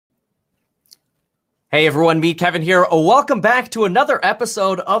Hey everyone, Meet Kevin here. Welcome back to another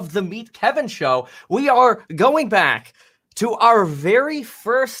episode of the Meet Kevin Show. We are going back to our very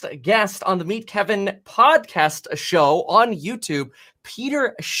first guest on the Meet Kevin podcast show on YouTube,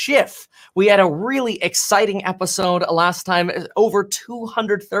 Peter Schiff. We had a really exciting episode last time. Over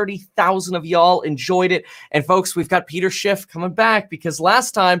 230,000 of y'all enjoyed it. And folks, we've got Peter Schiff coming back because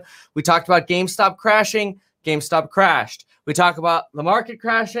last time we talked about GameStop crashing, GameStop crashed. We talked about the market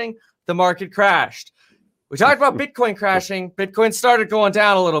crashing, the market crashed. We talked about Bitcoin crashing. Bitcoin started going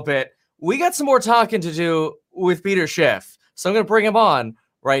down a little bit. We got some more talking to do with Peter Schiff. So I'm going to bring him on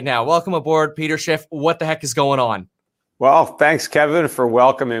right now. Welcome aboard, Peter Schiff. What the heck is going on? Well, thanks, Kevin, for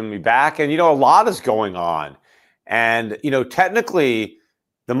welcoming me back. And, a lot is going on. And, technically,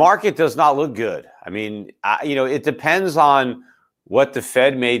 the market does not look good. I mean, it depends on what the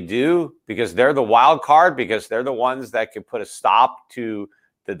Fed may do because they're the wild card, because they're the ones that could put a stop to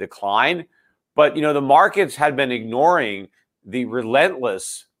the decline. But, the markets had been ignoring the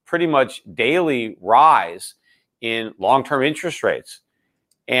relentless, pretty much daily rise in long-term interest rates.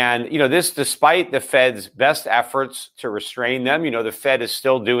 And, this despite the Fed's best efforts to restrain them. The Fed is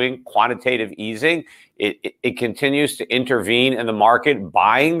still doing quantitative easing. It continues to intervene in the market,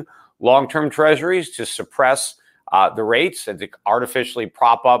 buying long-term treasuries to suppress the rates and to artificially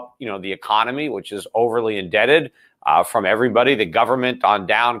prop up, the economy, which is overly indebted. From everybody, the government on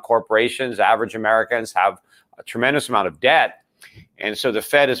down, corporations, average Americans have a tremendous amount of debt. And so the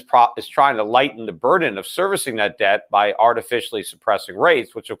Fed is trying to lighten the burden of servicing that debt by artificially suppressing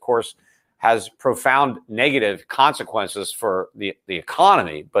rates, which, of course, has profound negative consequences for the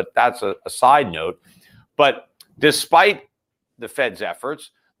economy. But that's a side note. But despite the Fed's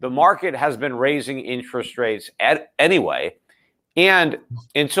efforts, the market has been raising interest rates anyway. And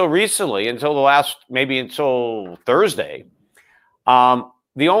until recently, until Thursday,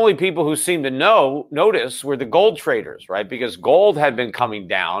 the only people who seemed to notice were the gold traders, right? Because gold had been coming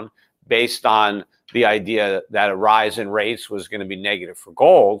down based on the idea that a rise in rates was going to be negative for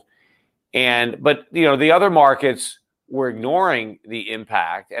gold. But the other markets were ignoring the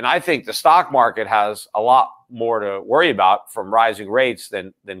impact. And I think the stock market has a lot more to worry about from rising rates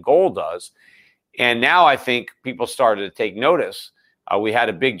than gold does. And now I think people started to take notice. We had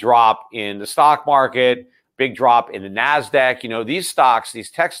a big drop in the stock market, big drop in the NASDAQ. These stocks,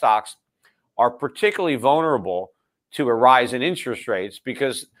 these tech stocks, are particularly vulnerable to a rise in interest rates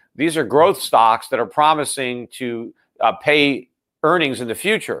because these are growth stocks that are promising to pay earnings in the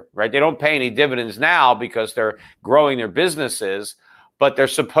future, right? They don't pay any dividends now because they're growing their businesses, but they're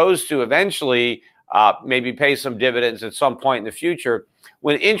supposed to eventually maybe pay some dividends at some point in the future.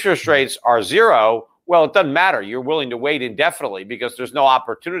 When interest rates are zero, well, it doesn't matter. You're willing to wait indefinitely because there's no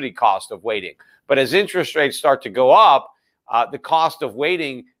opportunity cost of waiting. But as interest rates start to go up, the cost of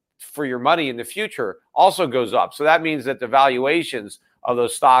waiting for your money in the future also goes up. So that means that the valuations of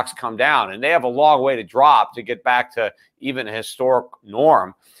those stocks come down, and they have a long way to drop to get back to even a historic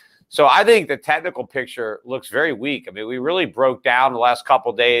norm. So I think the technical picture looks very weak. I mean, we really broke down the last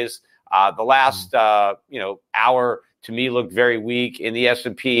couple of days. The last hour to me looked very weak in the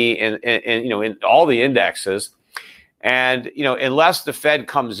S&P and in all the indexes. And unless the Fed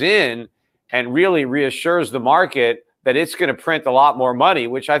comes in and really reassures the market that it's going to print a lot more money,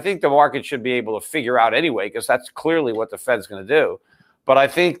 which I think the market should be able to figure out anyway, because that's clearly what the Fed's going to do. But I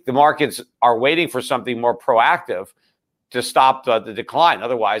think the markets are waiting for something more proactive to stop the decline.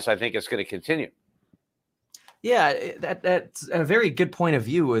 Otherwise, I think it's going to continue. Yeah, that's a very good point of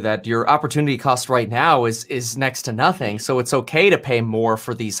view, that your opportunity cost right now is next to nothing. So it's okay to pay more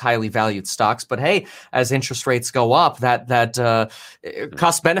for these highly valued stocks. But hey, as interest rates go up, that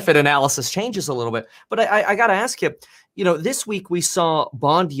cost benefit analysis changes a little bit. But I got to ask you, this week we saw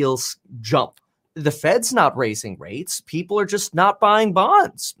bond yields jump. The Fed's not raising rates. People are just not buying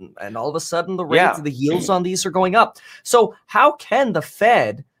bonds. And all of a sudden the rates, the yields on these are going up. So how can the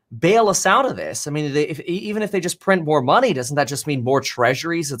Fed bail us out of this? I mean, even if they just print more money, doesn't that just mean more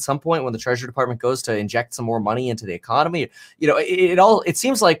treasuries at some point when the Treasury Department goes to inject some more money into the economy? It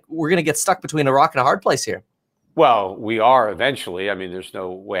seems like we're going to get stuck between a rock and a hard place here. Well, we are eventually. I mean, there's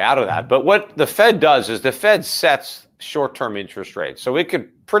no way out of that. But what the Fed does is the Fed sets short-term interest rates. So it could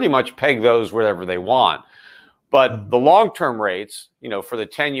pretty much peg those wherever they want. But the long-term rates, for the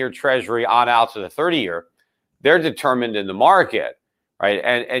 10-year Treasury on out to the 30-year, they're determined in the market. Right.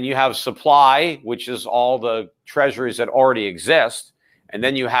 And you have supply, which is all the treasuries that already exist. And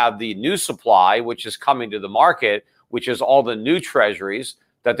then you have the new supply, which is coming to the market, which is all the new treasuries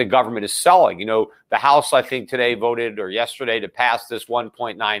that the government is selling. The House, I think today voted or yesterday to pass this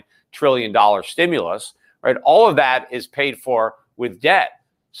 $1.9 trillion stimulus. Right. All of that is paid for with debt.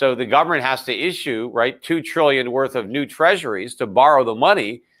 So the government has to issue, right, $2 trillion worth of new treasuries to borrow the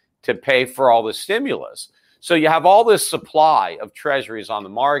money to pay for all the stimulus. So you have all this supply of treasuries on the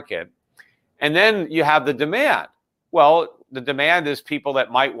market, and then you have the demand. Well, the demand is people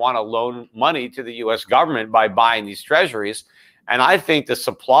that might want to loan money to the U.S. government by buying these treasuries. And I think the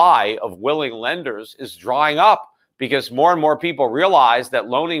supply of willing lenders is drying up because more and more people realize that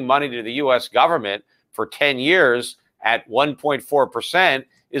loaning money to the U.S. government for 10 years at 1.4%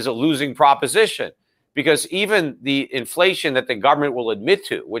 is a losing proposition. Because even the inflation that the government will admit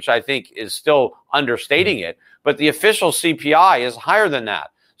to, which I think is still understating it, but the official CPI is higher than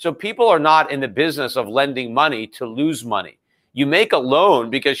that. So people are not in the business of lending money to lose money. You make a loan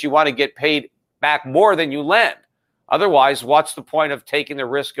because you want to get paid back more than you lend. Otherwise, what's the point of taking the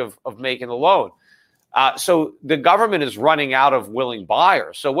risk of making the loan? So the government is running out of willing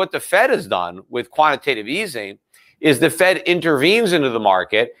buyers. So what the Fed has done with quantitative easing is the Fed intervenes into the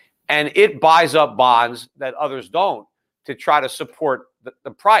market and it buys up bonds that others don't to try to support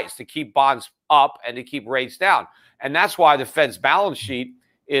the price, to keep bonds up and to keep rates down. And that's why the Fed's balance sheet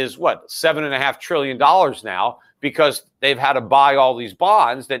is $7.5 trillion now, because they've had to buy all these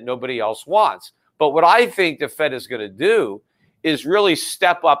bonds that nobody else wants. But what I think the Fed is going to do is really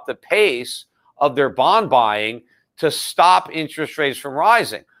step up the pace of their bond buying to stop interest rates from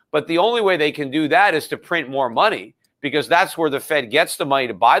rising. But the only way they can do that is to print more money, because that's where the Fed gets the money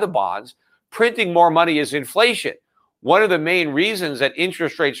to buy the bonds. Printing more money is inflation. One of the main reasons that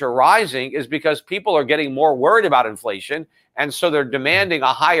interest rates are rising is because people are getting more worried about inflation, and so they're demanding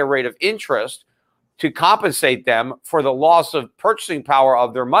a higher rate of interest to compensate them for the loss of purchasing power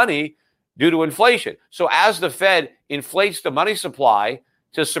of their money due to inflation. So as the Fed inflates the money supply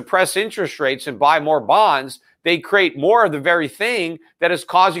to suppress interest rates and buy more bonds, they create more of the very thing that is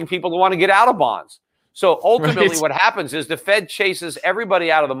causing people to want to get out of bonds. So ultimately what happens is the Fed chases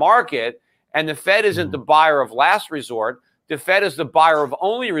everybody out of the market, and the Fed isn't the buyer of last resort. The Fed is the buyer of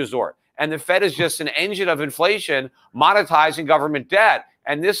only resort. And the Fed is just an engine of inflation, monetizing government debt.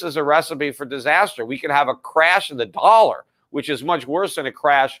 And this is a recipe for disaster. We could have a crash in the dollar, which is much worse than a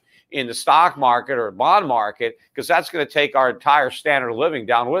crash in the stock market or bond market, because that's going to take our entire standard of living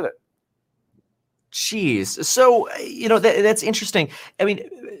down with it. Jeez. So, that's interesting. I mean,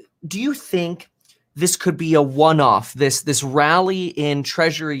 do you think this could be a one-off, this rally in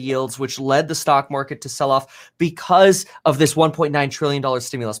treasury yields, which led the stock market to sell off because of this $1.9 trillion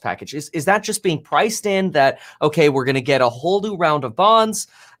stimulus package? Is that just being priced in that, okay, we're going to get a whole new round of bonds.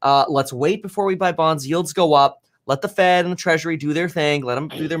 Let's wait before we buy bonds. Yields go up. Let the Fed and the Treasury do their thing. Let them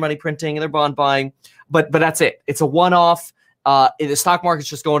do their money printing and their bond buying. But that's it. It's a one-off. The stock market's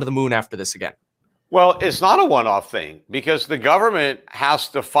just going to the moon after this again. Well, it's not a one-off thing because the government has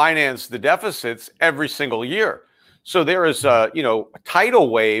to finance the deficits every single year. So there is a tidal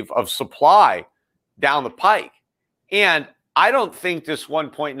wave of supply down the pike. And I don't think this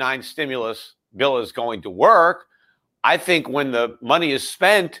 1.9 stimulus bill is going to work. I think when the money is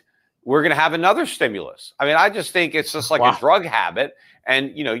spent, we're going to have another stimulus. I mean, I just think it's just like a drug habit.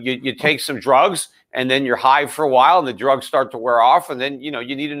 And, you take some drugs and then you're high for a while and the drugs start to wear off and then, you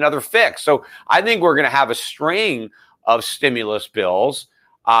need another fix. So I think we're going to have a string of stimulus bills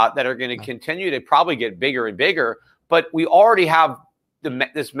that are going to continue to probably get bigger and bigger. But we already have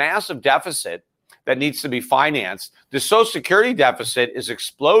this massive deficit that needs to be financed. The Social Security deficit is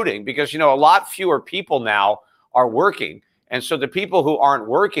exploding because, a lot fewer people now are working. And so the people who aren't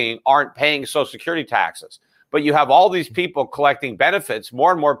working aren't paying Social Security taxes. But you have all these people collecting benefits.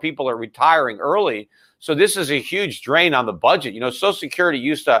 More and more people are retiring early. So this is a huge drain on the budget. Social Security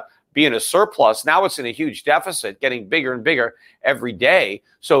used to be in a surplus. Now it's in a huge deficit, getting bigger and bigger every day.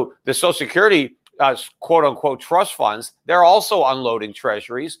 So the Social Security, quote unquote, trust funds, they're also unloading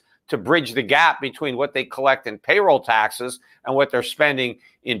treasuries to bridge the gap between what they collect in payroll taxes and what they're spending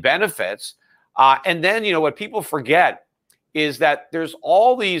in benefits. And then, what people forget is that there's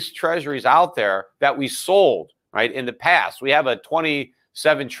all these treasuries out there that we sold, right, in the past. We have a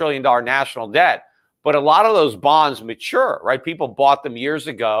 $27 trillion national debt, but a lot of those bonds mature, right? People bought them years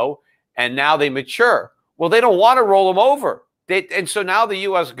ago, and now they mature. Well, they don't want to roll them over. And so now the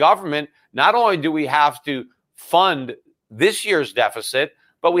U.S. government, not only do we have to fund this year's deficit,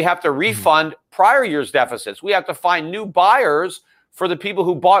 but we have to refund prior year's deficits. We have to find new buyers for the people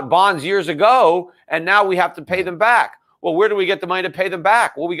who bought bonds years ago, and now we have to pay them back. Well, where do we get the money to pay them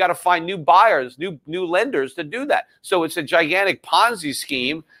back? Well, we got to find new buyers, new lenders to do that. So it's a gigantic Ponzi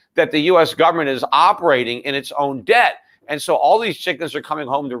scheme that the U.S. government is operating in its own debt. And so all these chickens are coming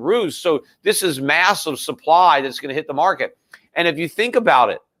home to roost. So this is massive supply that's going to hit the market. And if you think about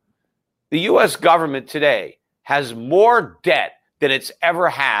it, the U.S. government today has more debt than it's ever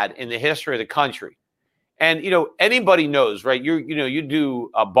had in the history of the country. And, anybody knows, right? You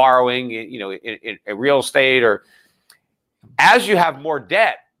do borrowing, in real estate, or as you have more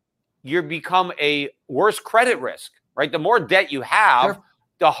debt, you become a worse credit risk, right? The more debt you have, Sure.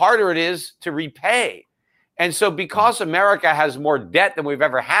 the harder it is to repay. And so because America has more debt than we've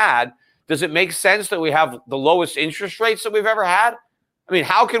ever had, does it make sense that we have the lowest interest rates that we've ever had? I mean,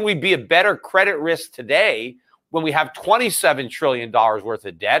 how can we be a better credit risk today when we have $27 trillion worth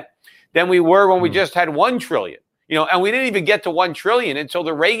of debt than we were when we just had $1 trillion? And we didn't even get to $1 trillion until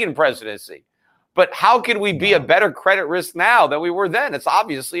the Reagan presidency. But how can we be a better credit risk now than we were then? It's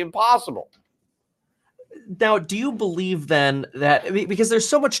obviously impossible. Now, do you believe then that, because there's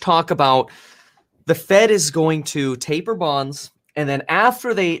so much talk about the Fed is going to taper bonds, and then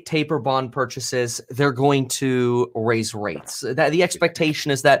after they taper bond purchases, they're going to raise rates. The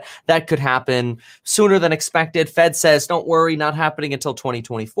expectation is that could happen sooner than expected. Fed says, don't worry, not happening until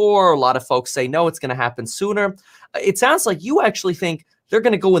 2024. A lot of folks say, no, it's going to happen sooner. It sounds like you actually think they're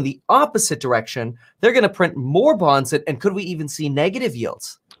going to go in the opposite direction. They're going to print more bonds, and could we even see negative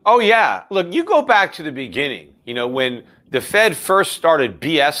yields? Oh, yeah. Look, you go back to the beginning, when the Fed first started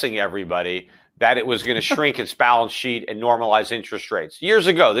BSing everybody that it was going to shrink its balance sheet and normalize interest rates. Years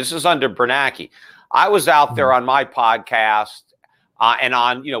ago, this is under Bernanke. I was out there on my podcast and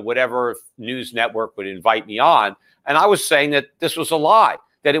on, whatever news network would invite me on, and I was saying that this was a lie,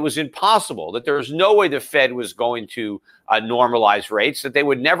 that it was impossible, that there was no way the Fed was going to normalize rates, that they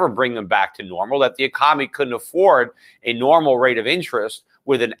would never bring them back to normal, that the economy couldn't afford a normal rate of interest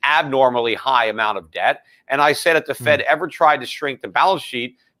with an abnormally high amount of debt. And I said if the Fed ever tried to shrink the balance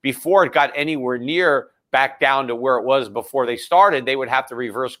sheet before it got anywhere near back down to where it was before they started, they would have to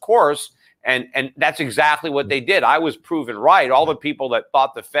reverse course. And that's exactly what they did. I was proven right. All the people that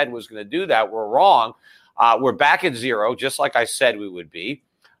thought the Fed was going to do that were wrong. We're back at zero, just like I said we would be.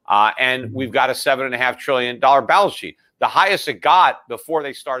 And we've got a $7.5 trillion balance sheet. The highest it got before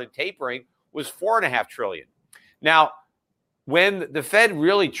they started tapering was $4.5 trillion. Now, when the Fed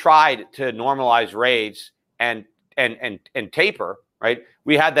really tried to normalize rates and taper, right,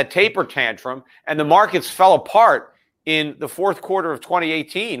 we had that taper tantrum, and the markets fell apart in the fourth quarter of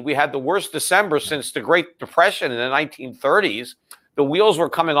 2018. We had the worst December since the Great Depression in the 1930s. The wheels were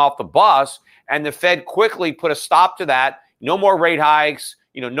coming off the bus, and the Fed quickly put a stop to that. No more rate hikes,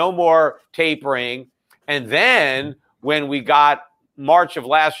 no more tapering. And then when we got March of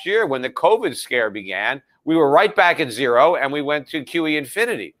last year, when the COVID scare began, we were right back at zero, and we went to QE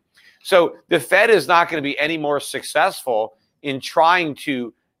infinity. So the Fed is not going to be any more successful in trying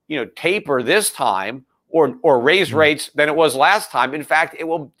to, taper this time or raise rates than it was last time. In fact, it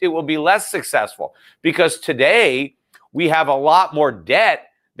will be less successful because today we have a lot more debt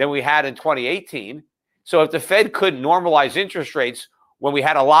than we had in 2018. So if the Fed couldn't normalize interest rates when we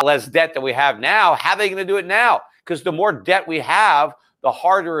had a lot less debt than we have now, how are they going to do it now? Because the more debt we have, the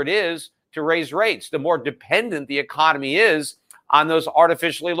harder it is to raise rates, the more dependent the economy is on those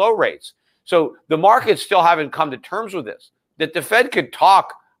artificially low rates. So the markets still haven't come to terms with this, that the Fed could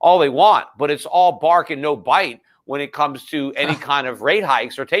talk all they want, but it's all bark and no bite when it comes to any kind of rate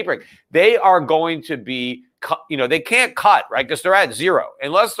hikes or tapering. They are going to be, they can't cut, right? Because they're at zero.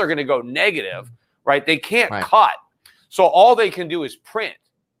 Unless they're going to go negative, right? They can't cut. So all they can do is print.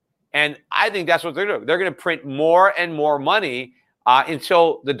 And I think that's what they're doing. They're going to print more and more money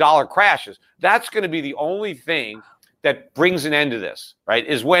until the dollar crashes. That's going to be the only thing that brings an end to this, right,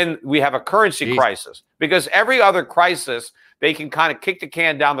 is when we have a currency crisis. Because every other crisis, they can kind of kick the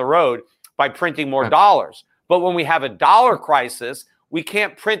can down the road by printing more dollars. But when we have a dollar crisis, we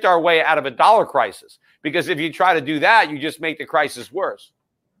can't print our way out of a dollar crisis. Because if you try to do that, you just make the crisis worse.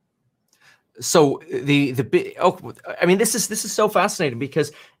 So this is so fascinating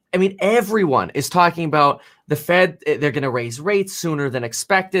because everyone is talking about the Fed. They're going to raise rates sooner than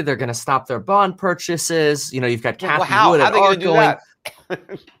expected. They're going to stop their bond purchases. You've got Kathy Wood and Art going.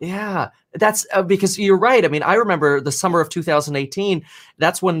 Yeah, that's because you're right. I remember the summer of 2018.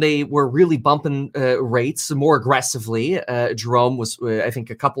 That's when they were really bumping rates more aggressively. Jerome was, I think,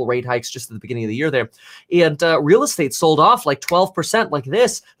 a couple rate hikes just at the beginning of the year there. And real estate sold off like 12% like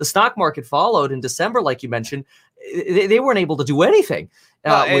this. The stock market followed in December, like you mentioned. They weren't able to do anything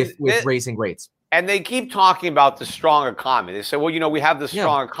with raising rates. And they keep talking about the strong economy. They say, well, we have the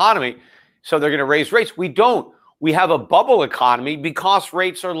strong economy, so they're going to raise rates. We don't. We have a bubble economy because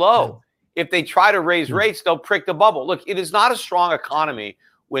rates are low. If they try to raise rates, they'll prick the bubble. Look, it is not a strong economy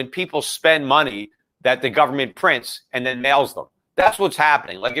when people spend money that the government prints and then mails them. That's what's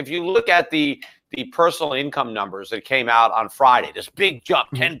happening. Like if you look at the personal income numbers that came out on Friday, this big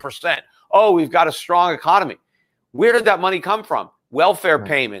jump, 10%. Oh, we've got a strong economy. Where did that money come from? Welfare Right.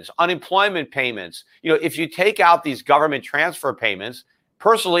 payments, unemployment payments. If you take out these government transfer payments,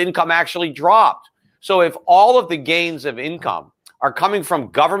 personal income actually dropped. So if all of the gains of income are coming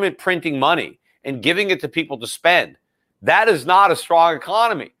from government printing money and giving it to people to spend, that is not a strong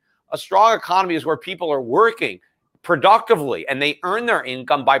economy. A strong economy is where people are working productively and they earn their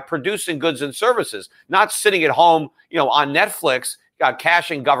income by producing goods and services, not sitting at home, on Netflix,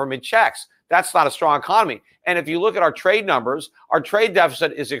 cashing government checks. That's not a strong economy. And if you look at our trade numbers, our trade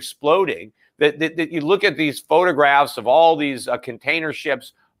deficit is exploding. That you look at these photographs of all these container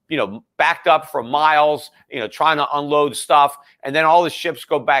ships, backed up for miles, trying to unload stuff. And then all the ships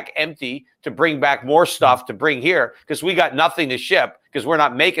go back empty to bring back more stuff to bring here because we got nothing to ship because we're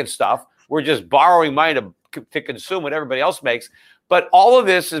not making stuff. We're just borrowing money to consume what everybody else makes. But all of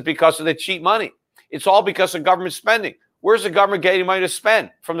this is because of the cheap money. It's all because of government spending. Where's the government getting money to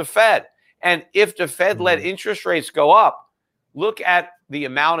spend? From the Fed. And if the Fed let interest rates go up, look at the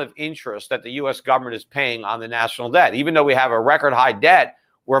amount of interest that the U.S. government is paying on the national debt. Even though we have a record high debt,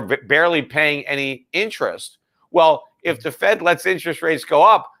 we're barely paying any interest. Well, if the Fed lets interest rates go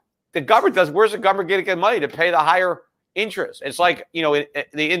up, the government does. Where's the government getting money to pay the higher interest? It's like, the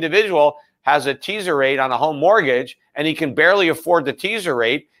individual has a teaser rate on a home mortgage and he can barely afford the teaser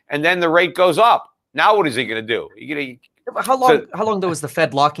rate. And then the rate goes up. Now, what is he going to do? How long though is the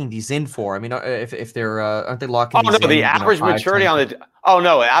Fed locking these in for? I mean, if they're aren't they locking? Oh these no, the in, average 5, maturity 10? on the. Oh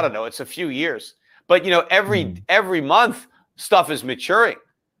no, I don't know. It's a few years, but every month stuff is maturing,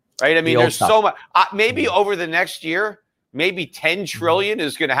 right? I mean, there's so much. Maybe over the next year, maybe 10 trillion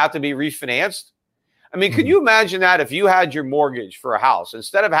is going to have to be refinanced. I mean, could you imagine that if you had your mortgage for a house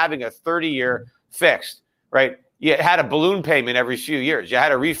instead of having a 30-year fixed, right? You had a balloon payment every few years. You had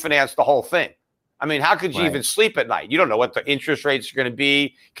to refinance the whole thing. I mean, how could you even sleep at night? You don't know what the interest rates are going to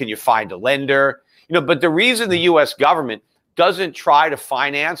be. Can you find a lender? But the reason the U.S. government doesn't try to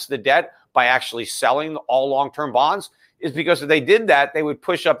finance the debt by actually selling all long-term bonds is because if they did that, they would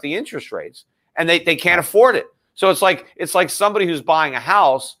push up the interest rates, and they can't afford it. So it's like somebody who's buying a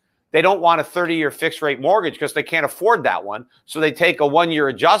house. They don't want a 30-year fixed rate mortgage because they can't afford that one. So they take a 1-year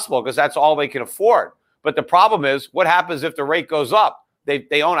adjustable because that's all they can afford. But the problem is, what happens if the rate goes up?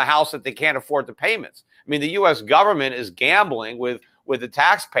 They own a house that they can't afford the payments. I mean, the U.S. government is gambling with the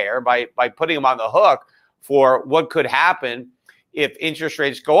taxpayer by putting them on the hook for what could happen if interest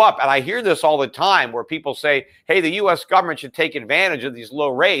rates go up. And I hear this all the time where people say, hey, the U.S. government should take advantage of these low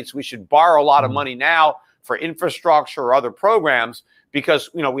rates. We should borrow a lot of money now for infrastructure or other programs because,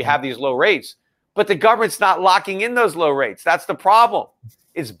 we have these low rates. But the government's not locking in those low rates. That's the problem.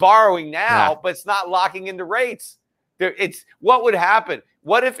 It's borrowing now, but it's not locking in the rates. What would happen?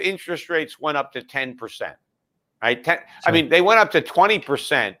 What if interest rates went up to 10%? Right? I mean, they went up to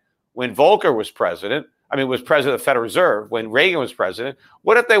 20% when Volcker was president. Was president of the Federal Reserve when Reagan was president.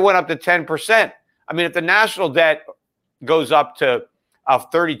 What if they went up to 10%? I mean, if the national debt goes up to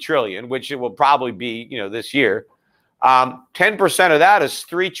 30 trillion, which it will probably be, this year, 10% of that is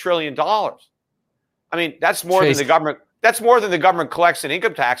 $3 trillion. I mean, that's more than the government. That's more than the government collects in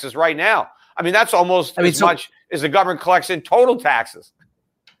income taxes right now. I mean, that's almost as much as the government collects in total taxes.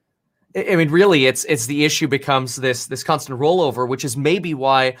 I mean, really, it's the issue becomes this constant rollover, which is maybe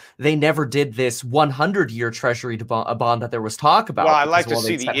why they never did this 100-year Treasury bond that there was talk about. Well, I'd like to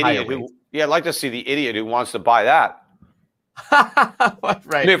see the idiot who wants to buy that.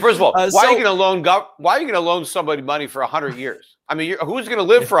 Right. I mean, first of all, why are you going to loan somebody money for 100 years? I mean, who's going to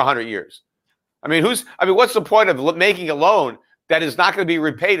live for 100 years? I mean, what's the point of making a loan that is not going to be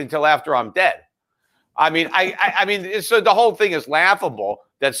repaid until after I'm dead? I mean, so the whole thing is laughable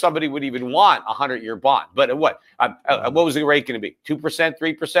that somebody would even want a 100-year bond. But what was the rate going to be? 2%,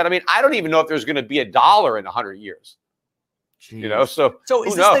 3%? I mean, I don't even know if there's going to be $1 in 100 years. Jeez. So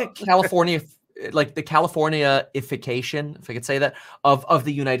is this the California, like the California-ification, if I could say that, of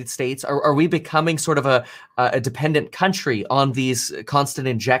the United States? Are we becoming sort of a dependent country on these constant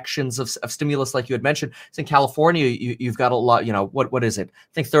injections of stimulus, like you had mentioned? So in California, you've got a lot. What is it?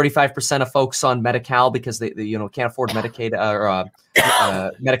 I think 35% of folks on Medi-Cal because they can't afford Medicaid or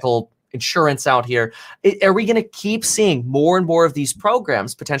medical insurance out here. Are we going to keep seeing more and more of these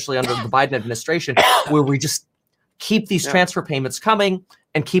programs potentially under the Biden administration, where we just keep these transfer payments coming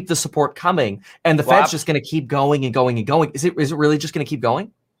and keep the support coming, and the Fed's just going to keep going and going and going? Is it really just going to keep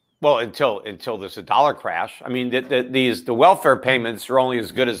going? Well, until there's a dollar crash. I mean, the welfare payments are only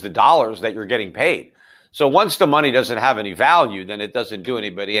as good as the dollars that you're getting paid. So once the money doesn't have any value, then it doesn't do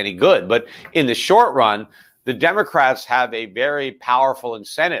anybody any good. But in the short run, the Democrats have a very powerful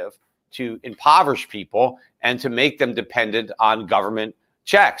incentive to impoverish people and to make them dependent on government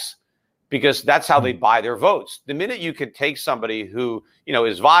checks. because that's how they buy their votes. The minute you could take somebody who,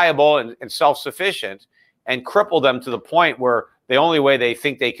 is viable and self-sufficient and cripple them to the point where the only way they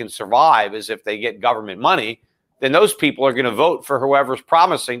think they can survive is if they get government money, then those people are going to vote for whoever's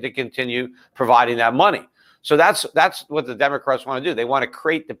promising to continue providing that money. So that's what the Democrats want to do. They want to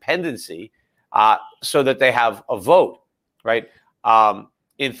create dependency so that they have a vote, right?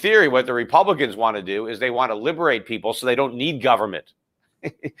 In theory, what the Republicans want to do is they want to liberate people so they don't need government.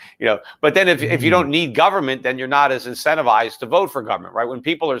 But then if you don't need government, then you're not as incentivized to vote for government, right? When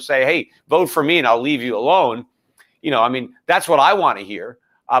people are saying, hey, vote for me and I'll leave you alone, that's what I want to hear.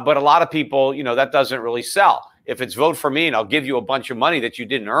 But a lot of people, that doesn't really sell. If it's vote for me and I'll give you a bunch of money that you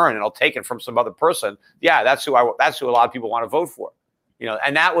didn't earn and I'll take it from some other person, yeah, that's who a lot of people want to vote for.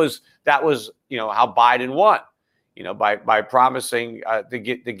 And that was how Biden won, by promising to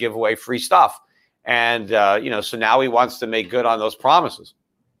give away free stuff. And, so now he wants to make good on those promises.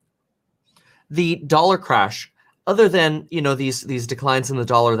 The dollar crash, other than, these declines in the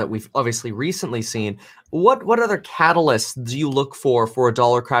dollar that we've obviously recently seen, what other catalysts do you look for a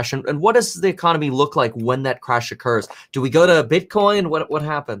dollar crash? And what does the economy look like when that crash occurs? Do we go to Bitcoin? What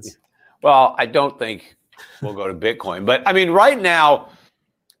happens? Well, I don't think we'll go to Bitcoin. But, right now,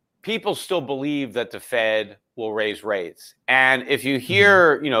 people still believe that the Fed will raise rates. And if you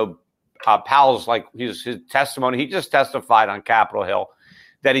hear, Powell's his testimony, he just testified on Capitol Hill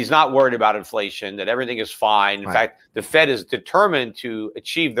that he's not worried about inflation, that everything is fine. In fact, the Fed is determined to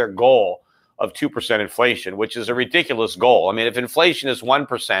achieve their goal of 2% inflation, which is a ridiculous goal. If inflation is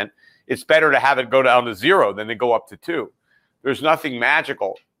 1%, it's better to have it go down to 0 than to go up to 2. There's nothing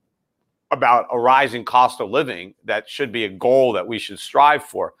magical about a rising cost of living that should be a goal that we should strive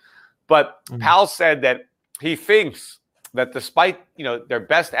for. But Powell said that he thinks that despite their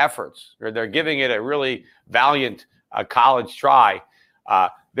best efforts, or they're giving it a really valiant college try,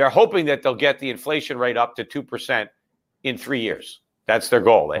 they're hoping that they'll get the inflation rate up to 2% in 3 years. That's their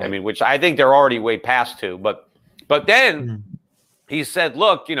goal. Which I think they're already way past 2. But then he said,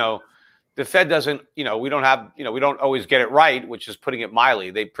 look, the Fed doesn't, we don't always get it right, which is putting it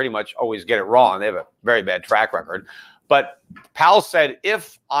mildly. They pretty much always get it wrong. They have a very bad track record. But Powell said,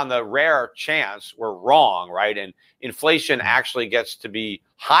 if on the rare chance we're wrong, right, and inflation actually gets to be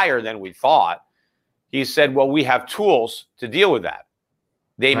higher than we thought, he said, well, we have tools to deal with that.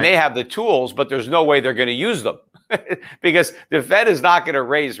 They may have the tools, but there's no way they're going to use them because the Fed is not going to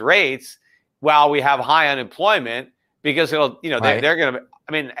raise rates while we have high unemployment because it'll, they're going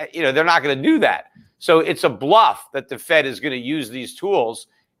to, they're not going to do that. So it's a bluff that the Fed is going to use these tools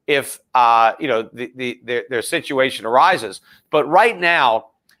if, their situation arises. But right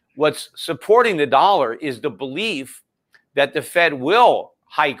now, what's supporting the dollar is the belief that the Fed will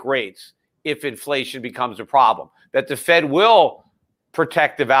hike rates if inflation becomes a problem, that the Fed will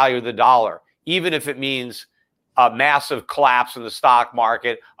protect the value of the dollar, even if it means a massive collapse in the stock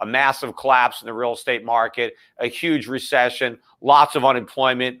market, a massive collapse in the real estate market, a huge recession, lots of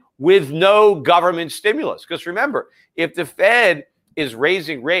unemployment with no government stimulus. Because remember, if the Fed is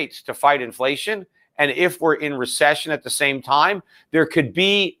raising rates to fight inflation, and if we're in recession at the same time, there could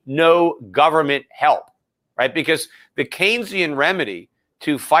be no government help, right? Because the Keynesian remedy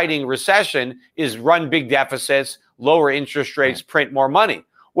to fighting recession is run big deficits, lower interest rates, print more money.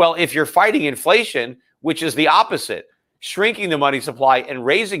 Well, if you're fighting inflation, which is the opposite, shrinking the money supply and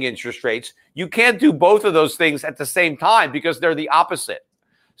raising interest rates, you can't do both of those things at the same time because they're the opposite.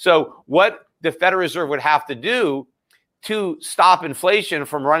 So what the Federal Reserve would have to do to stop inflation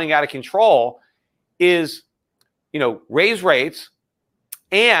from running out of control is, raise rates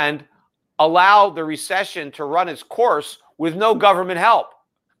and allow the recession to run its course with no government help,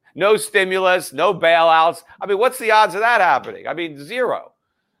 no stimulus, no bailouts. What's the odds of that happening? 0.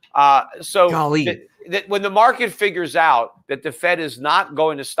 When the market figures out that the Fed is not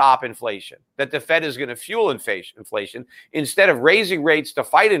going to stop inflation, that the Fed is going to fuel inflation, instead of raising rates to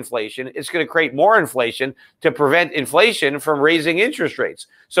fight inflation, it's going to create more inflation to prevent inflation from raising interest rates.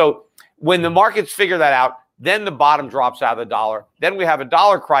 So when the markets figure that out, then the bottom drops out of the dollar. Then we have a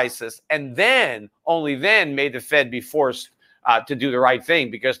dollar crisis. And then, only then, may the Fed be forced to do the right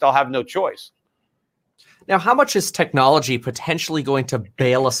thing because they'll have no choice. Now, how much is technology potentially going to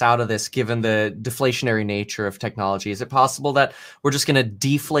bail us out of this, given the deflationary nature of technology? Is it possible that we're just going to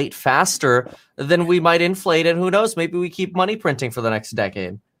deflate faster than we might inflate? And who knows, maybe we keep money printing for the next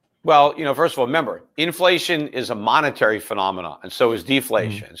decade. Well, first of all, remember, inflation is a monetary phenomenon, and so is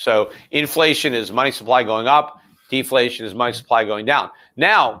deflation. So inflation is money supply going up. Deflation is money supply going down.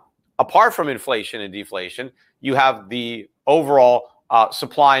 Now, apart from inflation and deflation, you have the overall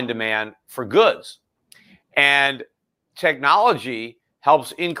supply and demand for goods. And technology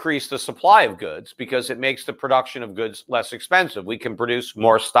helps increase the supply of goods because it makes the production of goods less expensive. We can produce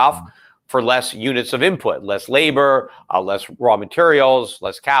more stuff for less units of input, less labor, less raw materials,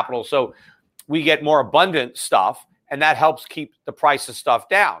 less capital. So we get more abundant stuff, and that helps keep the price of stuff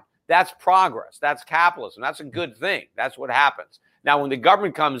down. That's progress. That's capitalism. That's a good thing. That's what happens. Now, when the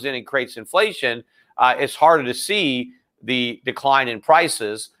government comes in and creates inflation, it's harder to see the decline in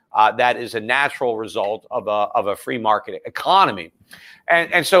prices. That is a natural result of a free market economy.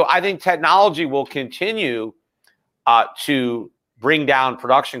 And so I think technology will continue to bring down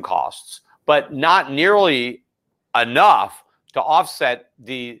production costs, but not nearly enough to offset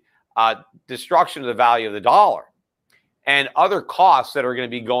the destruction of the value of the dollar and other costs that are going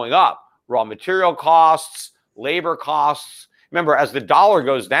to be going up, raw material costs, labor costs. Remember, as the dollar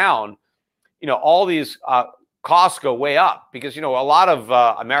goes down, all these costs go way up because, a lot of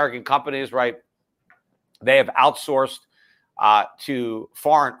American companies, right, they have outsourced to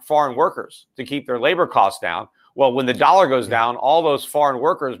foreign workers to keep their labor costs down. Well, when the dollar goes down, all those foreign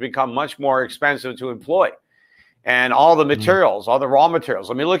workers become much more expensive to employ. And all the materials, all the raw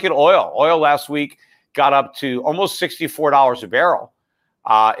materials. I mean, look at oil. Oil last week got up to almost $64 a barrel.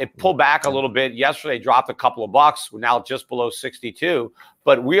 It pulled back a little bit. Yesterday dropped a couple of bucks. We're now just below 62,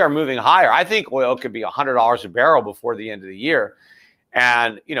 but we are moving higher. I think oil could be $100 a barrel before the end of the year.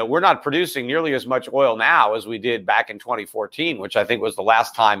 And, we're not producing nearly as much oil now as we did back in 2014, which I think was the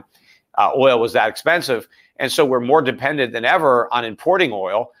last time oil was that expensive. And so we're more dependent than ever on importing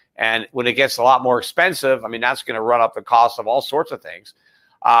oil. And when it gets a lot more expensive, I mean, that's going to run up the cost of all sorts of things.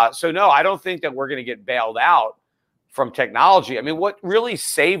 So, no, I don't think that we're going to get bailed out from technology. I mean, what really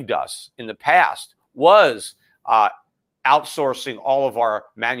saved us in the past was outsourcing all of our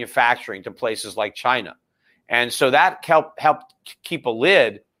manufacturing to places like China. And so that helped keep a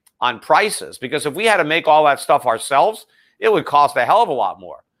lid on prices, because if we had to make all that stuff ourselves, it would cost a hell of a lot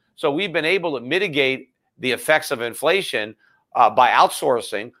more. So we've been able to mitigate the effects of inflation by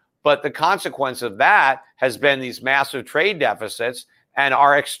outsourcing. But the consequence of that has been these massive trade deficits, and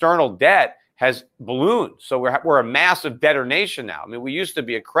our external debt has ballooned. So we're a massive debtor nation now. I mean, we used to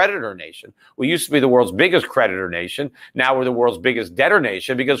be a creditor nation. We used to be the world's biggest creditor nation. Now we're the world's biggest debtor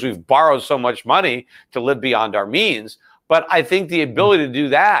nation because we've borrowed so much money to live beyond our means. But I think the ability to do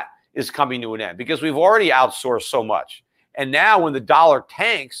that is coming to an end because we've already outsourced so much. And now when the dollar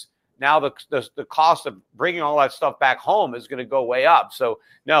tanks, now the cost of bringing all that stuff back home is going to go way up. So,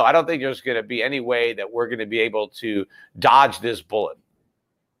 no, I don't think there's going to be any way that we're going to be able to dodge this bullet.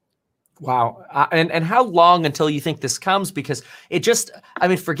 Wow. And how long until you think this comes? Because it just, I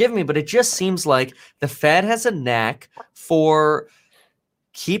mean, forgive me, but it just seems like the Fed has a knack for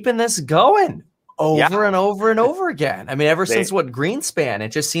keeping this going over and over and over again. I mean, ever since Greenspan, it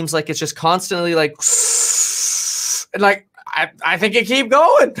just seems like it's just constantly like, and like, I think it keep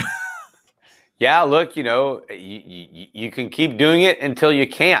going. Yeah, look, you can keep doing it until you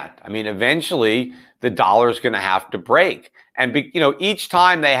can't. I mean, eventually the dollar is going to have to break. And, each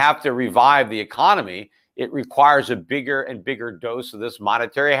time they have to revive the economy, it requires a bigger and bigger dose of this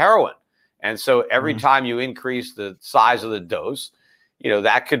monetary heroin. And so every time you increase the size of the dose,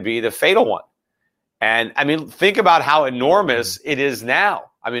 that could be the fatal one. And I mean, think about how enormous it is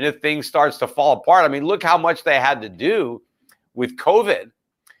now. I mean, if things starts to fall apart, I mean, look how much they had to do with COVID.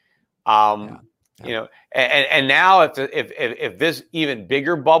 And now if this even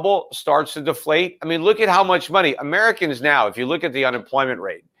bigger bubble starts to deflate, I mean, look at how much money Americans now, if you look at the unemployment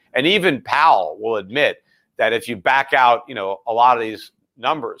rate, and even Powell will admit that if you back out, a lot of these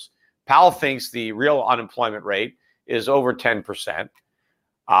numbers, Powell thinks the real unemployment rate is over 10%,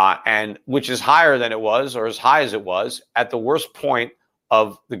 and which is higher than it was, or as high as it was at the worst point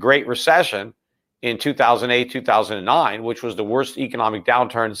of the Great Recession in 2008, 2009, which was the worst economic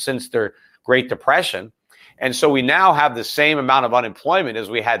downturn since their Great Depression. And so we now have the same amount of unemployment as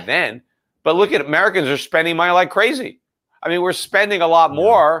we had then. But look at Americans are spending money like crazy. I mean, we're spending a lot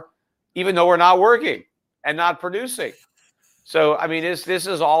more, even though we're not working and not producing. So, I mean, this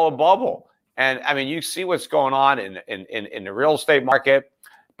is all a bubble. And I mean, you see what's going on in the real estate market.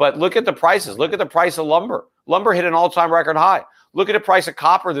 But look at the prices. Look at the price of lumber. Lumber hit an all-time record high. Look at the price of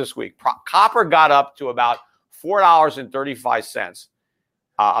copper this week. Copper got up to about $4.35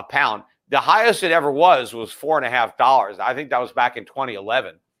 a pound. The highest it ever was $4.50. I think that was back in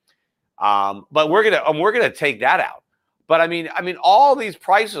 2011. But we're gonna take that out. But I mean, all these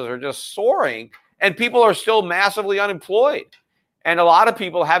prices are just soaring, and people are still massively unemployed. And a lot of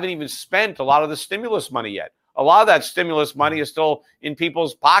people haven't even spent a lot of the stimulus money yet. A lot of that stimulus money is still in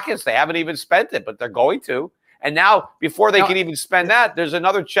people's pockets. They haven't even spent it, but they're going to. And now, before they can even spend that, there's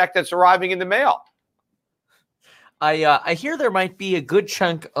another check that's arriving in the mail. I hear there might be a good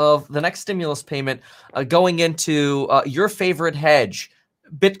chunk of the next stimulus payment going into your favorite hedge,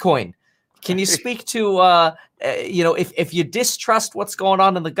 Bitcoin. Can you speak to if you distrust what's going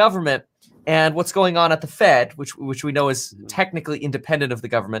on in the government and what's going on at the Fed, which we know is technically independent of the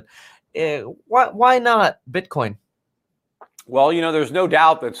government, why not Bitcoin? Well, there's no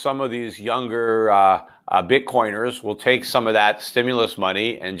doubt that some of these younger Bitcoiners will take some of that stimulus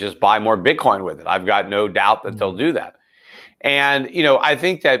money and just buy more Bitcoin with it. I've got no doubt that they'll do that. And, I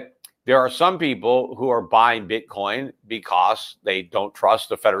think that there are some people who are buying Bitcoin because they don't trust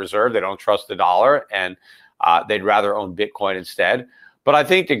the Federal Reserve, they don't trust the dollar, and they'd rather own Bitcoin instead. But I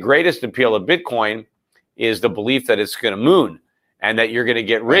think the greatest appeal of Bitcoin is the belief that it's going to moon and that you're going to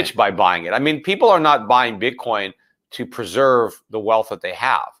get rich by buying it. I mean, people are not buying Bitcoin to preserve the wealth that they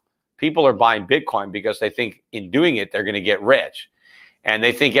have. People are buying Bitcoin because they think in doing it, they're going to get rich. And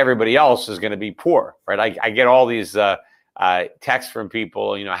they think everybody else is going to be poor, right? I get all these texts from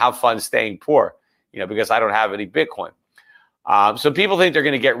people, have fun staying poor, because I don't have any Bitcoin. So people think they're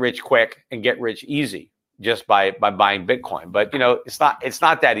going to get rich quick and get rich easy just by buying Bitcoin. But, it's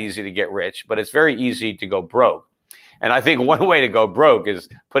not that easy to get rich, but it's very easy to go broke. And I think one way to go broke is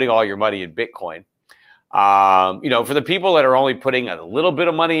putting all your money in Bitcoin. For the people that are only putting a little bit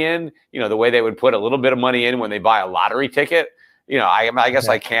of money in, the way they would put a little bit of money in when they buy a lottery ticket, I guess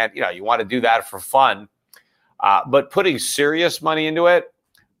I can't, you want to do that for fun. But putting serious money into it,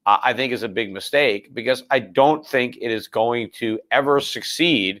 I think is a big mistake because I don't think it is going to ever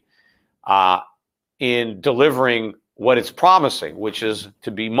succeed in delivering what it's promising, which is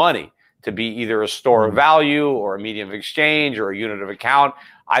to be money, to be either a store of value or a medium of exchange or a unit of account.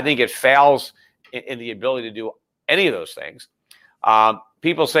 I think it fails in the ability to do any of those things.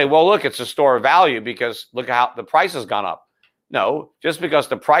 People say, well, look, it's a store of value because look how the price has gone up. No, just because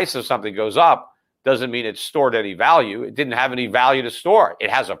the price of something goes up doesn't mean it's stored any value. It didn't have any value to store.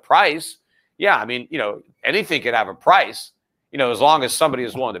 It has a price. Yeah, I mean, anything could have a price, as long as somebody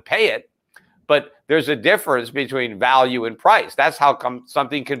is willing to pay it. But there's a difference between value and price. That's how come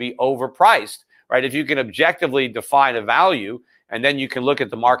something can be overpriced, right? If you can objectively define a value and then you can look at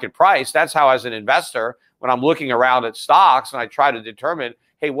the market price, that's how, as an investor, when I'm looking around at stocks and I try to determine,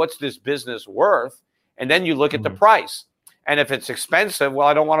 hey, what's this business worth? And then you look at the price. And if it's expensive, well,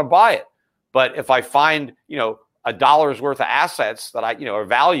 I don't want to buy it. But if I find, a dollar's worth of assets that or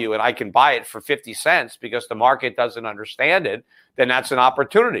value, and I can buy it for 50 cents because the market doesn't understand it, then that's an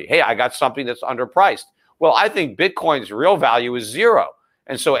opportunity. Hey, I got something that's underpriced. Well, I think Bitcoin's real value is zero.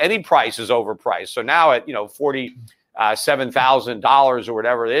 And so any price is overpriced. So now at, $47,000 or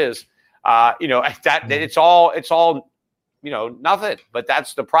whatever it is, that it's all, nothing, but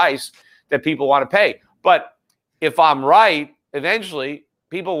that's the price that people want to pay. But if I'm right, eventually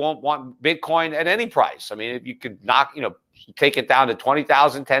people won't want Bitcoin at any price. I mean, if you could take it down to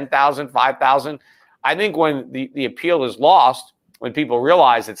 20,000, 10,000, 5,000, I think when the appeal is lost, when people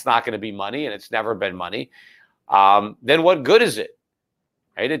realize it's not going to be money and it's never been money, then what good is it?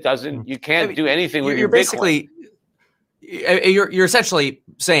 Right? It doesn't. You can't do anything with your Bitcoin. You're essentially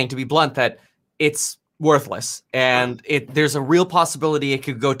saying, to be blunt, that it's worthless, and there's a real possibility it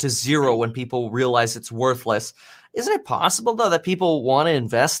could go to zero when people realize it's worthless. Isn't it possible, though, that people want to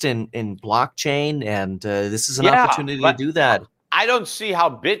invest in blockchain, and this is an opportunity to do that? I don't see how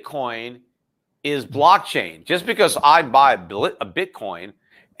Bitcoin is blockchain. Just because I buy a Bitcoin,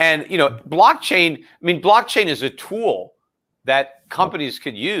 and blockchain is a tool that companies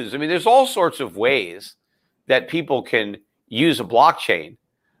could use. I mean, there's all sorts of ways that people can use a blockchain,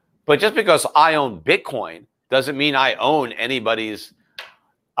 but just because I own Bitcoin doesn't mean I own anybody's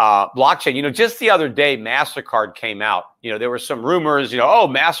blockchain. Just the other day, MasterCard came out. There were some rumors,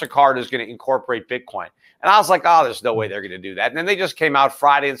 MasterCard is going to incorporate Bitcoin. And I was like, there's no way they're going to do that. And then they just came out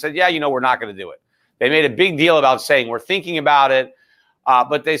Friday and said, we're not going to do it. They made a big deal about saying we're thinking about it.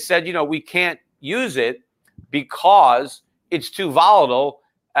 But they said, we can't use it because it's too volatile.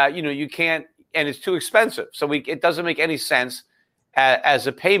 You can't, and it's too expensive. So it doesn't make any sense as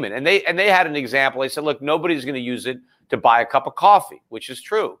a payment. And they had an example. They said, look, nobody's going to use it to buy a cup of coffee, which is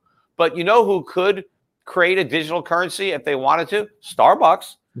true. But you know who could create a digital currency if they wanted to?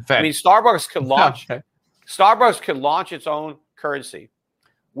 Starbucks. I mean, Starbucks could launch its own currency,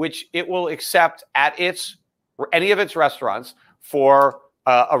 which it will accept at any of its restaurants for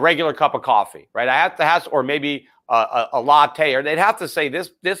a regular cup of coffee, right? I have to have, or maybe a latte, or they'd have to say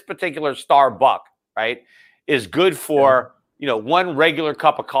this particular Starbucks, right, is good for one regular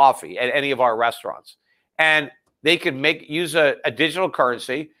cup of coffee at any of our restaurants, and they could use a digital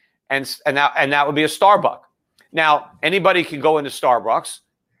currency, and that would be a Starbucks. Now anybody can go into Starbucks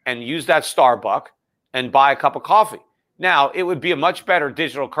and use that Starbucks and buy a cup of coffee. Now, it would be a much better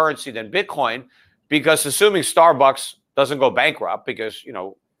digital currency than Bitcoin, because assuming Starbucks doesn't go bankrupt, because,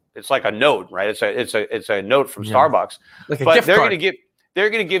 it's like a note, right? It's a note from Starbucks. Like a but gift they're card.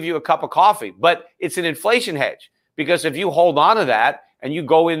 going to give you a cup of coffee, but it's an inflation hedge, because if you hold on to that and you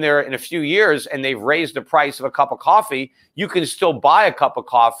go in there in a few years and they've raised the price of a cup of coffee, you can still buy a cup of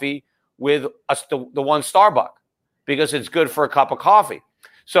coffee with the one Starbucks, because it's good for a cup of coffee.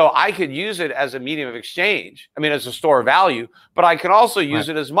 So I could use it as a medium of exchange. I mean, as a store of value, but I can also use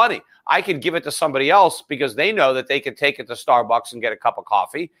it as money. I could give it to somebody else because they know that they can take it to Starbucks and get a cup of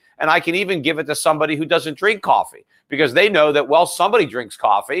coffee. And I can even give it to somebody who doesn't drink coffee, because they know that, well, somebody drinks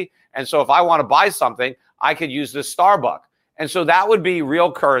coffee. And so if I want to buy something, I could use this Starbucks. And so that would be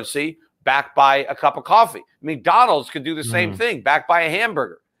real currency backed by a cup of coffee. McDonald's could do the same thing, backed by a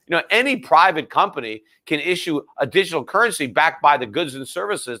hamburger. Any private company can issue a digital currency backed by the goods and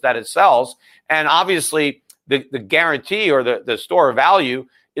services that it sells. And obviously, the guarantee or the store of value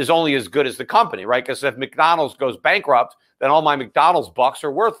is only as good as the company, right? Because if McDonald's goes bankrupt, then all my McDonald's bucks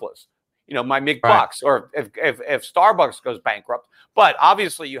are worthless. My McBucks, or if Starbucks goes bankrupt. But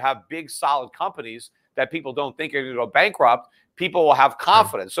obviously, you have big, solid companies that people don't think are going to go bankrupt. People will have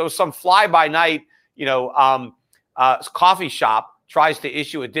confidence. So some fly-by-night, coffee shop tries to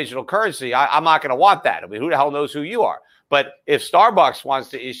issue a digital currency, I'm not going to want that. I mean, who the hell knows who you are? But if Starbucks wants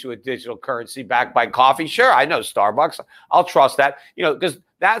to issue a digital currency backed by coffee, sure, I know Starbucks. I'll trust that, because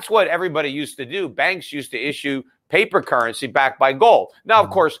that's what everybody used to do. Banks used to issue paper currency backed by gold. Now, of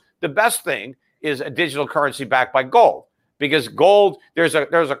course, the best thing is a digital currency backed by gold, because gold, there's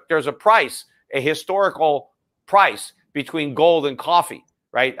a price, a historical price between gold and coffee,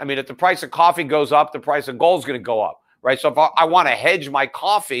 right? I mean, if the price of coffee goes up, the price of gold is going to go up. Right. So if I want to hedge my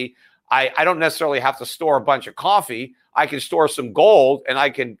coffee, I don't necessarily have to store a bunch of coffee. I can store some gold, and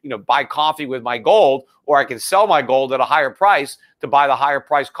I can, buy coffee with my gold, or I can sell my gold at a higher price to buy the higher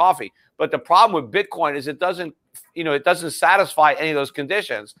price coffee. But the problem with Bitcoin is it doesn't satisfy any of those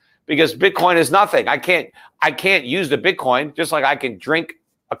conditions, because Bitcoin is nothing. I can't use the Bitcoin, just like I can drink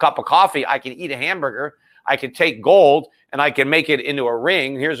a cup of coffee. I can eat a hamburger. I can take gold and I can make it into a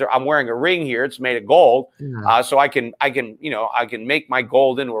ring. I'm wearing a ring here. It's made of gold. So I can make my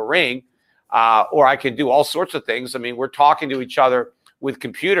gold into a ring, or I can do all sorts of things. I mean, we're talking to each other with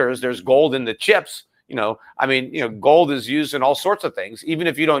computers. There's gold in the chips. Gold is used in all sorts of things, even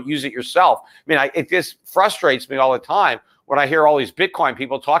if you don't use it yourself. I mean, it just frustrates me all the time when I hear all these Bitcoin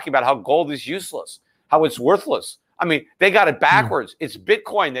people talking about how gold is useless, how it's worthless. I mean, they got it backwards. It's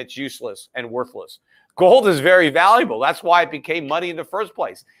Bitcoin that's useless and worthless. Gold is very valuable. That's why it became money in the first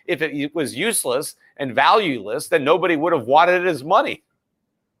place. If it was useless and valueless, then nobody would have wanted it as money.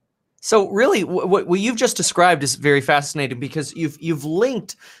 So really, what you've just described is very fascinating, because you've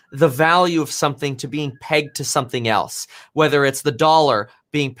linked the value of something to being pegged to something else, whether it's the dollar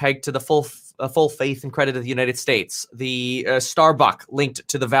being pegged to the full faith and credit of the United States, the Starbucks linked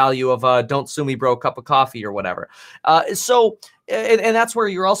to the value of a "Don't Sue Me Bro" cup of coffee or whatever. And that's where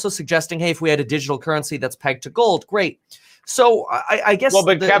you're also suggesting, hey, if we had a digital currency that's pegged to gold, great. So I guess. Well,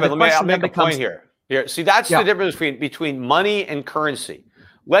 but Kevin, I'll make a point here. See, that's the difference between money and currency.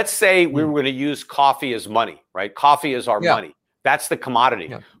 Let's say we were going to use coffee as money, right? Coffee is our money. That's the commodity.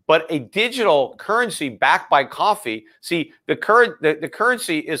 Yeah. But a digital currency backed by coffee, see, the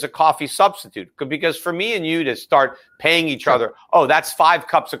currency is a coffee substitute, because for me and you to start paying each other, oh, that's 5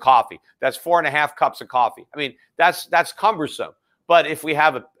 cups of coffee, that's 4.5 cups of coffee. I mean, that's cumbersome. But if we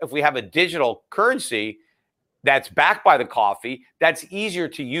have a digital currency that's backed by the coffee, that's easier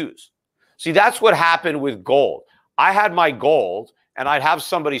to use. See, that's what happened with gold. I had my gold, and I'd have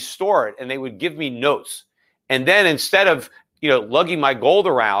somebody store it, and they would give me notes. And then instead of lugging my gold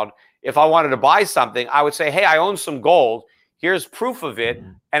around, if I wanted to buy something, I would say, hey, I own some gold. Here's proof of it.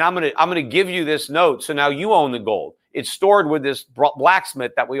 And I'm gonna give you this note. So now you own the gold. It's stored with this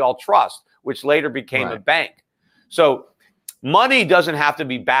blacksmith that we all trust, which later became a bank. So money doesn't have to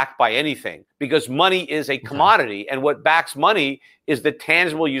be backed by anything, because money is a commodity. And what backs money is the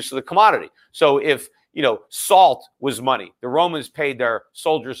tangible use of the commodity. So if salt was money, the Romans paid their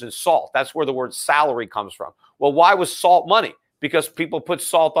soldiers in salt. That's where the word salary comes from. Well, why was salt money? Because people put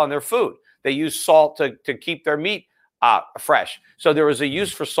salt on their food. They use salt to keep their meat fresh. So there was a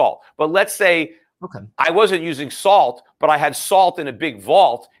use for salt. But let's say I wasn't using salt, but I had salt in a big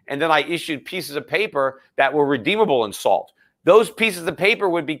vault, and then I issued pieces of paper that were redeemable in salt. Those pieces of paper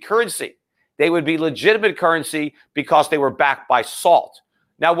would be currency. They would be legitimate currency because they were backed by salt.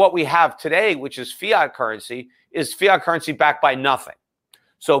 Now, what we have today, which is fiat currency backed by nothing.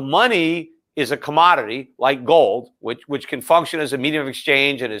 So money is a commodity like gold, which can function as a medium of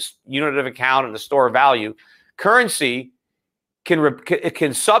exchange and as unit of account and a store of value. Currency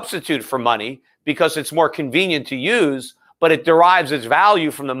can substitute for money because it's more convenient to use, but it derives its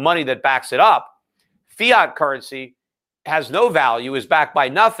value from the money that backs it up. Fiat currency has no value, is backed by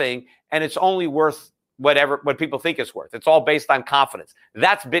nothing, and it's only worth what people think it's worth. It's all based on confidence.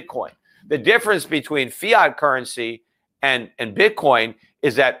 That's Bitcoin. The difference between fiat currency and Bitcoin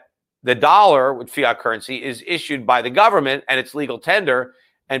is that the dollar with fiat currency is issued by the government and it's legal tender,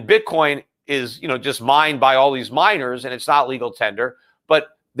 and Bitcoin is, just mined by all these miners and it's not legal tender,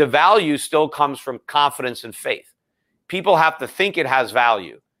 but the value still comes from confidence and faith. People have to think it has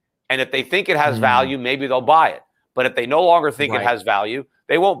value. And if they think it has value, maybe they'll buy it. But if they no longer think it has value,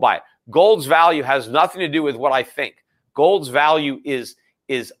 they won't buy it. Gold's value has nothing to do with what I think. Gold's value is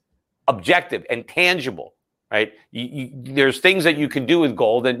objective and tangible, right? There's things that you can do with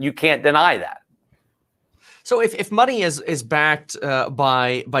gold and you can't deny that. So if money is backed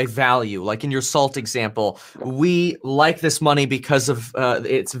by value, like in your salt example, we like this money because of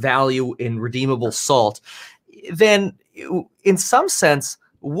its value in redeemable salt, then in some sense,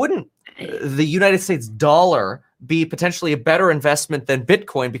 wouldn't the United States dollar be potentially a better investment than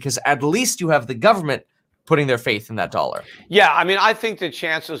Bitcoin, because at least you have the government putting their faith in that dollar? Yeah, I mean, I think the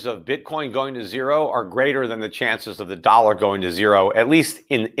chances of Bitcoin going to zero are greater than the chances of the dollar going to zero, at least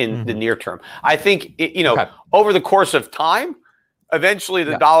in the near term. I think, over the course of time, eventually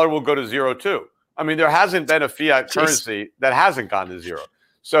the dollar will go to zero too. I mean, there hasn't been a fiat currency that hasn't gone to zero.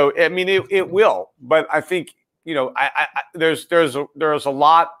 So, I mean, it will. But I think, there's a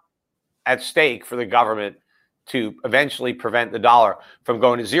lot at stake for the government to eventually prevent the dollar from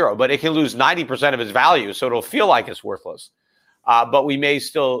going to zero. But it can lose 90% of its value, so it'll feel like it's worthless. But we may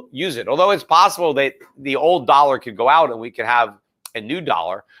still use it. Although it's possible that the old dollar could go out and we could have a new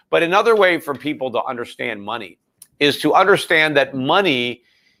dollar. But another way for people to understand money is to understand that money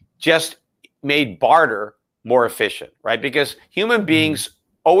just made barter more efficient, right? Because human beings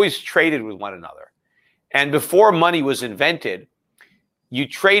always traded with one another. And before money was invented, you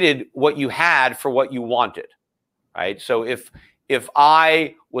traded what you had for what you wanted. Right. So if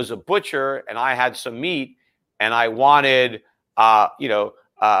I was a butcher and I had some meat and I wanted, a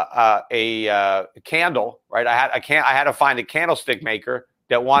candle, right? I had to find a candlestick maker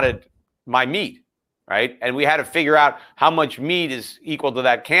that wanted my meat, right? And we had to figure out how much meat is equal to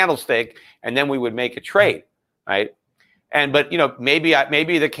that candlestick, and then we would make a trade, right? But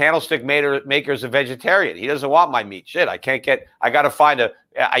maybe the candlestick maker is a vegetarian. He doesn't want my meat. Shit, I got to find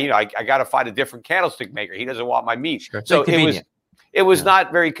a different candlestick maker. He doesn't want my meat. Sure. So it was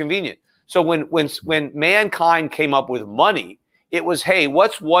not very convenient. So when mankind came up with money, it was, hey,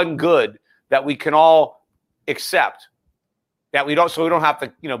 what's one good that we can all accept so we don't have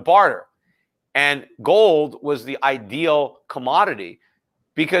to barter. And gold was the ideal commodity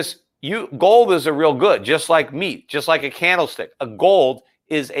because gold is a real good, just like meat, just like a candlestick. A gold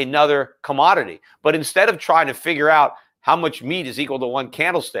is another commodity. But instead of trying to figure out how much meat is equal to one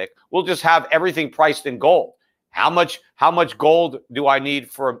candlestick, we'll just have everything priced in gold. How much gold do I need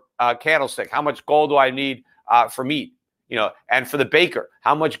for a candlestick? How much gold do I need for meat? And for the baker,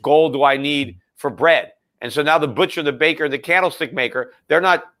 how much gold do I need for bread? And so now the butcher, the baker, the candlestick maker, they're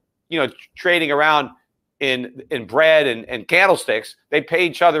not, trading around in bread and candlesticks. They pay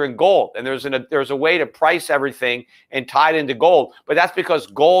each other in gold, and there's a way to price everything and tie it into gold. But that's because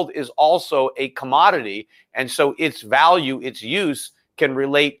gold is also a commodity, and so its value, its use can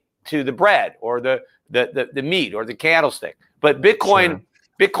relate to the bread or the meat or the candlestick. But Bitcoin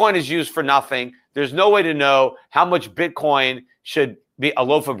is used for nothing. There's no way to know how much Bitcoin should be a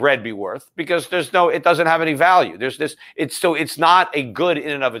loaf of bread be worth because it doesn't have any value. It's not a good in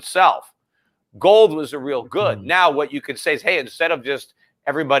and of itself. Gold was a real good. Now what you could say is, hey, instead of just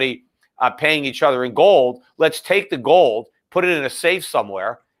everybody paying each other in gold, let's take the gold, put it in a safe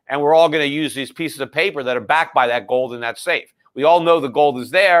somewhere, and we're all going to use these pieces of paper that are backed by that gold in that safe. We all know the gold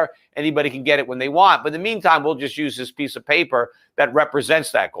is there. Anybody can get it when they want. But in the meantime, we'll just use this piece of paper that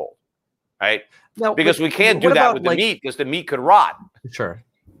represents that gold, right? Now, because we can't do that with the meat because the meat could rot. Sure.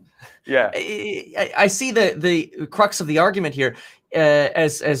 Yeah. I see the crux of the argument here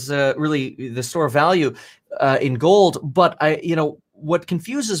as really the store of value in gold. But what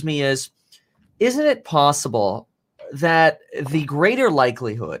confuses me isn't it possible that the greater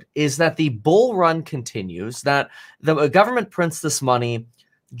likelihood is that the bull run continues, that the government prints this money,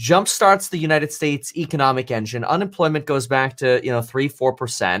 jumpstarts the United States economic engine, unemployment goes back to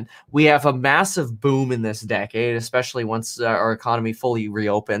 3-4%. We have a massive boom in this decade, especially once our economy fully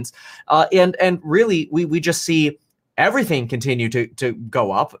reopens, and really we just see everything continue to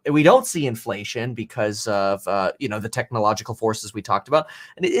go up. We don't see inflation because of the technological forces we talked about.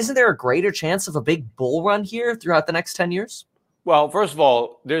 And isn't there a greater chance of a big bull run here throughout the next 10 years? Well, first of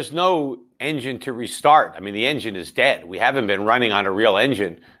all, there's no engine to restart. I mean, the engine is dead. We haven't been running on a real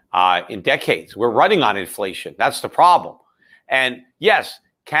engine in decades. We're running on inflation. That's the problem. And yes,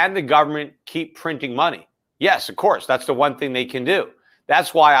 can the government keep printing money? Yes, of course. That's the one thing they can do.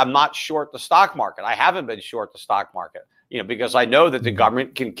 That's why I'm not short the stock market. I haven't been short the stock market, because I know that the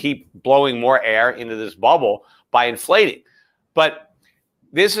government can keep blowing more air into this bubble by inflating. But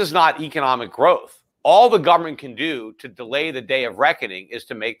this is not economic growth. All the government can do to delay the day of reckoning is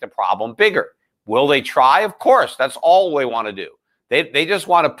to make the problem bigger. Will they try? Of course. That's all they want to do. They just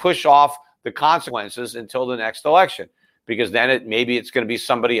want to push off the consequences until the next election, because then maybe it's going to be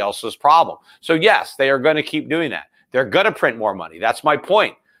somebody else's problem. So yes, they are going to keep doing that. They're going to print more money. That's my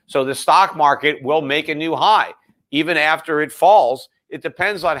point. So the stock market will make a new high. Even after it falls, it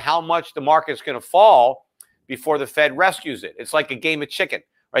depends on how much the market's going to fall before the Fed rescues it. It's like a game of chicken,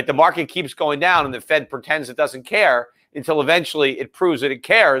 right? The market keeps going down and the Fed pretends it doesn't care until eventually it proves that it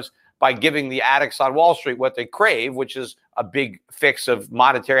cares by giving the addicts on Wall Street what they crave, which is a big fix of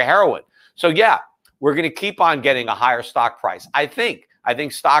monetary heroin. So yeah, we're going to keep on getting a higher stock price. I think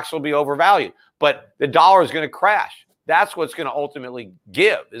stocks will be overvalued, but the dollar is going to crash. That's what's going to ultimately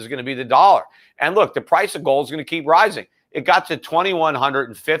is going to be the dollar. And look, the price of gold is going to keep rising. It got to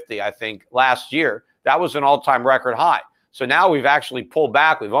 2,150, I think, last year. That was an all-time record high. So now we've actually pulled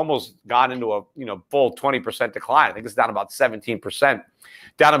back. We've almost gone into a full 20% decline. I think it's down about 17%,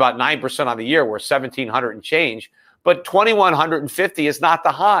 down about 9% on the year. We're 1,700 and change. But 2,150 is not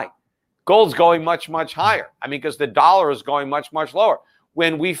the high. Gold's going much, much higher. I mean, because the dollar is going much, much lower.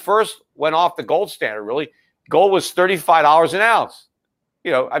 When we first went off the gold standard, really, gold was $35 an ounce.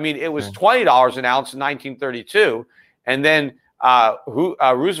 It was $20 an ounce in 1932. And then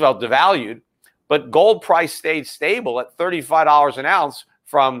Roosevelt devalued. But gold price stayed stable at $35 an ounce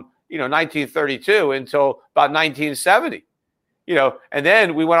from 1932 until about 1970. And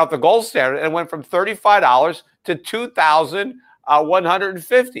then we went off the gold standard and went from $35 to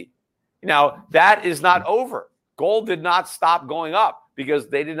 $2,150. Now that is not over. Gold did not stop going up because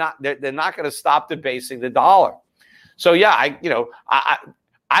they're not going to stop debasing the dollar. So yeah,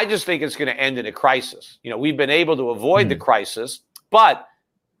 I just think it's going to end in a crisis. We've been able to avoid the crisis, but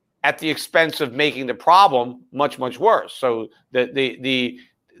at the expense of making the problem much, much worse. So the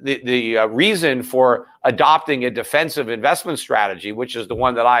reason for adopting a defensive investment strategy, which is the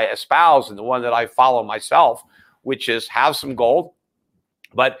one that I espouse and the one that I follow myself, which is have some gold,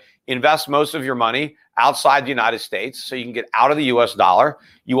 but invest most of your money outside the United States so you can get out of the US dollar.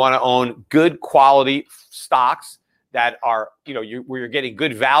 You want to own good quality stocks that are, where you're getting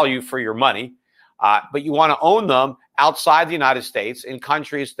good value for your money, but you want to own them outside the United States in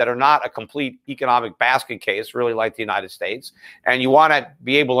countries that are not a complete economic basket case, really like the United States. And you want to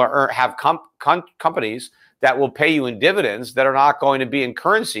be able to have companies that will pay you in dividends that are not going to be in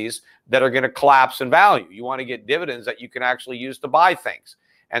currencies that are going to collapse in value. You want to get dividends that you can actually use to buy things.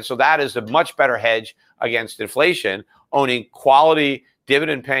 And so that is a much better hedge against inflation, owning quality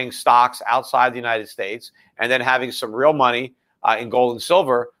dividend-paying stocks outside the United States and then having some real money in gold and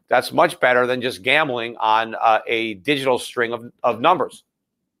silver. That's much better than just gambling on a digital string of numbers.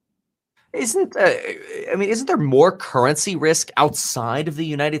 Isn't there more currency risk outside of the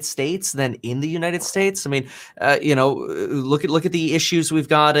United States than in the United States? I mean, look at the issues we've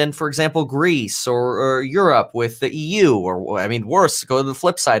got in, for example, Greece or Europe with the EU, or worse, go to the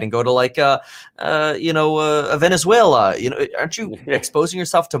flip side and go to like Venezuela. Aren't you exposing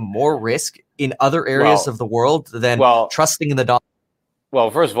yourself to more risk in other areas of the world than trusting in the dollar?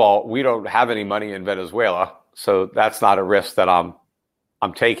 Well, first of all, we don't have any money in Venezuela, so that's not a risk that I'm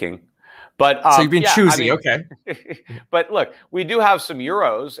taking. But so you've been choosy, okay. But look, we do have some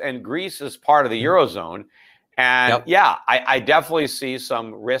euros, and Greece is part of the Eurozone. And I definitely see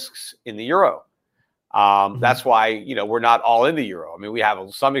some risks in the euro. That's why, we're not all in the euro. I mean, we have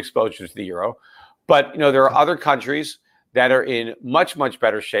some exposure to the euro. But, there are other countries that are in much, much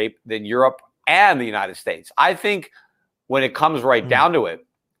better shape than Europe and the United States. I think when it comes right down to it,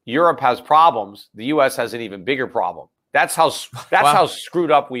 Europe has problems. The U.S. has an even bigger problem. That's how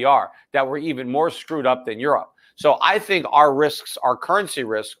screwed up we are, that we're even more screwed up than Europe. So I think our currency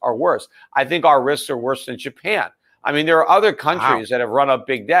risks are worse. I think our risks are worse than Japan. I mean, there are other countries that have run up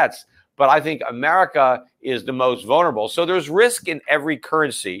big debts, but I think America is the most vulnerable. So there's risk in every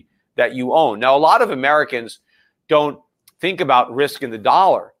currency that you own. Now, a lot of Americans don't think about risk in the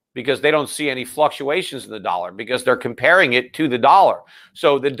dollar because they don't see any fluctuations in the dollar because they're comparing it to the dollar.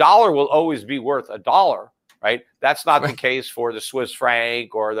 So the dollar will always be worth $1. right? That's not the case for the Swiss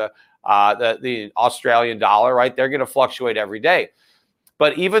franc or the Australian dollar, right? They're going to fluctuate every day.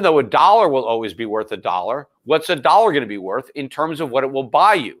 But even though a dollar will always be worth a dollar, what's a dollar going to be worth in terms of what it will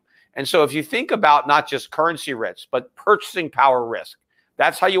buy you? And so if you think about not just currency risk, but purchasing power risk,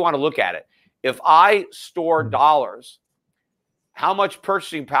 that's how you want to look at it. If I store dollars, how much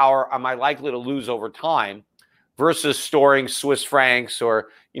purchasing power am I likely to lose over time versus storing Swiss francs or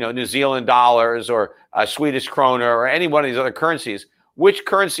New Zealand dollars or Swedish krona or any one of these other currencies? Which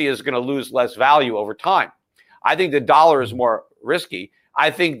currency is going to lose less value over time? I think the dollar is more risky. I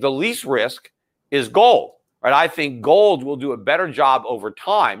think the least risk is gold, right? I think gold will do a better job over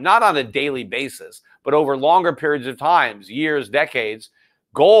time, not on a daily basis, but over longer periods of times, years, decades.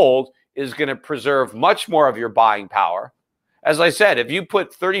 Gold is going to preserve much more of your buying power. As I said, if you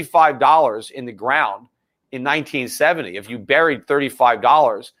put $35 in the ground in 1970, if you buried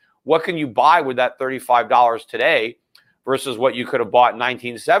 $35, what can you buy with that $35 today versus what you could have bought in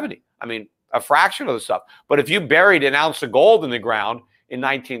 1970? I mean, a fraction of the stuff. But if you buried an ounce of gold in the ground in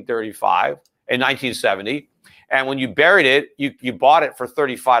 1935 and 1970, and when you buried it, you bought it for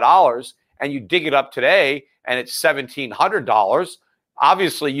 $35, and you dig it up today and it's $1,700,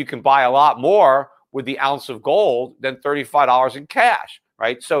 obviously you can buy a lot more with the ounce of gold than $35 in cash,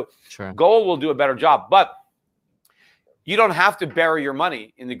 right? So sure, gold will do a better job, but you don't have to bury your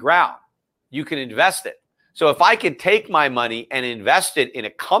money in the ground. You can invest it. So if I could take my money and invest it in a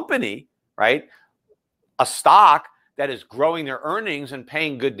company, right, a stock that is growing their earnings and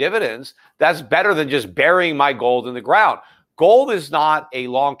paying good dividends, that's better than just burying my gold in the ground. Gold is not a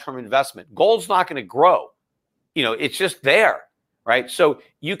long-term investment. Gold's not going to grow. It's just there, right? So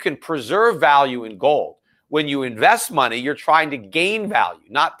you can preserve value in gold. When you invest money, you're trying to gain value,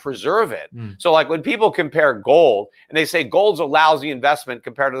 not preserve it. So like when people compare gold and they say gold's a lousy investment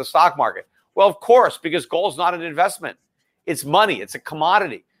compared to the stock market. Well, of course, because gold's not an investment. It's money. It's a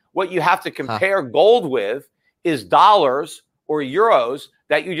commodity. What you have to compare gold with is dollars or euros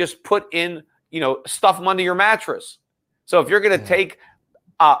that you just put in, stuff them under your mattress. So if you're going to take,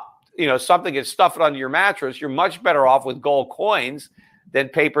 something and stuff it under your mattress, you're much better off with gold coins than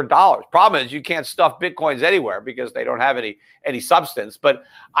paper dollars. Problem is you can't stuff Bitcoins anywhere because they don't have any substance. But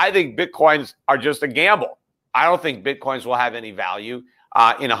I think Bitcoins are just a gamble. I don't think Bitcoins will have any value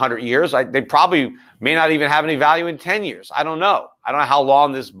in 100 years. They probably may not even have any value in 10 years. I don't know. I don't know how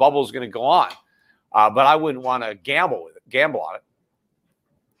long this bubble is going to go on. But I wouldn't want to gamble on it.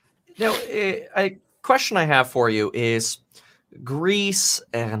 Now, a question I have for you is Greece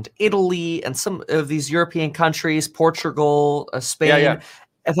and Italy and some of these European countries, Portugal, Spain,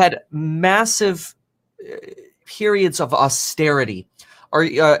 have had massive periods of austerity, or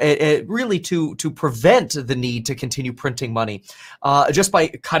really to prevent the need to continue printing money, just by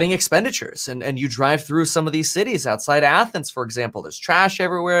cutting expenditures. And you drive through some of these cities outside Athens, for example. There's trash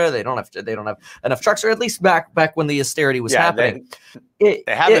everywhere. They don't have enough trucks, or at least back when the austerity was happening. They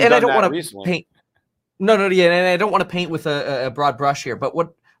haven't done that recently. No, and I don't want to paint with a broad brush here, but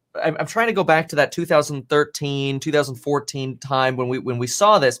what I'm trying to go back to that 2013, 2014 time when we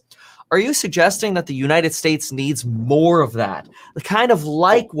saw this. Are you suggesting that the United States needs more of that? The kind of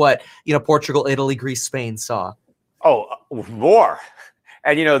like what Portugal, Italy, Greece, Spain saw? Oh, more.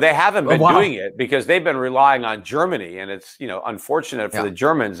 And they haven't been doing it because they've been relying on Germany, and it's unfortunate for the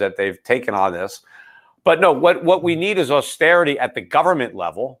Germans that they've taken on this. But no, what we need is austerity at the government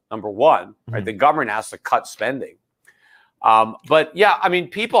level, number one, right? The government has to cut spending. But yeah, I mean,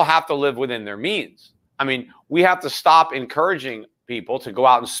 people have to live within their means. I mean, we have to stop encouraging people to go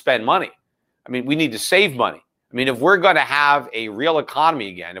out and spend money. I mean, we need to save money. I mean, if we're going to have a real economy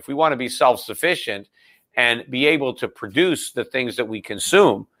again, if we want to be self-sufficient and be able to produce the things that we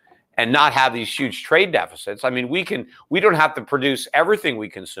consume and not have these huge trade deficits, I mean, we don't have to produce everything we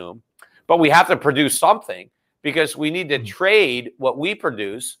consume, but we have to produce something because we need to trade what we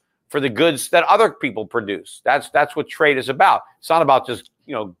produce for the goods that other people produce. That's what trade is about. It's not about just,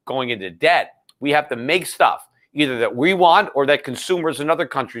 going into debt. We have to make stuff either that we want or that consumers in other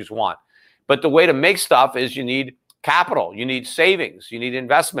countries want. But the way to make stuff is you need capital, you need savings, you need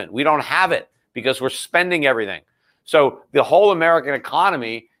investment. We don't have it because we're spending everything. So the whole American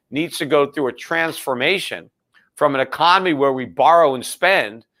economy needs to go through a transformation from an economy where we borrow and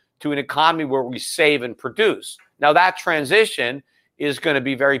spend to an economy where we save and produce. Now that transition is going to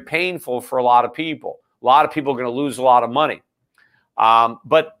be very painful for a lot of people. A lot of people are going to lose a lot of money.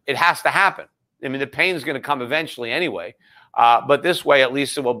 But it has to happen. I mean, the pain is going to come eventually anyway. But this way, at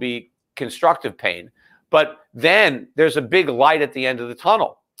least it will be constructive pain. But then there's a big light at the end of the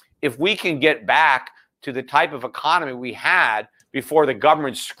tunnel. If we can get back to the type of economy we had before the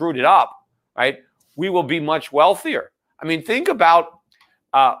government screwed it up, right? we will be much wealthier. I mean, think about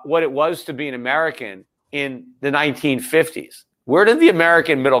what it was to be an American in the 1950s. Where did the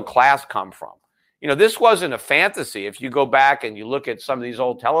American middle class come from? You know, this wasn't a fantasy if you go back and you look at some of these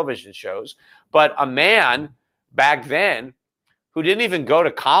old television shows, but a man back then who didn't even go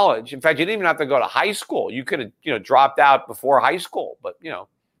to college. In fact, you didn't even have to go to high school. You could have, dropped out before high school, but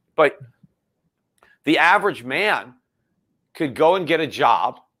the average man could go and get a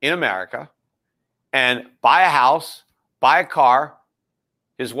job in America and buy a house, buy a car.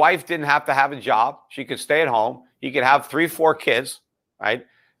 His wife didn't have to have a job. She could stay at home. He could have 3-4 kids, right?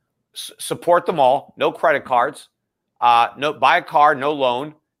 Support them all. No credit cards. No, buy a car, no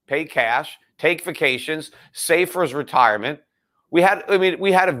loan, pay cash, take vacations, save for his retirement. We had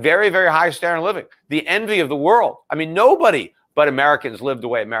a very, very high standard of living. The envy of the world. I mean, nobody but Americans lived the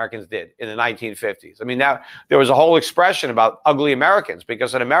way Americans did in the 1950s. I mean, there was a whole expression about ugly Americans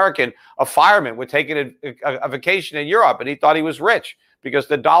because an American, a fireman, would take a vacation in Europe and he thought he was rich because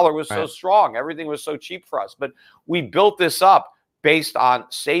the dollar was so strong. Everything was so cheap for us. But we built this up based on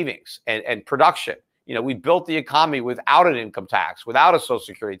savings and production. We built the economy without an income tax, without a Social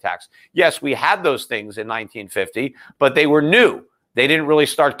Security tax. Yes, we had those things in 1950, but they were new. They didn't really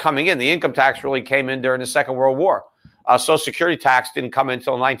start coming in. The income tax really came in during the Second World War. Social Security tax didn't come in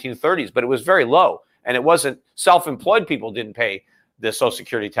until the 1930s, but it was very low. And it wasn't self-employed people didn't pay the Social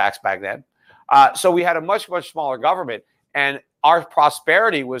Security tax back then. So we had a much, much smaller government. And our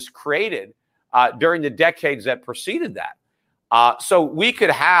prosperity was created during the decades that preceded that. So we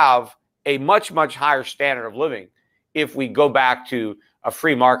could have a much, much higher standard of living if we go back to a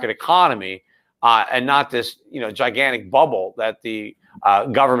free market economy and not this, gigantic bubble that the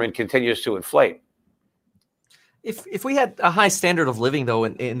government continues to inflate. If we had a high standard of living, though,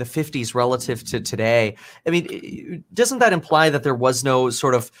 in the 50s relative to today, I mean, doesn't that imply that there was no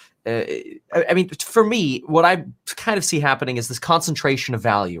sort of, for me, what I kind of see happening is this concentration of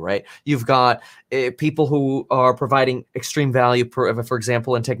value, right? You've got people who are providing extreme value, for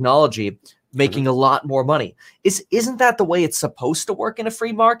example, in technology, making a lot more money. Isn't that the way it's supposed to work in a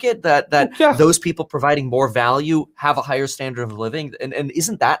free market? That those people providing more value have a higher standard of living, and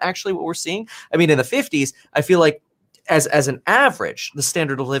isn't that actually what we're seeing? I mean, in the 50s, I feel like as an average, the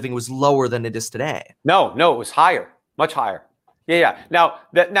standard of living was lower than it is today. No, it was higher, much higher. Yeah. Now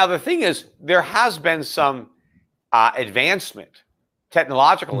the thing is, there has been some advancement,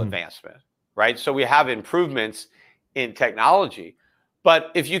 technological advancement, right? So we have improvements in technology.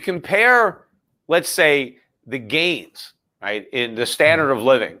 But if you compare, let's say, the gains, right, in the standard of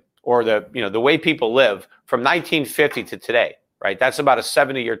living or the way people live from 1950 to today, right, that's about a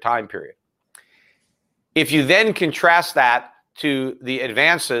 70-year time period. If you then contrast that to the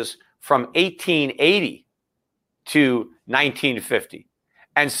advances from 1880 to 1950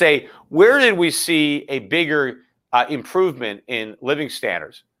 and say, where did we see a bigger improvement in living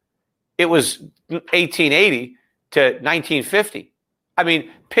standards? It was 1880 to 1950. I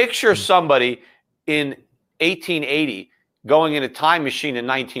mean, picture somebody in 1880 going in a time machine in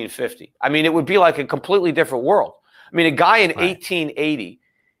 1950. I mean, it would be like a completely different world. I mean, a guy in 1880,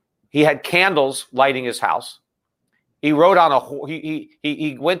 he had candles lighting his house. He rode on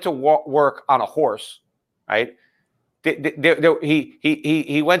he went to work on a horse, right?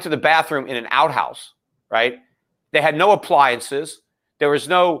 He went to the bathroom in an outhouse, right? They had no appliances. There was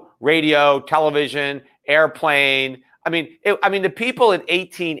no radio, television, airplane. I mean, the people in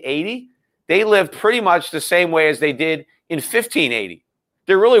 1880, they lived pretty much the same way as they did in 1580.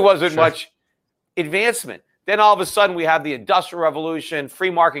 There really wasn't much advancement. Then all of a sudden we have the Industrial Revolution, free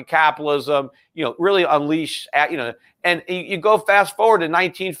market capitalism, really unleashed, and you go fast forward to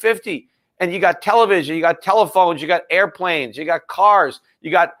 1950 and you got television, you got telephones, you got airplanes, you got cars, you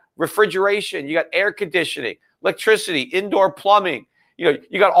got refrigeration, you got air conditioning, electricity, indoor plumbing.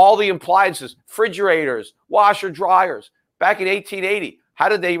 You got all the appliances, refrigerators, washer, dryers. Back in 1880, how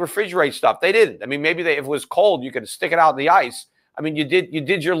did they refrigerate stuff? They didn't. I mean, maybe if it was cold, you could stick it out in the ice. I mean, you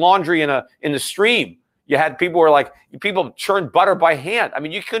did your laundry in the stream. You had people churned butter by hand. I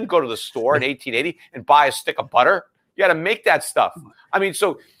mean, you couldn't go to the store in 1880 and buy a stick of butter. You had to make that stuff. I mean,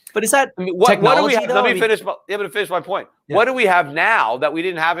 so. But is that what do we have? Let me finish my point. Yeah. What do we have now that we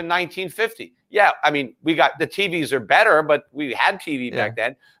didn't have in 1950? Yeah, I mean, we got the TVs are better, but we had TV back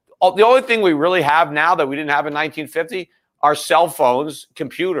then. The only thing we really have now that we didn't have in 1950 are cell phones,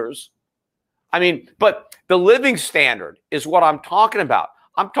 computers. I mean, but the living standard is what I'm talking about.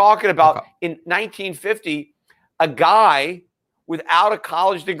 I'm talking about in 1950, a guy without a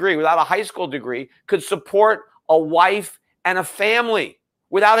college degree, without a high school degree, could support a wife and a family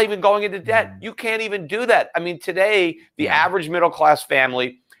without even going into debt. You can't even do that. I mean, today, the average middle-class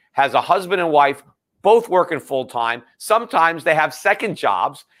family has a husband and wife both working full time. Sometimes they have second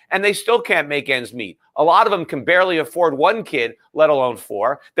jobs and they still can't make ends meet. A lot of them can barely afford one kid, let alone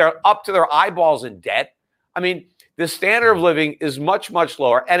four. They're up to their eyeballs in debt. I mean, the standard of living is much, much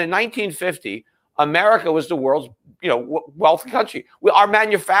lower. And in 1950, America was the world's, wealthy country. Our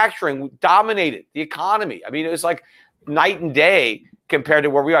manufacturing dominated the economy. I mean, it was like night and day compared to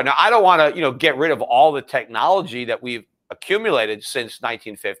where we are now. I don't want to, get rid of all the technology that we've accumulated since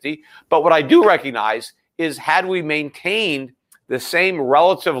 1950. But what I do recognize is, had we maintained the same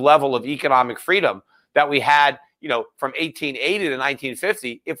relative level of economic freedom that we had, from 1880 to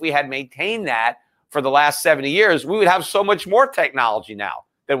 1950, if we had maintained that for the last 70 years, we would have so much more technology now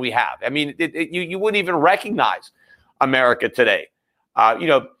than we have. I mean, you wouldn't even recognize America today,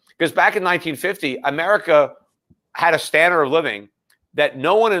 because back in 1950, America had a standard of living that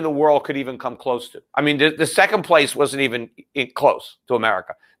no one in the world could even come close to. I mean, the second place wasn't even close to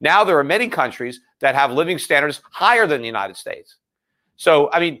America. Now there are many countries that have living standards higher than the United States.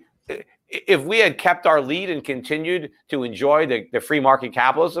 So, I mean, if we had kept our lead and continued to enjoy the free market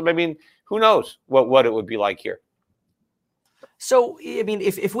capitalism, I mean, who knows what it would be like here. So, I mean,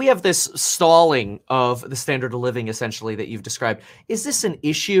 if we have this stalling of the standard of living, essentially, that you've described, is this an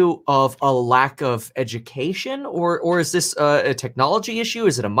issue of a lack of education, or is this a technology issue?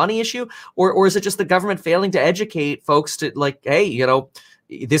 Is it a money issue? Or is it just the government failing to educate folks to, like, hey,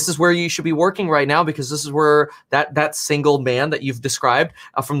 this is where you should be working right now, because this is where that single man that you've described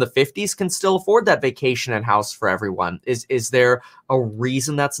from the 50s can still afford that vacation and house for everyone? Is there a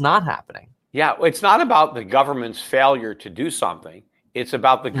reason that's not happening? Yeah, it's not about the government's failure to do something. It's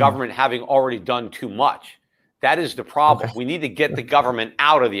about the government having already done too much. That is the problem. Okay. We need to get the government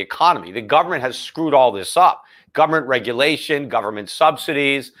out of the economy. The government has screwed all this up. Government regulation, government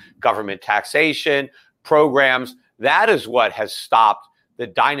subsidies, government taxation, programs. That is what has stopped the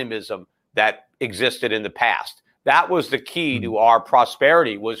dynamism that existed in the past. That was the key to our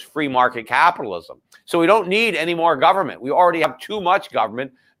prosperity, was free market capitalism. So we don't need any more government. We already have too much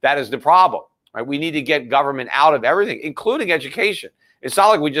government. That is the problem, right? We need to get government out of everything, including education. It's not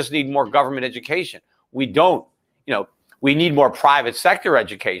like we just need more government education. We don't. We need more private sector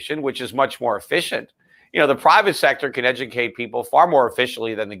education, which is much more efficient. The private sector can educate people far more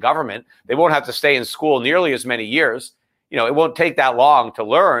efficiently than the government. They won't have to stay in school nearly as many years. It won't take that long to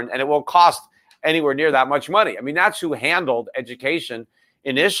learn, and it won't cost anywhere near that much money. I mean, that's who handled education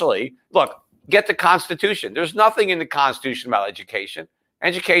initially. Look, get the Constitution. There's nothing in the Constitution about education.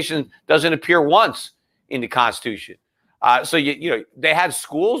 Education doesn't appear once in the Constitution. So they had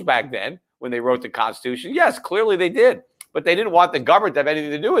schools back then when they wrote the Constitution. Yes, clearly they did, but they didn't want the government to have anything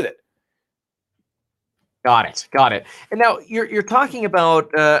to do with it. Got it. And now you're talking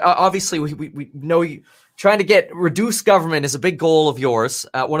about obviously we know you trying to reduce government is a big goal of yours.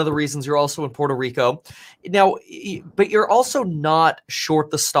 One of the reasons you're also in Puerto Rico now, but you're also not short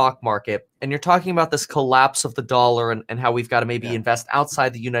the stock market, and you're talking about this collapse of the dollar and how we've got to maybe invest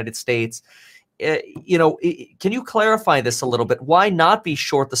outside the United States. Can you clarify this a little bit? Why not be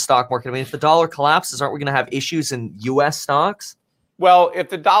short the stock market? I mean, if the dollar collapses, aren't we going to have issues in U.S. stocks? Well, if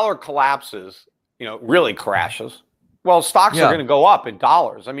the dollar collapses, really crashes, well, stocks are going to go up in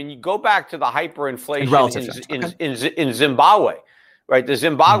dollars. I mean, you go back to the hyperinflation in Zimbabwe, right? The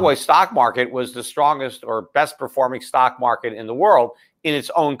Zimbabwe stock market was the strongest or best performing stock market in the world in its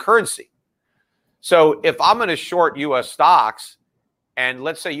own currency. So if I'm going to short U.S. stocks, and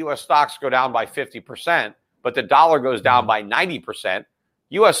let's say U.S. stocks go down by 50%, but the dollar goes down by 90%,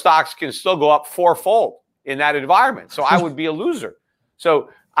 U.S. stocks can still go up fourfold in that environment. So I would be a loser.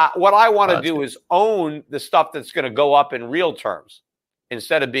 So what I want to do is own the stuff that's going to go up in real terms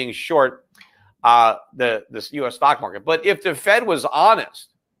instead of being short this U.S. stock market. But if the Fed was honest,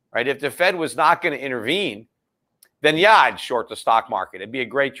 right, if the Fed was not going to intervene, then I'd short the stock market. It'd be a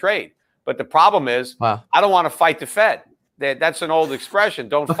great trade. But the problem is, I don't want to fight the Fed. That's an old expression.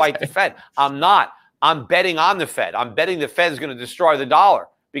 Don't fight the Fed. I'm not. I'm betting on the Fed. I'm betting the Fed is going to destroy the dollar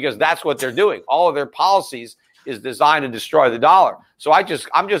because that's what they're doing. All of their policies is designed to destroy the dollar. So I'm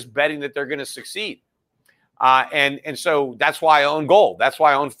just betting that they're going to succeed. And so that's why I own gold. That's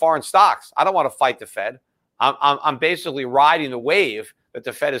why I own foreign stocks. I don't want to fight the Fed. I'm basically riding the wave that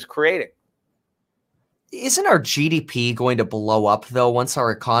the Fed is creating. Isn't our GDP going to blow up, though, once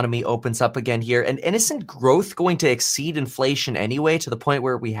our economy opens up again here? And isn't growth going to exceed inflation anyway, to the point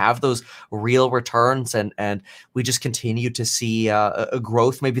where we have those real returns and we just continue to see a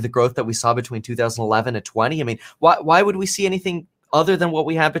growth, maybe the growth that we saw between 2011 and 20? I mean, why would we see anything other than what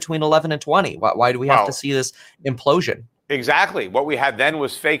we had between 11 and 20? Why do we have to see this implosion? Exactly. What we had then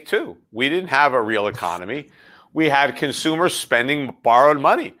was fake, too. We didn't have a real economy. We had consumers spending borrowed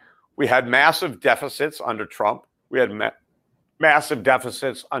money. We had massive deficits under Trump. We had massive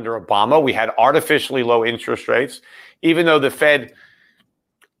deficits under Obama. We had artificially low interest rates, even though the Fed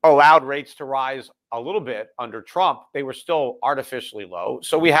allowed rates to rise a little bit under Trump, they were still artificially low.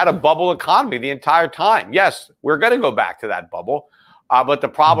 So we had a bubble economy the entire time. Yes, we're going to go back to that bubble. But the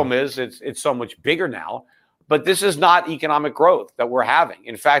problem is it's so much bigger now. But this is not economic growth that we're having.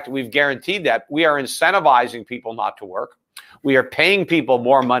 In fact, we've guaranteed that we are incentivizing people not to work. We are paying people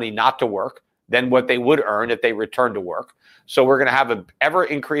more money not to work than what they would earn if they returned to work. So we're going to have an ever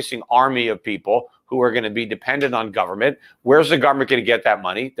increasing army of people who are going to be dependent on government. Where's the government going to get that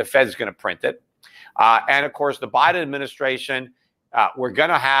money? The Fed's going to print it. And of course, the Biden administration, we're going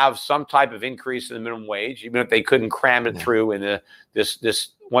to have some type of increase in the minimum wage, even if they couldn't cram it through in this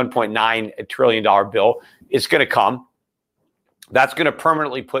 $1.9 trillion bill. It's going to come. That's going to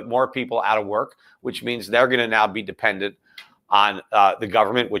permanently put more people out of work, which means they're going to now be dependent on the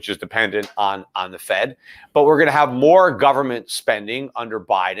government, which is dependent on the Fed. But we're going to have more government spending under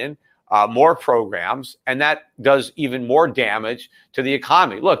Biden, more programs, and that does even more damage to the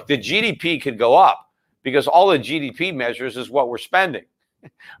economy. Look, the GDP could go up because all the GDP measures is what we're spending.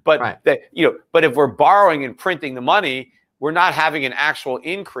 But but if we're borrowing and printing the money, we're not having an actual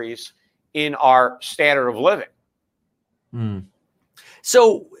increase in our standard of living.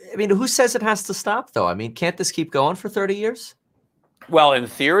 So, I mean, who says it has to stop, though? I mean, can't this keep going for 30 years? Well, in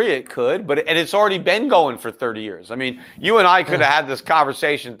theory, it could, and it's already been going for 30 years. I mean, you and I could have had this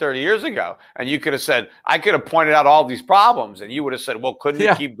conversation 30 years ago, and you could have said, I could have pointed out all these problems, and you would have said, well, couldn't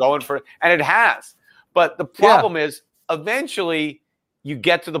it keep going for, and it has. But the problem is, eventually, you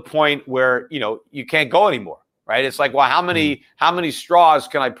get to the point where, you can't go anymore, right? It's like, well, how many straws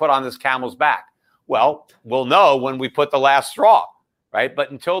can I put on this camel's back? Well, we'll know when we put the last straw. Right.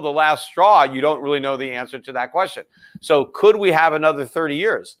 But until the last straw, you don't really know the answer to that question. So could we have another 30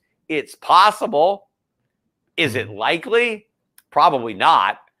 years? It's possible. Is it likely? Probably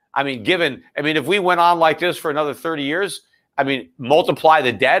not. I mean, if we went on like this for another 30 years, multiply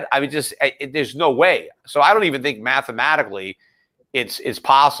the debt. There's no way. So I don't even think mathematically it's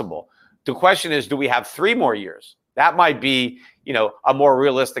possible. The question is, do we have 3 more years? That might be, a more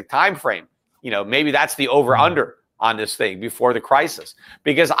realistic time frame. Maybe that's the over-under on this thing before the crisis,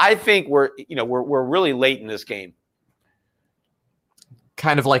 because I think we're really late in this game.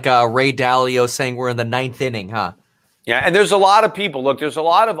 Kind of like Ray Dalio saying we're in the 9th inning, huh? Yeah, and there's a lot of people. Look, there's a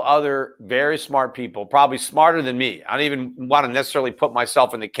lot of other very smart people, probably smarter than me. I don't even want to necessarily put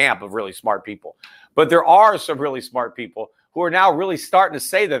myself in the camp of really smart people, but there are some really smart people who are now really starting to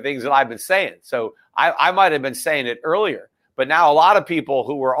say the things that I've been saying. So I might have been saying it earlier, but now a lot of people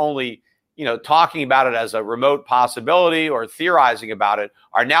who were only talking about it as a remote possibility or theorizing about it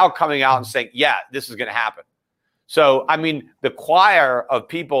are now coming out and saying, yeah, this is going to happen. So, the choir of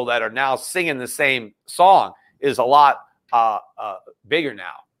people that are now singing the same song is a lot bigger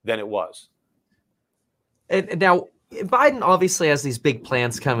now than it was. And now, Biden obviously has these big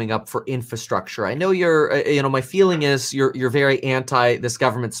plans coming up for infrastructure. I know my feeling is you're very anti this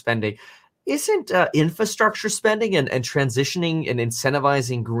government spending. Isn't infrastructure spending and transitioning and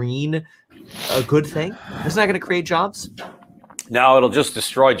incentivizing green a good thing? Isn't that going to create jobs? No, it'll just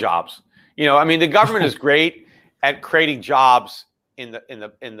destroy jobs. The government is great at creating jobs in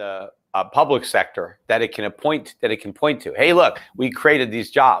the public sector that it can point to. Hey, look, we created these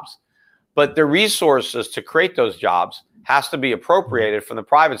jobs, but the resources to create those jobs has to be appropriated from the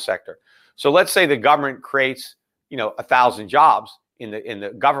private sector. So let's say the government creates 1,000 jobs in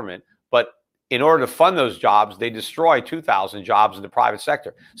the government. But in order to fund those jobs, they destroy 2,000 jobs in the private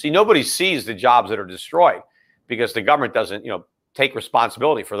sector. See, nobody sees the jobs that are destroyed because the government doesn't, take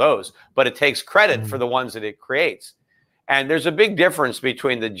responsibility for those, but it takes credit for the ones that it creates. And there's a big difference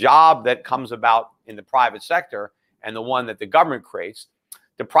between the job that comes about in the private sector and the one that the government creates.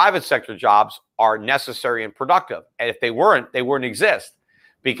 The private sector jobs are necessary and productive. And if they weren't, they wouldn't exist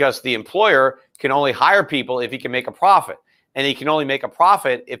because the employer can only hire people if he can make a profit. And he can only make a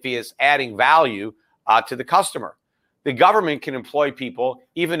profit if he is adding value to the customer. The government can employ people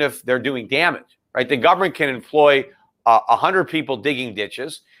even if they're doing damage, right? The government can employ 100 people digging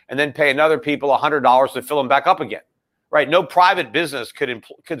ditches and then pay another people $100 to fill them back up again, right? No private business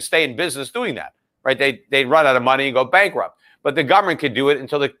could stay in business doing that, right? They'd run out of money and go bankrupt. But the government could do it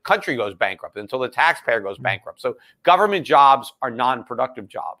until the country goes bankrupt, until the taxpayer goes bankrupt. So government jobs are non-productive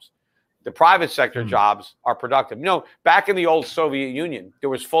jobs. The private sector jobs are productive. Back in the old Soviet Union, there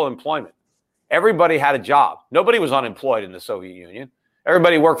was full employment. Everybody had a job. Nobody was unemployed in the Soviet Union.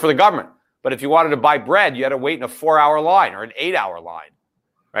 Everybody worked for the government. But if you wanted to buy bread, you had to wait in a 4-hour line or an 8-hour line,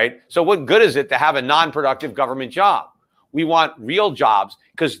 right? So what good is it to have a non-productive government job? We want real jobs,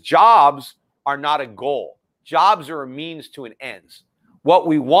 because jobs are not a goal. Jobs are a means to an end. What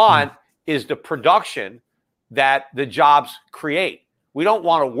we want is the production that the jobs create. We don't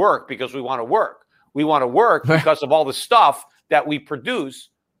want to work because we want to work. We want to work because of all the stuff that we produce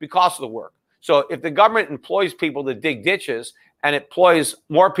because of the work. So if the government employs people to dig ditches and it employs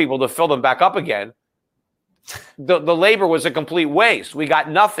more people to fill them back up again, the labor was a complete waste. We got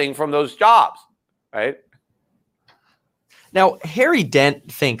nothing from those jobs, right? Now, Harry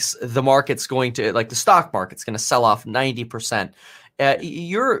Dent thinks the market's going to, like the stock market's going to sell off 90%.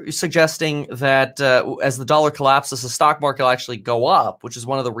 You're suggesting that as the dollar collapses, the stock market will actually go up, which is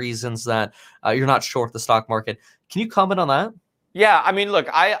one of the reasons that you're not short the stock market. Can you comment on that? Yeah, I mean, look,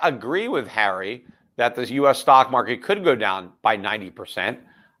 I agree with Harry that the U.S. stock market could go down by 90%.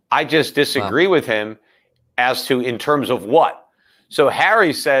 I just disagree with him as to in terms of what. So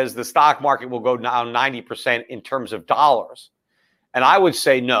Harry says the stock market will go down 90% in terms of dollars. And I would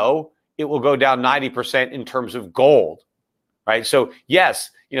say, no, it will go down 90% in terms of gold, right? So yes,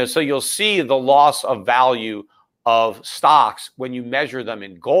 so you'll see the loss of value of stocks when you measure them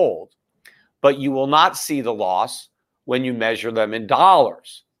in gold, but you will not see the loss when you measure them in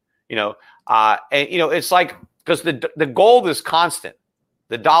dollars. It's like, because the gold is constant,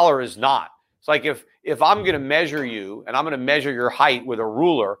 the dollar is not. It's like if I'm going to measure you and I'm going to measure your height with a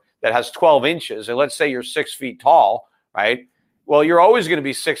ruler that has 12 inches, and let's say you're 6 feet tall, right? Well, you're always going to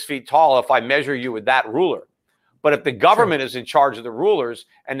be 6 feet tall if I measure you with that ruler. But if the government is in charge of the rulers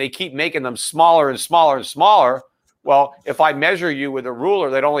and they keep making them smaller and smaller and smaller, well, if I measure you with a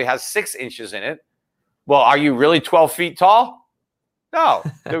ruler that only has 6 inches in it, well, are you really 12 feet tall? No,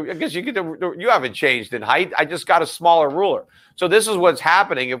 I guess you haven't changed in height. I just got a smaller ruler. So this is what's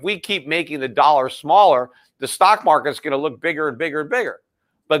happening. If we keep making the dollar smaller, the stock market's going to look bigger and bigger and bigger.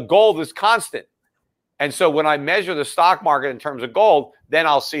 But gold is constant. And so when I measure the stock market in terms of gold, then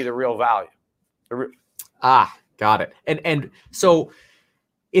I'll see the real value. Got it. And so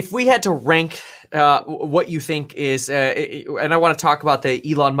if we had to rank what you think is, and I want to talk about the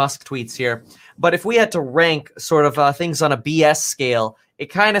Elon Musk tweets here, but if we had to rank sort of things on a BS scale, it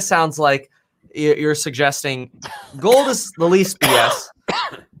kind of sounds like you're suggesting gold is the least BS.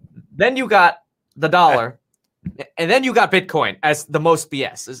 Then you got the dollar, and then you got Bitcoin as the most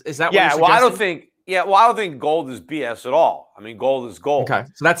BS. Is that what you're suggesting? I don't think gold is BS at all. I mean, gold is gold. Okay,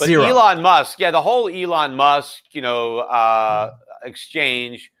 so that's zero. Elon Musk, the whole Elon Musk,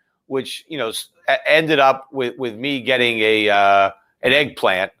 exchange, which ended up with me getting an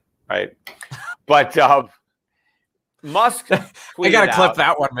eggplant, right? But Musk tweeted I gotta clip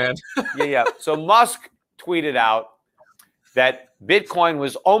that one, man. Yeah. So Musk tweeted out that Bitcoin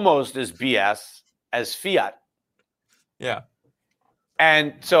was almost as BS as fiat. Yeah.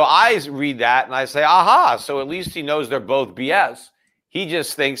 And so I read that and I say, aha, so at least he knows they're both BS. He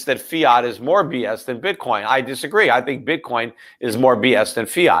just thinks that fiat is more BS than Bitcoin. I disagree. I think Bitcoin is more BS than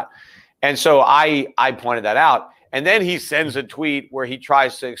fiat. And so I pointed that out. And then he sends a tweet where he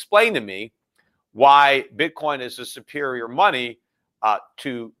tries to explain to me why Bitcoin is a superior money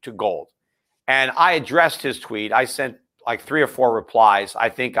to gold. And I addressed his tweet. I sent like 3 or 4 replies. I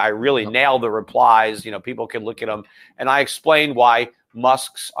think I really nailed the replies. People can look at them. And I explained why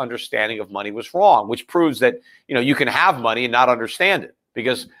Musk's understanding of money was wrong, which proves that, you can have money and not understand it,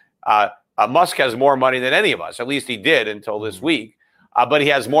 because Musk has more money than any of us. At least he did until this week. But he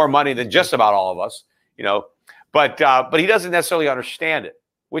has more money than just about all of us, but he doesn't necessarily understand it,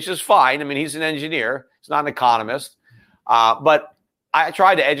 which is fine. I mean, he's an engineer. He's not an economist. But I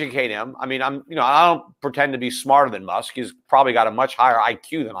tried to educate him. I mean, I don't pretend to be smarter than Musk. He's probably got a much higher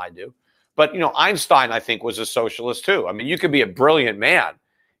IQ than I do. But, Einstein, I think, was a socialist too. I mean, you could be a brilliant man,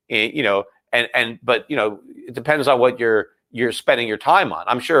 but it depends on what you're spending your time on.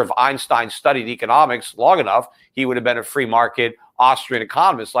 I'm sure if Einstein studied economics long enough, he would have been a free market Austrian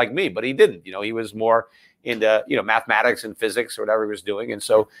economist like me, but he didn't. He was more into, mathematics and physics or whatever he was doing. And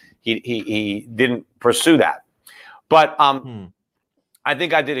so he didn't pursue that. But I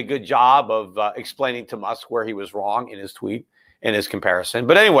think I did a good job of explaining to Musk where he was wrong in his tweet, in his comparison.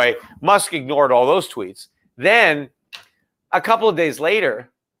 But anyway, Musk ignored all those tweets. Then a couple of days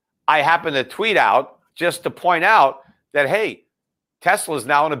later, I happened to tweet out just to point out that, hey, Tesla is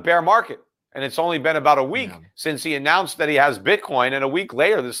now in a bear market. And it's only been about a week since he announced that he has Bitcoin. And a week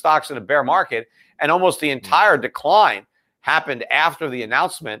later, the stock's in a bear market. And almost the entire decline happened after the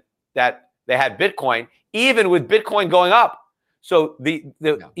announcement that they had Bitcoin, even with Bitcoin going up. So he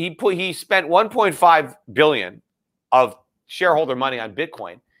spent 1.5 billion of shareholder money on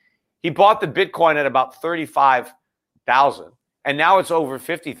Bitcoin. He bought the Bitcoin at about 35,000, and now it's over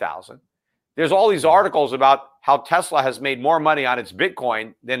 50,000. there's all these articles about how Tesla has made more money on its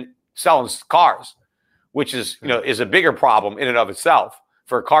Bitcoin than selling cars, which is, is a bigger problem in and of itself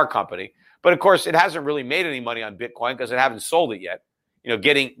for a car company. But of course, it hasn't really made any money on Bitcoin because it haven't sold it yet.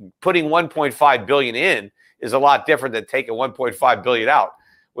 Putting 1.5 billion in is a lot different than taking 1.5 billion out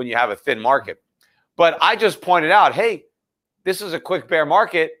when you have a thin market. But I just pointed out, hey, this is a quick bear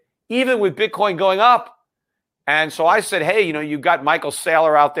market, even with Bitcoin going up. And so I said, hey, you've got Michael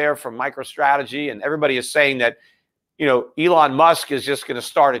Saylor out there from MicroStrategy, and everybody is saying that, Elon Musk is just going to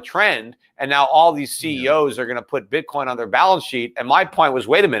start a trend, and now all these CEOs are going to put Bitcoin on their balance sheet. And my point was,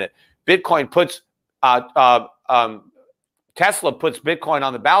 wait a minute, Tesla puts Bitcoin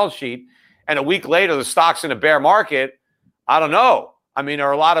on the balance sheet, and a week later the stock's in a bear market. I don't know. I mean,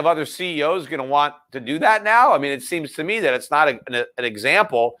 are a lot of other CEOs going to want to do that now? I mean, it seems to me that it's not an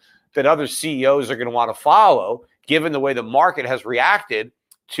example that other CEOs are going to want to follow, given the way the market has reacted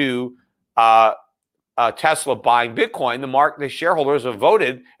to Tesla buying Bitcoin. The shareholders have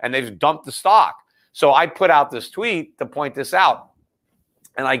voted and they've dumped the stock. So I put out this tweet to point this out.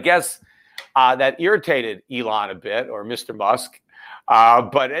 And I guess that irritated Elon a bit, or Mr. Musk.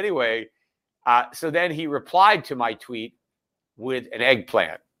 But anyway, so then he replied to my tweet with an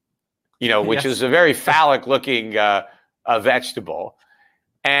eggplant, which is a very phallic looking vegetable.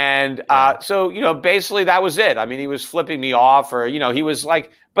 And so, basically that was it. I mean, he was flipping me off, or, he was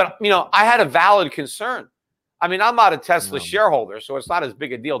like, but, I had a valid concern. I mean, I'm not a Tesla shareholder, so it's not as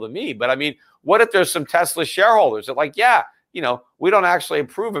big a deal to me. But I mean, what if there's some Tesla shareholders that like, we don't actually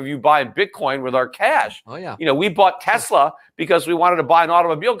approve of you buying Bitcoin with our cash. Oh, yeah. We bought Tesla because we wanted to buy an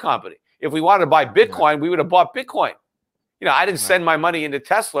automobile company. If we wanted to buy Bitcoin, we would have bought Bitcoin. I didn't send my money into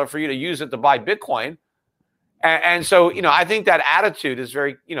Tesla for you to use it to buy Bitcoin. And so, I think that attitude is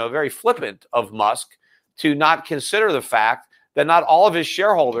very, very flippant of Musk to not consider the fact that not all of his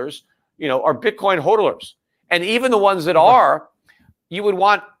shareholders, are Bitcoin hodlers. And even the ones that are, you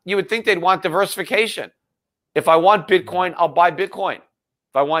would think they'd want diversification. If I want Bitcoin, I'll buy Bitcoin.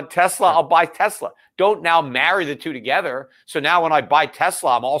 If I want Tesla, I'll buy Tesla. Don't now marry the two together. So now when I buy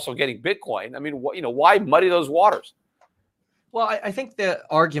Tesla, I'm also getting Bitcoin. I mean, why muddy those waters? Well, I think the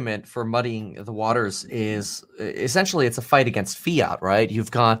argument for muddying the waters is essentially it's a fight against fiat, right?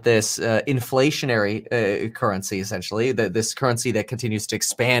 You've got this inflationary currency, essentially, this currency that continues to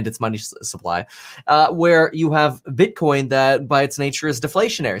expand its money supply, where you have Bitcoin that by its nature is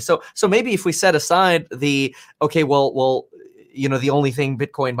deflationary. So maybe if we set aside the, the only thing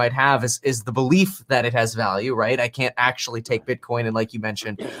Bitcoin might have is the belief that it has value, right? I can't actually take Bitcoin and, like you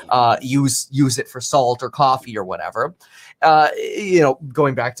mentioned, use it for salt or coffee or whatever.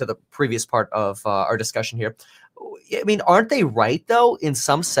 Going back to the previous part of our discussion here, I mean, aren't they right, though, in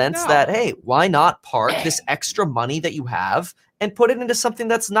some sense that, hey, why not park this extra money that you have and put it into something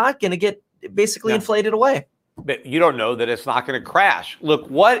that's not going to get basically inflated away? But you don't know that it's not going to crash. Look,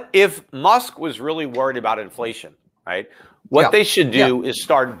 what if Musk was really worried about inflation, right? What they should do is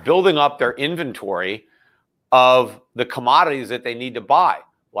start building up their inventory of the commodities that they need to buy,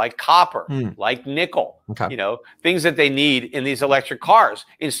 like copper, like nickel, things that they need in these electric cars.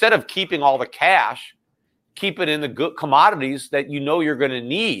 Instead of keeping all the cash, keep it in the good commodities that you're going to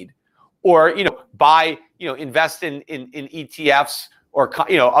need, or invest in ETFs or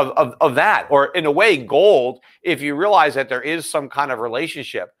of that, or in a way gold. If you realize that there is some kind of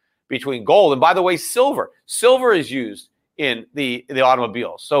relationship between gold and, by the way, silver is used in the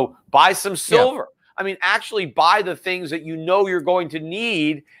automobiles. So buy some silver. I mean, actually buy the things that you're going to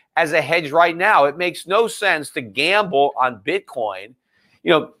need as a hedge right now. It makes no sense to gamble on Bitcoin,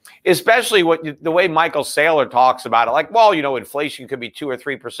 especially the way Michael Saylor talks about it. Like, well, inflation could be 2 or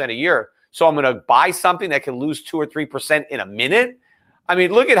 3% a year. So I'm going to buy something that can lose 2 or 3% in a minute. I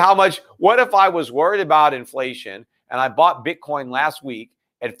mean, look at how much. What if I was worried about inflation and I bought Bitcoin last week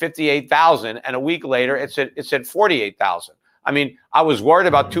at 58,000, and a week later it's at 48,000. I mean, I was worried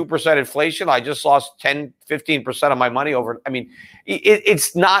about 2% inflation. I just lost 10, 15% of my money over. I mean,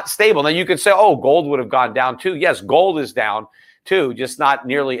 it's not stable. Now you could say, oh, gold would have gone down too. Yes, gold is down too, just not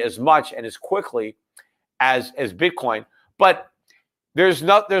nearly as much and as quickly as Bitcoin. But there's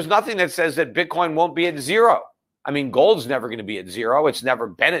nothing that says that Bitcoin won't be at zero. I mean, gold's never going to be at zero. It's never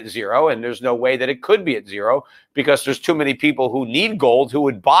been at zero, and there's no way that it could be at zero because there's too many people who need gold who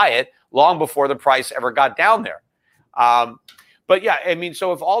would buy it long before the price ever got down there. But yeah, I mean,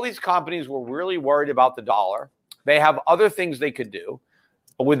 so if all these companies were really worried about the dollar, they have other things they could do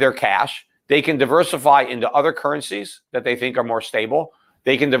with their cash. They can diversify into other currencies that they think are more stable.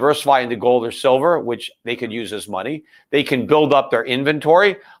 They can diversify into gold or silver, which they could use as money. They can build up their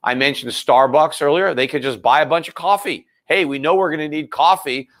inventory. I mentioned Starbucks earlier. They could just buy a bunch of coffee Hey, we know we're going to need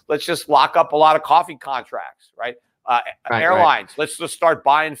coffee. Let's just lock up a lot of coffee contracts, right? Airlines, let's just start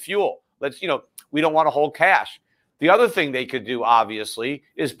buying fuel. We don't want to hold cash. The other thing they could do, obviously,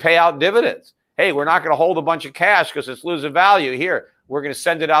 is pay out dividends. Hey, we're not going to hold a bunch of cash because it's losing value. Here, we're going to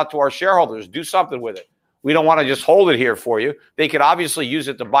send it out to our shareholders. Do something with it. We don't want to just hold it here for you. They could obviously use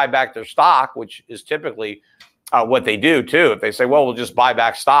it to buy back their stock, which is typically what they do, too. If they say, well, we'll just buy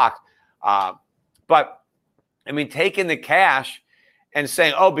back stock. But, I mean, taking the cash and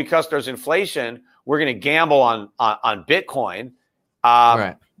saying, oh, because there's inflation, we're going to gamble on Bitcoin.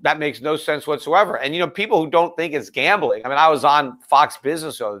 Right. That makes no sense whatsoever. And, people who don't think it's gambling. I mean, I was on Fox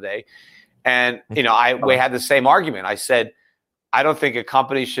Business the other day, and, we had the same argument. I said, I don't think a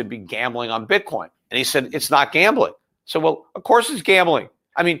company should be gambling on Bitcoin. And he said, it's not gambling. So, well, of course it's gambling.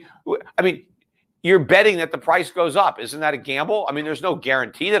 I mean, you're betting that the price goes up. Isn't that a gamble? I mean, there's no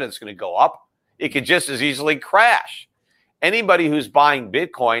guarantee that it's going to go up. It could just as easily crash. Anybody who's buying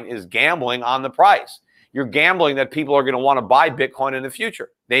Bitcoin is gambling on the price. You're gambling that people are going to want to buy Bitcoin in the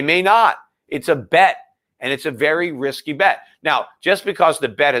future. They may not. It's a bet, and it's a very risky bet. Now, just because the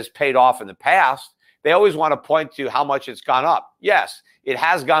bet has paid off in the past, they always want to point to how much it's gone up. Yes, it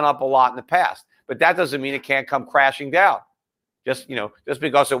has gone up a lot in the past, but that doesn't mean it can't come crashing down. Just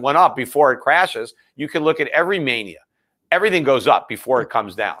because it went up before it crashes, you can look at every mania. Everything goes up before it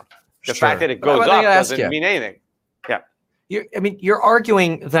comes down. The fact that it goes up doesn't mean anything. Yeah. You're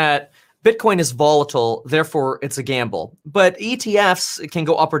arguing that Bitcoin is volatile, therefore it's a gamble. But ETFs can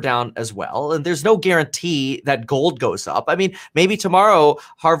go up or down as well. And there's no guarantee that gold goes up. I mean, maybe tomorrow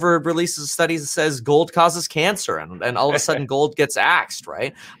Harvard releases a study that says gold causes cancer and all of a sudden gold gets axed,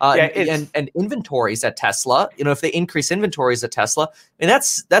 right? And inventories at Tesla, if they increase inventories at Tesla, and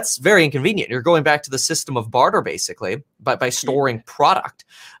that's very inconvenient. You're going back to the system of barter, basically, by storing product.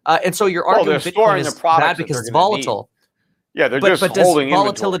 And so you're arguing Bitcoin is bad because it's volatile. Yeah, they're just holding does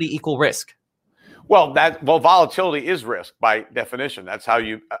volatility equal risk? Well, volatility is risk by definition. That's how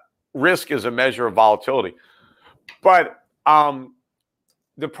risk is a measure of volatility. But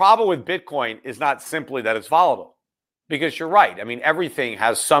the problem with Bitcoin is not simply that it's volatile, because you're right. I mean, everything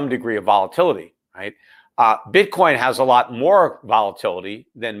has some degree of volatility, right? Bitcoin has a lot more volatility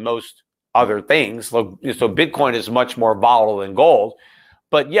than most other things. So Bitcoin is much more volatile than gold.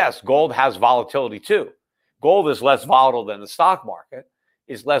 But yes, gold has volatility too. Gold is less volatile than the stock market,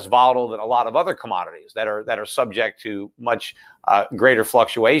 is less volatile than a lot of other commodities that are subject to much greater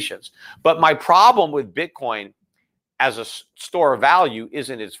fluctuations. But my problem with Bitcoin as a store of value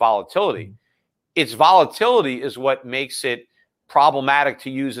isn't its volatility. Its volatility is what makes it problematic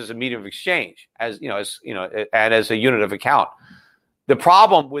to use as a medium of exchange, and as a unit of account. The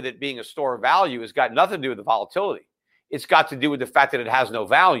problem with it being a store of value has got nothing to do with the volatility. It's got to do with the fact that it has no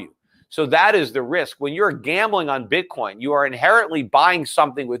value. So that is the risk. When you're gambling on Bitcoin, you are inherently buying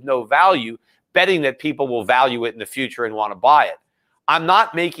something with no value, betting that people will value it in the future and want to buy it. I'm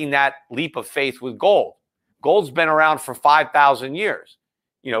not making that leap of faith with gold. Gold's been around for 5,000 years.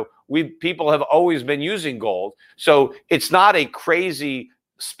 People have always been using gold. So it's not a crazy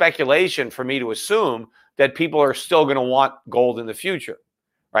speculation for me to assume that people are still going to want gold in the future,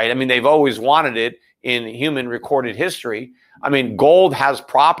 right? I mean, they've always wanted it in human recorded history. I mean, gold has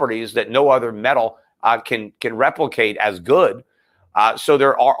properties that no other metal can replicate as good. So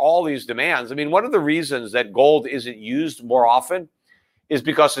there are all these demands. I mean, one of the reasons that gold isn't used more often is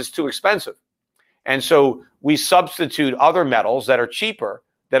because it's too expensive. And so we substitute other metals that are cheaper,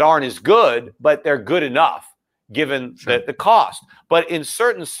 that aren't as good, but they're good enough given the cost. But in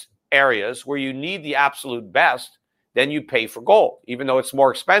certain areas where you need the absolute best, then you pay for gold, even though it's more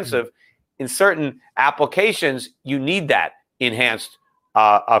expensive. In certain applications, you need that enhanced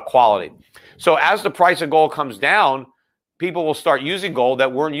quality. So as the price of gold comes down, people will start using gold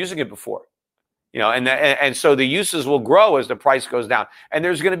that weren't using it before. And so the uses will grow as the price goes down. And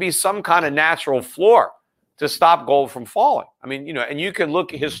there's going to be some kind of natural floor to stop gold from falling. I mean, and you can look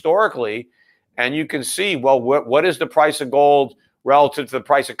historically and you can see, well, what is the price of gold relative to the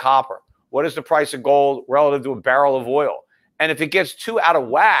price of copper? What is the price of gold relative to a barrel of oil? And if it gets too out of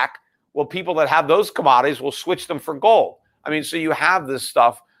whack, well, people that have those commodities will switch them for gold. I mean, so you have this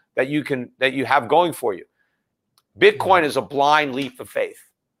stuff that you have going for you. Bitcoin is a blind leap of faith.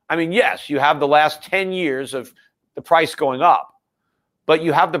 I mean, yes, you have the last 10 years of the price going up, but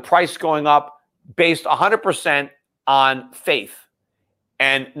you have the price going up based 100% on faith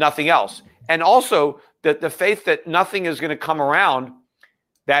and nothing else. And also the faith that nothing is going to come around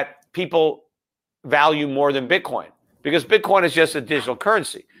that people value more than Bitcoin, because Bitcoin is just a digital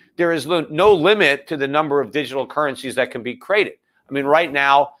currency. There is no limit to the number of digital currencies that can be created. I mean, right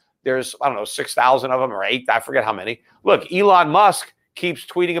now, there's, I don't know, 6,000 of them or 8, I forget how many. Look, Elon Musk keeps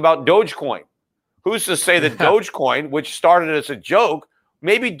tweeting about Dogecoin. Who's to say that Dogecoin, which started as a joke,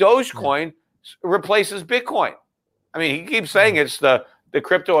 maybe Dogecoin replaces Bitcoin? I mean, he keeps saying it's the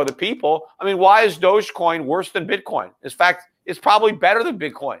crypto of the people. I mean, why is Dogecoin worse than Bitcoin? In fact, it's probably better than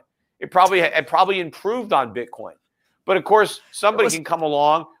Bitcoin. It probably improved on Bitcoin. But of course, somebody can come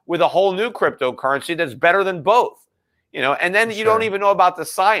along with a whole new cryptocurrency that's better than both, and then you don't even know about the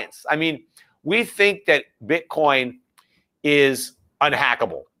science. I mean, we think that Bitcoin is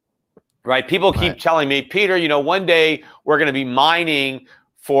unhackable, right? People keep telling me, Peter, one day we're going to be mining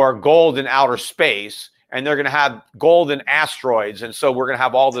for gold in outer space, and they're going to have gold in asteroids, and so we're going to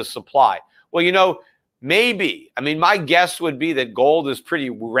have all this supply. Well, maybe. I mean, my guess would be that gold is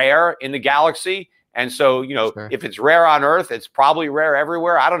pretty rare in the galaxy. And so, if it's rare on Earth, it's probably rare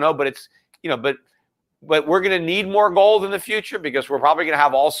everywhere. I don't know, but it's, but we're going to need more gold in the future because we're probably going to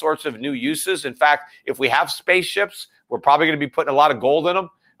have all sorts of new uses. In fact, if we have spaceships, we're probably going to be putting a lot of gold in them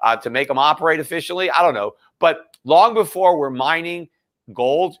to make them operate efficiently. I don't know. But long before we're mining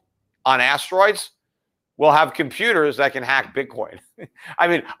gold on asteroids, we'll have computers that can hack Bitcoin. I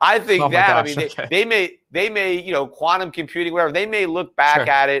mean, I think they may, quantum computing, whatever, they may look back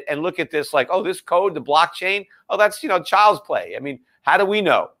at it and look at this like, oh, this code, the blockchain, oh, that's, child's play. I mean, how do we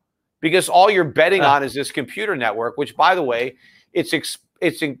know? Because all you're betting on is this computer network, which, by the way, it's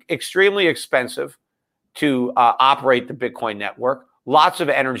extremely expensive to operate the Bitcoin network. Lots of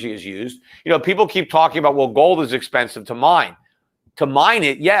energy is used. People keep talking about, well, gold is expensive to mine. To mine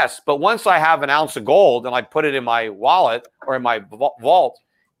it, yes, but once I have an ounce of gold and I put it in my wallet or in my vault,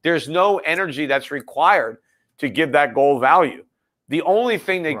 there's no energy that's required to give that gold value. The only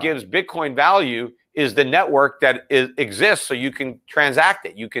thing that gives Bitcoin value is the network that exists, so you can transact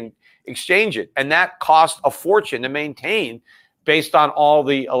it, you can exchange it, and that costs a fortune to maintain based on all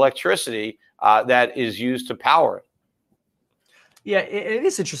the electricity that is used to power it. Yeah, it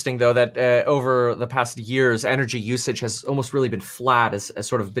is interesting, though, that over the past years, energy usage has almost really been flat as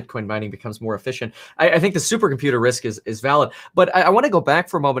sort of Bitcoin mining becomes more efficient. I think the supercomputer risk is valid, but I want to go back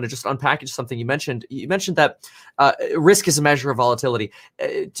for a moment and just unpackage something you mentioned. You mentioned that risk is a measure of volatility.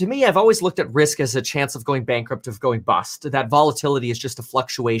 To me, I've always looked at risk as a chance of going bankrupt, of going bust. That volatility is just a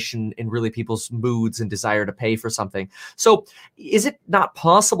fluctuation in really people's moods and desire to pay for something. So is it not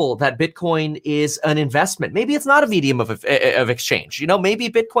possible that Bitcoin is an investment? Maybe it's not a medium of exchange. Maybe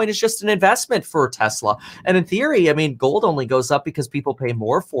Bitcoin is just an investment for Tesla. And in theory, I mean, gold only goes up because people pay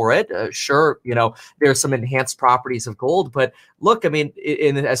more for it. Sure, there's some enhanced properties of gold. But look, I mean,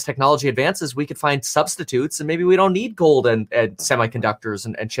 as technology advances, we could find substitutes, and maybe we don't need gold and semiconductors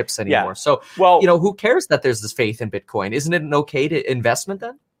and chips anymore. Yeah. So, who cares that there's this faith in Bitcoin? Isn't it an okay investment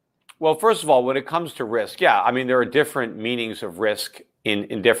then? Well, first of all, when it comes to risk, I mean, there are different meanings of risk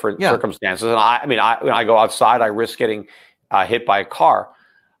in different circumstances. And when I go outside, I risk getting hit by a car,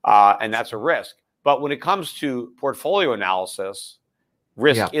 and that's a risk. But when it comes to portfolio analysis,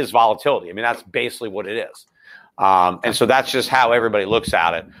 risk is volatility. I mean, that's basically what it is. And so that's just how everybody looks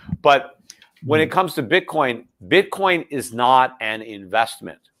at it. But when it comes to Bitcoin, Bitcoin is not an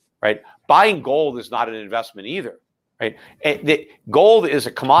investment, right? Buying gold is not an investment either, right? Gold is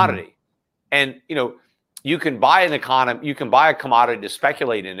a commodity. And, you can buy a commodity to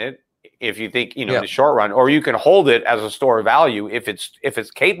speculate in it, if you think, in the short run, or you can hold it as a store of value if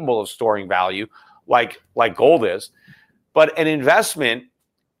it's capable of storing value, like gold is. But an investment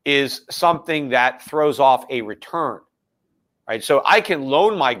is something that throws off a return, right? So I can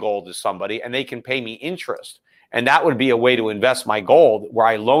loan my gold to somebody and they can pay me interest. And that would be a way to invest my gold, where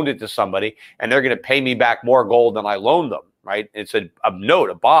I loaned it to somebody and they're going to pay me back more gold than I loaned them, right? It's a note,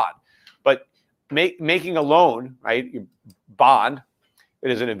 a bond. But making a loan, right, bond, it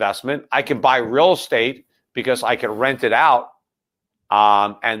is an investment. I can buy real estate because I can rent it out,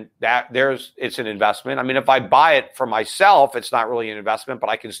 and it's an investment. I mean, if I buy it for myself, it's not really an investment, but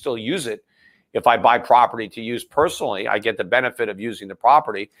I can still use it. If I buy property to use personally, I get the benefit of using the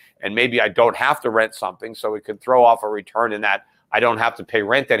property, and maybe I don't have to rent something, so it could throw off a return in that I don't have to pay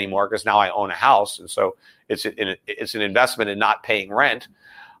rent anymore because now I own a house, and so it's an investment in not paying rent.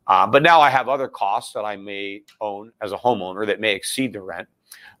 But now I have other costs that I may own as a homeowner that may exceed the rent.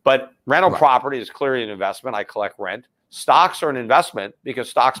 But rental property is clearly an investment. I collect rent. Stocks are an investment because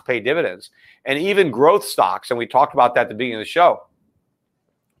stocks pay dividends. And even growth stocks, and we talked about that at the beginning of the show,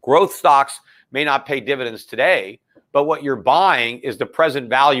 growth stocks may not pay dividends today, but what you're buying is the present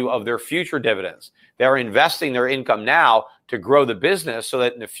value of their future dividends. They're investing their income now to grow the business so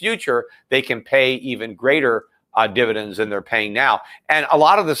that in the future they can pay even greater dividends than they're paying now. And a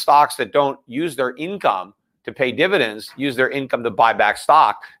lot of the stocks that don't use their income to pay dividends use their income to buy back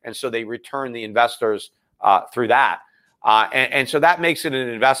stock. And so they return the investors through that. And so that makes it an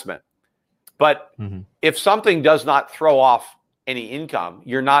investment. But if something does not throw off any income,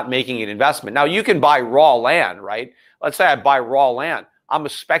 you're not making an investment. Now, you can buy raw land, right? Let's say I buy raw land. I'm a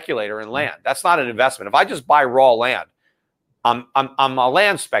speculator in land. That's not an investment. If I just buy raw land, I'm a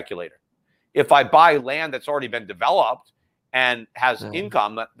land speculator. If I buy land that's already been developed and has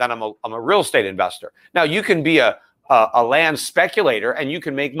income, then I'm a real estate investor. Now, you can be a land speculator and you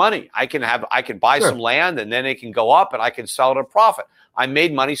can make money. I can buy some land and then it can go up and I can sell it at a profit. I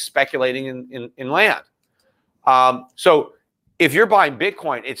made money speculating in land. So if you're buying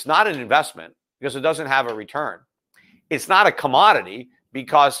Bitcoin, it's not an investment because it doesn't have a return. It's not a commodity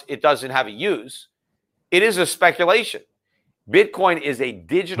because it doesn't have a use. It is a speculation. Bitcoin is a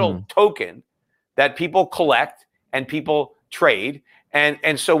digital token that people collect and people trade.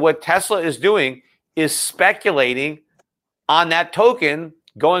 And so what Tesla is doing is speculating on that token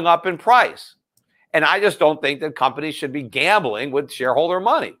going up in price. And I just don't think that companies should be gambling with shareholder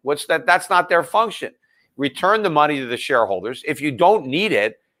money. That's not their function. Return the money to the shareholders. If you don't need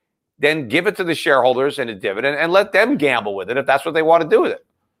it, then give it to the shareholders in a dividend and let them gamble with it if that's what they want to do with it.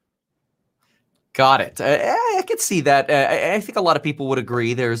 Got it. I could see that. I think a lot of people would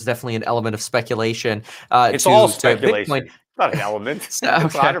agree. There's definitely an element of speculation. It's all speculation. It's not an element. It's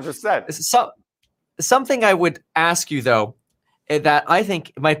 100%. Something I would ask you, though, that I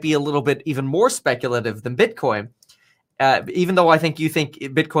think might be a little bit even more speculative than Bitcoin, even though I think you think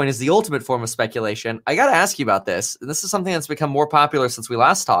Bitcoin is the ultimate form of speculation, I got to ask you about this. This is something that's become more popular since we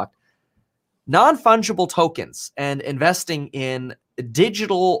last talked. Non-fungible tokens and investing in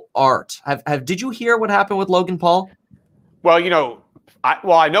digital art. Did you hear what happened with Logan Paul? Well,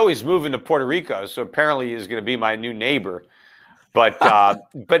 I know he's moving to Puerto Rico, so apparently he's going to be my new neighbor. But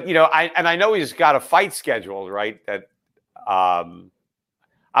I know he's got a fight scheduled, right? That I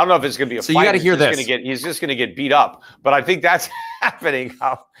don't know if it's going to be a fight. So you got to hear this. He's just going to get beat up. But I think that's happening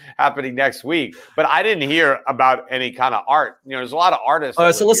next week. But I didn't hear about any kind of art. There's a lot of artists.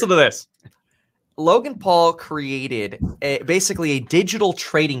 So listen to this. Logan Paul created basically a digital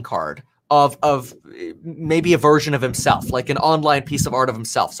trading card of maybe a version of himself, like an online piece of art of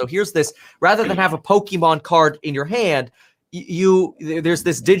himself. So here's this, rather than have a Pokemon card in your hand, there's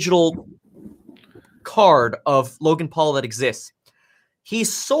this digital card of Logan Paul that exists. He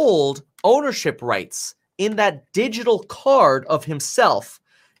sold ownership rights in that digital card of himself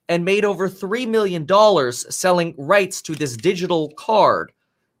and made over $3 million selling rights to this digital card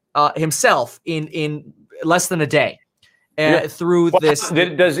himself in less than a day. Through this,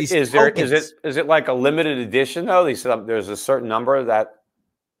 is it like a limited edition though? There's a certain number that.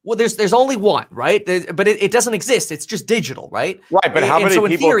 Well, there's only one, right? But it doesn't exist. It's just digital, right? Right, but how many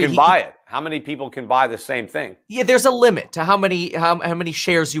people can buy it? How many people can buy the same thing? Yeah, there's a limit to how many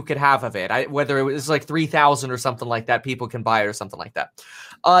shares you could have of it. Whether it was like 3,000 or something like that, people can buy it or something like that.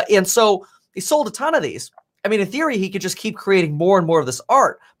 And so he sold a ton of these. I mean, in theory, he could just keep creating more and more of this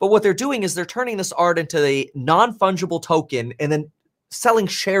art. But what they're doing is they're turning this art into a non-fungible token and then selling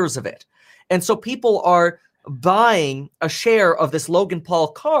shares of it. And so people are buying a share of this Logan Paul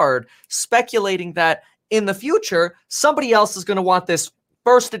card, speculating that in the future, somebody else is going to want this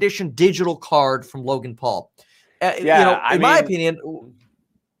first edition digital card from Logan Paul. My opinion.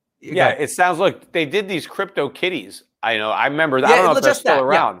 It sounds like they did these crypto kitties. I remember that. I don't know if they're still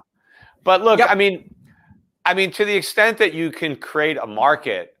around. Yeah. But look, I mean, to the extent that you can create a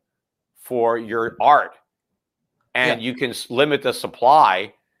market for your art and you can limit the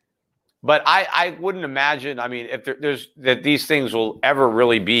supply, but I wouldn't imagine, if there's that these things will ever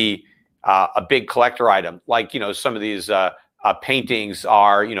really be a big collector item. Like, some of these paintings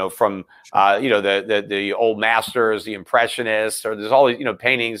are, from, the old masters, the impressionists, or there's all these,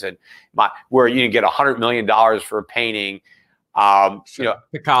 paintings where you can get $100 million for a painting.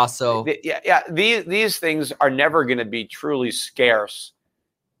 Picasso. These things are never going to be truly scarce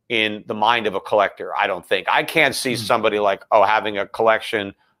in the mind of a collector. I don't think. I can't see somebody like having a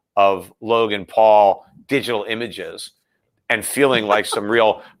collection of Logan Paul digital images and feeling like some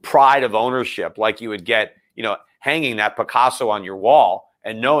real pride of ownership, like you would get, hanging that Picasso on your wall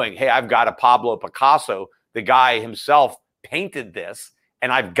and knowing, hey, I've got a Pablo Picasso. The guy himself painted this,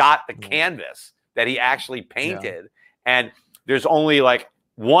 and I've got the canvas that he actually painted, and there's only like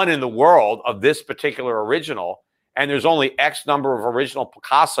one in the world of this particular original, and there's only X number of original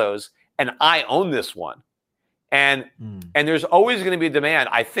Picassos, and I own this one. And there's always going to be a demand,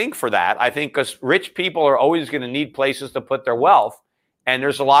 I think, for that. I think because rich people are always going to need places to put their wealth, and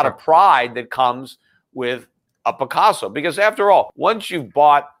there's a lot of pride that comes with a Picasso. Because after all, once you've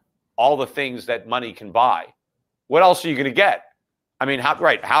bought all the things that money can buy, what else are you going to get? I mean,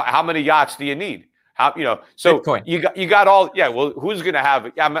 how many yachts do you need? So Bitcoin. you got all, yeah, well, who's going to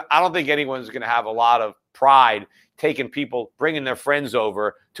have, I don't think anyone's going to have a lot of pride bringing their friends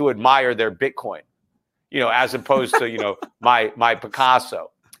over to admire their Bitcoin, as opposed to, my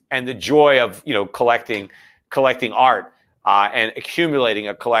Picasso, and the joy of, collecting art and accumulating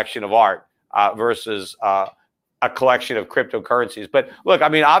a collection of art versus a collection of cryptocurrencies. But look, I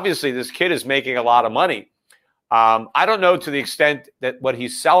mean, obviously this kid is making a lot of money. I don't know to the extent that what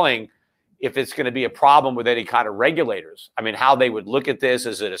he's selling, if it's going to be a problem with any kind of regulators. I mean, how they would look at this.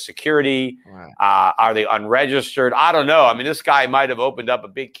 Is it a security? Right. Are they unregistered? I don't know. I mean, this guy might have opened up a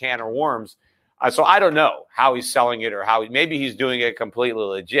big can of worms. So I don't know how he's selling it, or maybe he's doing it completely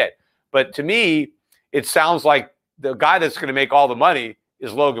legit. But to me, it sounds like the guy that's going to make all the money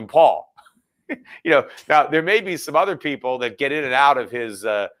is Logan Paul. Now there may be some other people that get in and out of his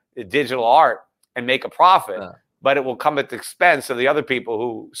digital art and make a profit, but it will come at the expense of the other people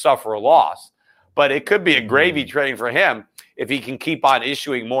who suffer a loss. But it could be a gravy train for him if he can keep on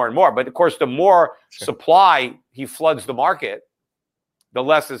issuing more and more. But of course, the more supply he floods the market, the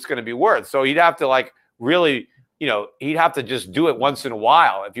less it's going to be worth. So he'd have to really, he'd have to just do it once in a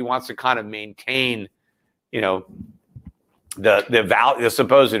while if he wants to kind of maintain, the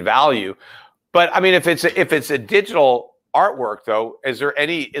supposed value. But I mean, if it's a digital artwork, though, is there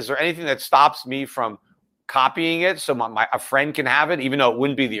anything that stops me from copying it so a friend can have it, even though it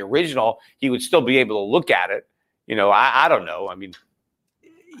wouldn't be the original? He would still be able to look at it. I don't know. I mean,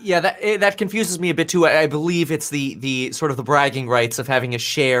 yeah, that confuses me a bit too. I believe it's the sort of the bragging rights of having a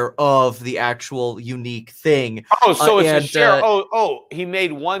share of the actual unique thing. Oh, so it's a share. He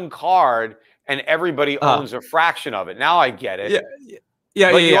made one card and everybody owns a fraction of it. Now I get it.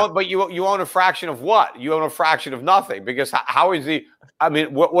 Yeah. But you own a fraction of what? You own a fraction of nothing, because how is he? I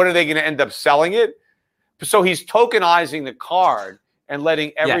mean, what are they going to end up selling it? So he's tokenizing the card and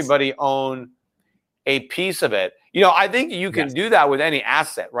letting everybody own a piece of it. I think you can do that with any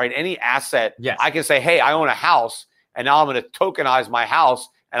asset, right? Any asset. Yes. I can say, hey, I own a house, and now I'm going to tokenize my house,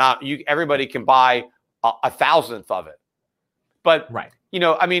 and everybody can buy 1,000th of it. But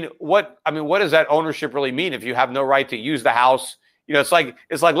what does that ownership really mean if you have no right to use the house? It's like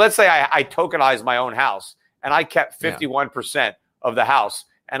let's say I tokenize my own house and I kept 51% of the house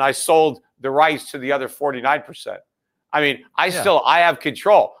and I sold the rights to the other 49%. I mean, I have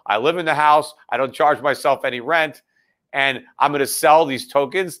control. I live in the house. I don't charge myself any rent, and I'm going to sell these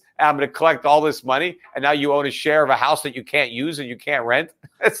tokens and I'm going to collect all this money. And now you own a share of a house that you can't use and you can't rent.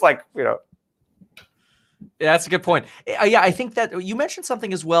 It's like, Yeah, that's a good point. Yeah, I think that you mentioned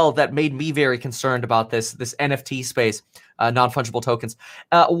something as well that made me very concerned about this NFT space, non-fungible tokens.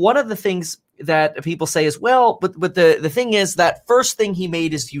 One of the things that people say is, well, but the thing is that first thing he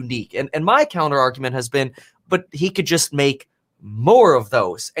made is unique. And my counter argument has been, but he could just make more of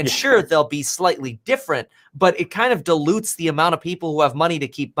those. And sure, they'll be slightly different, but it kind of dilutes the amount of people who have money to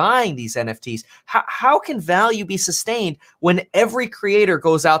keep buying these NFTs. How can value be sustained when every creator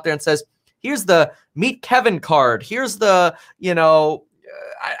goes out there and says, here's the Meet Kevin card. Here's the,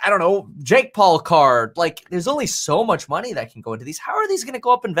 I don't know, Jake Paul card. Like, there's only so much money that can go into these. How are these going to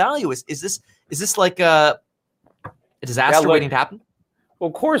go up in value? Is this like a disaster waiting to happen? Well,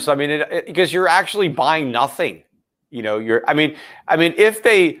 of course. I mean, because you're actually buying nothing. If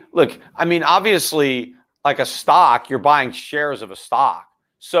they look, obviously, like a stock, you're buying shares of a stock.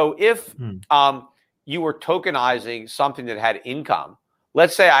 So if you were tokenizing something that had income,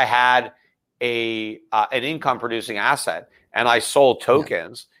 let's say I had an income producing asset and I sold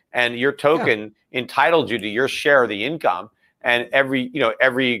tokens, and your token entitled you to your share of the income, and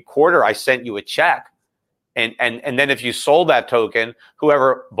every quarter I sent you a check, and then if you sold that token,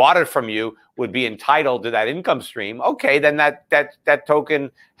 whoever bought it from you would be entitled to that income stream. Okay, then that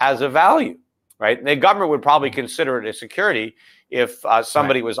token has a value, right? And the government would probably consider it a security if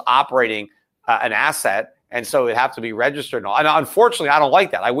somebody was operating an asset. And so it have to be registered. And unfortunately, I don't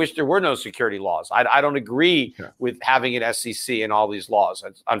like that. I wish there were no security laws. I don't agree with having an SEC and all these laws.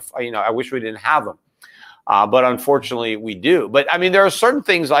 I wish we didn't have them. But unfortunately, we do. But there are certain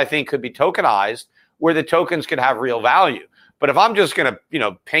things I think could be tokenized where the tokens could have real value. But if I'm just going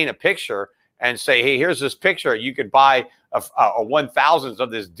to, paint a picture and say, hey, here's this picture, you could buy a 1,000th of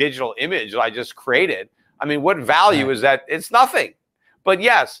this digital image that I just created. What value is that? It's nothing. But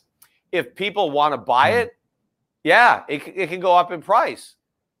yes, if people want to buy it, it can go up in price,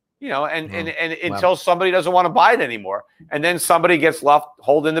 and until somebody doesn't want to buy it anymore. And then somebody gets left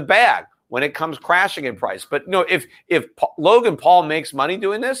holding the bag when it comes crashing in price. But no, if Logan Paul makes money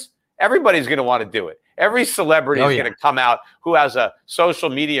doing this, everybody's going to want to do it. Every celebrity is going to come out who has a social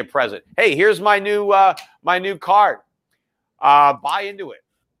media presence. Hey, here's my new card. Buy into it.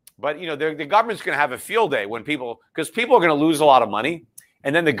 But, the government's going to have a field day because people are going to lose a lot of money.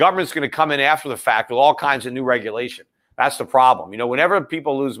 And then the government's going to come in after the fact with all kinds of new regulation. That's the problem. Whenever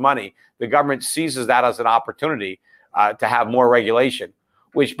people lose money, the government seizes that as an opportunity to have more regulation,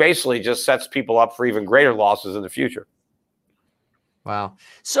 which basically just sets people up for even greater losses in the future. Wow.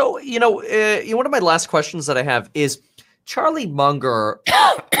 So, one of my last questions that I have is Charlie Munger,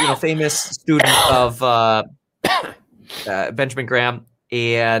 famous student of Benjamin Graham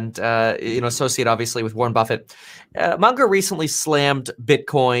and, associate obviously with Warren Buffett. Munger recently slammed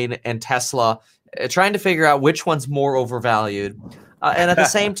Bitcoin and Tesla, trying to figure out which one's more overvalued. And at the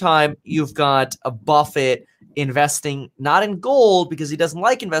same time, you've got a Buffett investing not in gold because he doesn't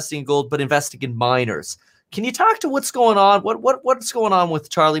like investing in gold, but investing in miners. Can you talk to what's going on? What's going on with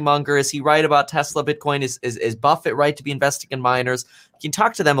Charlie Munger? Is he right about Tesla, Bitcoin? Is Buffett right to be investing in miners? Can you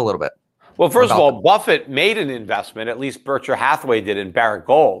talk to them a little bit? Well, first of all, Buffett made an investment, at least Berkshire Hathaway did, in Barrick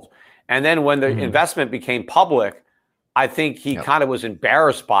Gold. And then when the investment became public, I think he kind of was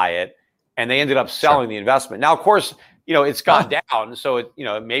embarrassed by it, and they ended up selling the investment. Now, of course, it's gone down, so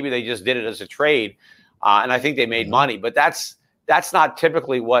maybe they just did it as a trade, and I think they made money. But that's not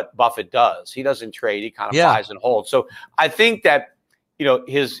typically what Buffett does. He doesn't trade; he kind of buys and holds. So I think that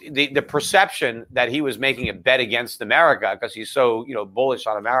the perception that he was making a bet against America because he's so bullish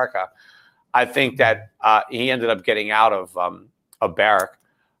on America. I think that he ended up getting out of Barrick.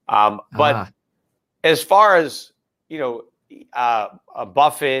 But as far as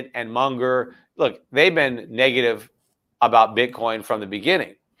Buffett and Munger, look, they've been negative about Bitcoin from the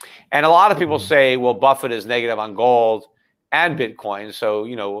beginning. And a lot of people say, well, Buffett is negative on gold and Bitcoin.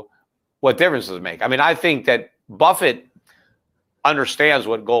 So, what difference does it make? I mean, I think that Buffett understands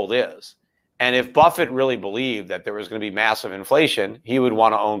what gold is. And if Buffett really believed that there was going to be massive inflation, he would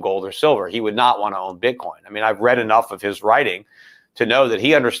want to own gold or silver. He would not want to own Bitcoin. I mean, I've read enough of his writing to know that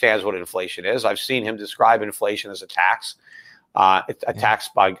he understands what inflation is. I've seen him describe inflation as a tax. It's a tax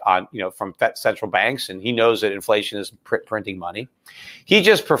from central banks, and he knows that inflation is printing money. He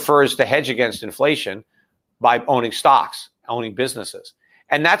just prefers to hedge against inflation by owning stocks, owning businesses.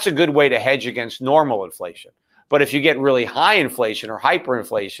 And that's a good way to hedge against normal inflation. But if you get really high inflation or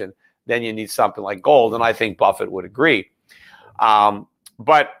hyperinflation, then you need something like gold, and I think Buffett would agree.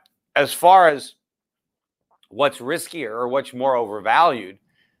 But as far as what's riskier or what's more overvalued,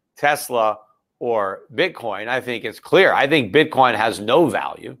 Tesla or Bitcoin, I think it's clear. I think Bitcoin has no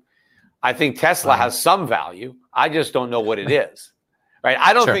value. I think Tesla has some value. I just don't know what it is. Right?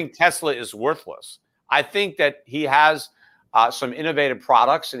 I don't think Tesla is worthless. I think that he has some innovative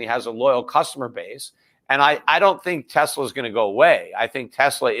products and he has a loyal customer base. And I don't think Tesla is going to go away. I think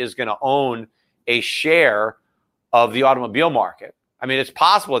Tesla is going to own a share of the automobile market. I mean, it's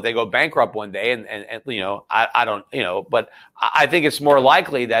possible that they go bankrupt one day and I don't, but I think it's more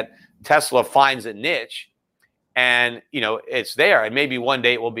likely that Tesla finds a niche and, it's there. And maybe one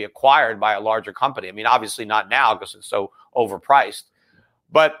day it will be acquired by a larger company. I mean, obviously not now because it's so overpriced.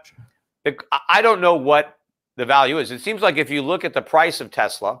 But I don't know what the value is. It seems like if you look at the price of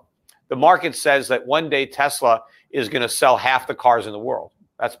Tesla, the market says that one day Tesla is going to sell half the cars in the world.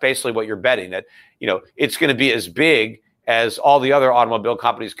 That's basically what you're betting, that, it's going to be as big as all the other automobile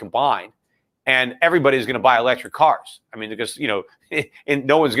companies combined. And everybody's going to buy electric cars. I mean, because, and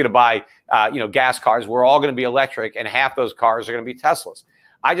no one's going to buy, gas cars. We're all going to be electric, and half those cars are going to be Teslas.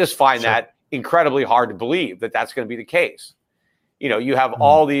 I just find that incredibly hard to believe that that's going to be the case. You have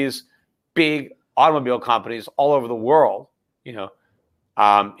all these big automobile companies all over the world,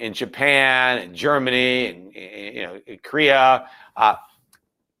 in Japan and Germany and in Korea,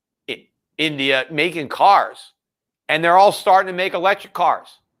 India, making cars, and they're all starting to make electric cars.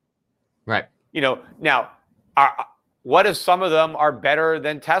 Right. Now, what if some of them are better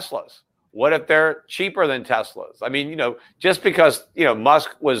than Teslas? What if they're cheaper than Teslas? I mean, just because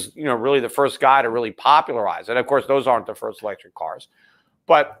Musk was really the first guy to really popularize it. Of course, those aren't the first electric cars,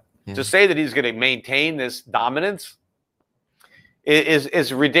 but to say that he's going to maintain this dominance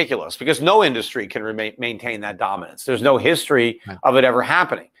is ridiculous, because no industry can maintain that dominance. There's no history of it ever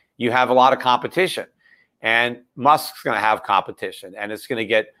happening. You have a lot of competition, and Musk's going to have competition, and it's going to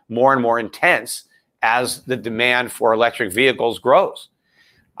get more and more intense as the demand for electric vehicles grows.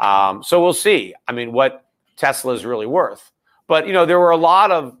 So we'll see. I mean, what Tesla is really worth. But, there were a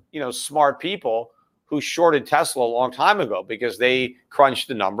lot of, smart people who shorted Tesla a long time ago because they crunched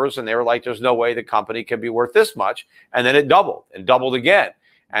the numbers and they were like, there's no way the company can be worth this much. And then it doubled and doubled again.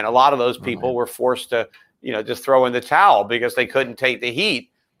 And a lot of those people were forced to, just throw in the towel because they couldn't take the heat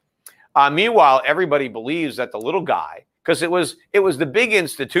Meanwhile, everybody believes that the little guy, because it was the big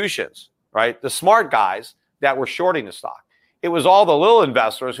institutions, right? The smart guys that were shorting the stock. It was all the little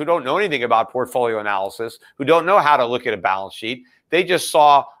investors who don't know anything about portfolio analysis, who don't know how to look at a balance sheet. They just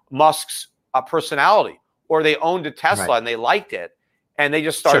saw Musk's personality, or they owned a Tesla and they liked it, and they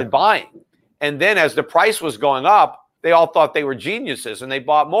just started buying. And then as the price was going up, they all thought they were geniuses and they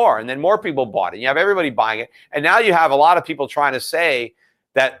bought more, and then more people bought it. You have everybody buying it. And now you have a lot of people trying to say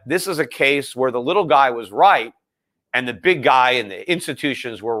that this is a case where the little guy was right and the big guy and the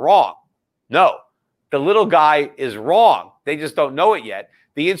institutions were wrong. No, the little guy is wrong. They just don't know it yet.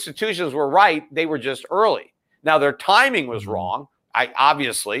 The institutions were right. They were just early. Now, their timing was wrong.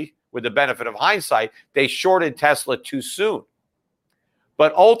 Obviously, with the benefit of hindsight, they shorted Tesla too soon.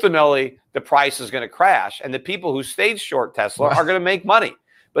 But ultimately, the price is going to crash. And the people who stayed short Tesla are going to make money.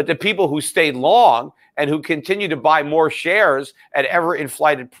 But the people who stayed long and who continue to buy more shares at ever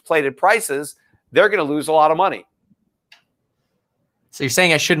inflated prices, they're going to lose a lot of money. So you're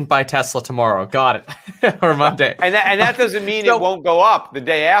saying I shouldn't buy Tesla tomorrow. Got it. Or Monday. And that doesn't mean it won't go up the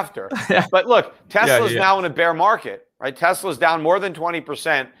day after. But look, Tesla's now in a bear market, right? Tesla's down more than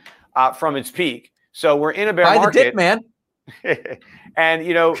 20% from its peak. So we're in a bear market. Buy the dip, man. And,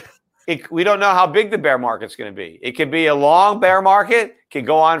 we don't know how big the bear market's going to be. It could be a long bear market, could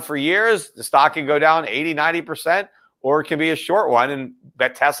go on for years. The stock can go down 80, 90%, or it can be a short one and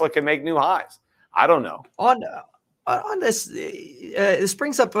that Tesla can make new highs. I don't know. On this, this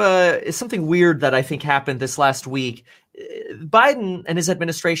brings up something weird that I think happened this last week. Biden and his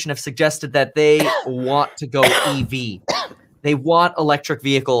administration have suggested that they want to go EV. They want electric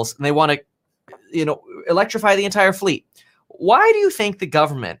vehicles, and they want to, electrify the entire fleet. Why do you think the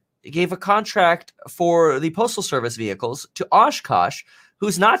government gave a contract for the Postal Service vehicles to Oshkosh,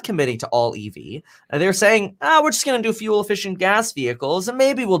 who's not committing to all EV? They're saying, we're just going to do fuel-efficient gas vehicles, and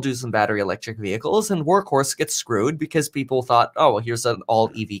maybe we'll do some battery electric vehicles, and Workhorse gets screwed because people thought, here's an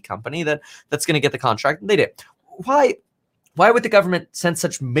all-EV company that's going to get the contract, and they did. Why would the government send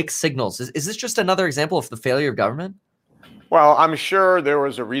such mixed signals? Is this just another example of the failure of government? Well, I'm sure there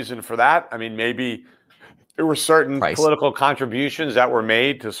was a reason for that. I mean, maybe there were certain political contributions that were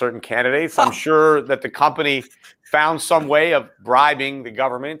made to certain candidates. I'm sure that the company found some way of bribing the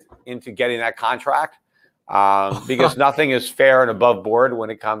government into getting that contract because nothing is fair and above board when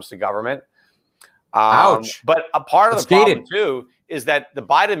it comes to government. Ouch. But a part of the problem, too, is that the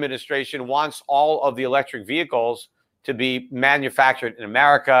Biden administration wants all of the electric vehicles to be manufactured in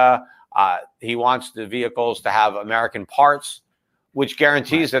America. He wants the vehicles to have American parts, which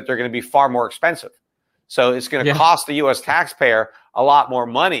guarantees that they're going to be far more expensive. So it's going to cost the U.S. taxpayer a lot more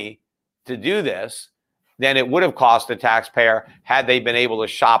money to do this than it would have cost the taxpayer had they been able to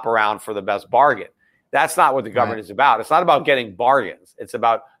shop around for the best bargain. That's not what the government is about. It's not about getting bargains. It's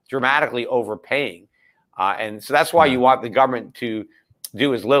about dramatically overpaying. And so that's why you want the government to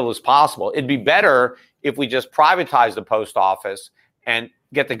do as little as possible. It'd be better if we just privatize the post office and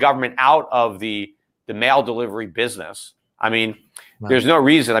get the government out of the mail delivery business. I mean, there's no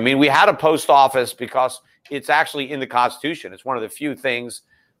reason. I mean, we had a post office because it's actually in the Constitution. It's one of the few things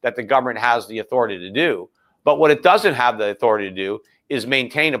that the government has the authority to do. But what it doesn't have the authority to do is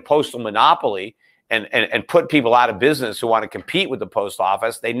maintain a postal monopoly and put people out of business who want to compete with the post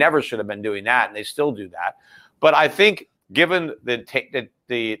office. They never should have been doing that, and they still do that. But I think given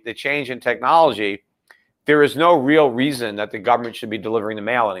the change in technology, there is no real reason that the government should be delivering the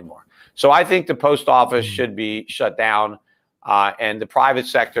mail anymore. So I think the post office should be shut down, and the private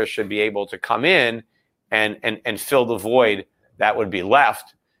sector should be able to come in and fill the void that would be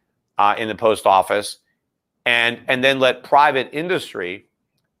left in the post office, and then let private industry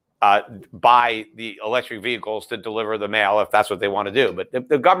buy the electric vehicles to deliver the mail if that's what they want to do. But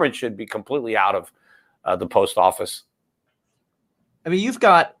the government should be completely out of the post office. I mean, you've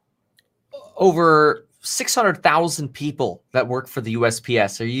got over 600,000 people that work for the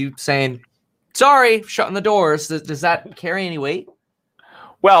USPS. Are you saying, sorry, shutting the doors? Does that carry any weight?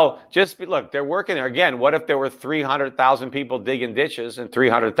 Well, look, they're working there. Again, what if there were 300,000 people digging ditches and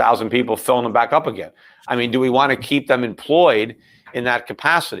 300,000 people filling them back up again? I mean, do we want to keep them employed in that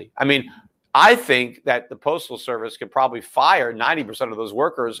capacity? I mean, I think that the Postal Service could probably fire 90% of those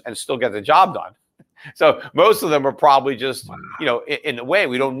workers and still get the job done. So most of them are probably just, in the way.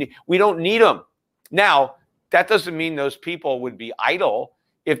 We don't need them. Now, that doesn't mean those people would be idle.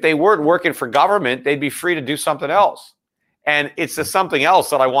 If they weren't working for government, they'd be free to do something else. And it's the something else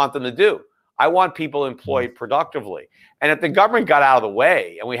that I want them to do. I want people employed productively. And if the government got out of the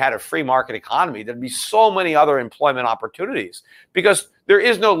way and we had a free market economy, there'd be so many other employment opportunities because there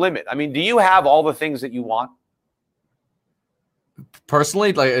is no limit. I mean, do you have all the things that you want?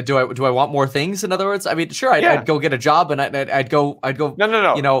 Personally, like, do I want more things? In other words, I mean, sure, I'd go get a job, and I'd go.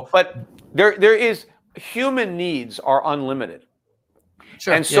 No. You know, But there is human needs are unlimited,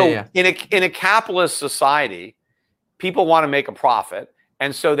 sure. and so in a capitalist society, people want to make a profit,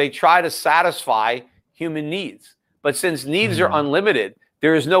 and so they try to satisfy human needs. But since needs are unlimited,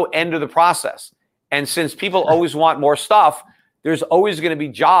 there is no end to the process. And since people always want more stuff, there's always going to be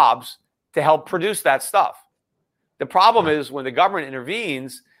jobs to help produce that stuff. The problem is when the government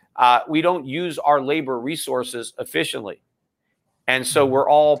intervenes, we don't use our labor resources efficiently. And so we're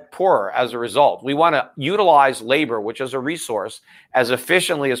all poorer as a result. We want to utilize labor, which is a resource, as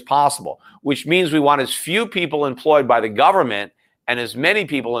efficiently as possible, which means we want as few people employed by the government and as many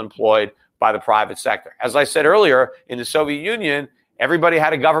people employed by the private sector. As I said earlier, in the Soviet Union, everybody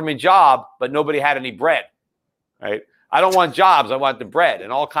had a government job, but nobody had any bread, right? I don't want jobs. I want the bread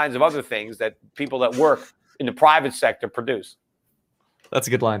and all kinds of other things that people that work in the private sector produce. That's a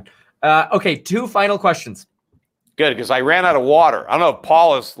good line. Okay, 2 final questions. Good, because I ran out of water. I don't know if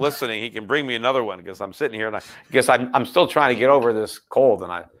Paul is listening. He can bring me another one because I'm sitting here and I guess I'm still trying to get over this cold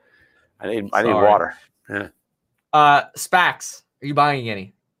and I need water. Yeah. SPACs. Are you buying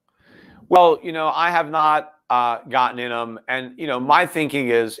any? Well, I have not gotten in them. And, my thinking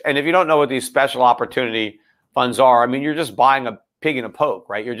is, and if you don't know what these special opportunity funds are, I mean, you're just buying a pig in a poke,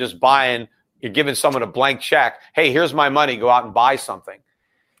 right? You're giving someone a blank check. Hey, here's my money. Go out and buy something.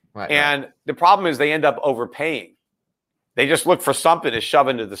 Right. The problem is they end up overpaying. They just look for something to shove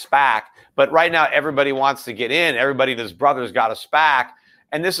into the SPAC. But right now, everybody wants to get in. Everybody and his brother's got a SPAC.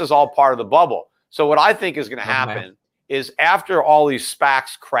 And this is all part of the bubble. So what I think is going to happen is after all these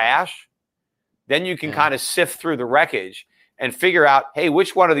SPACs crash, then you can kind of sift through the wreckage and figure out, hey,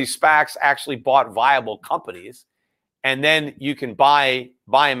 which one of these SPACs actually bought viable companies? And then you can buy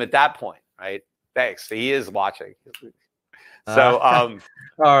them at that point, right? Thanks. He is watching. So, all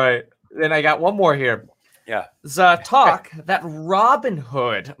right. Then I got one more here. Yeah. There's talk that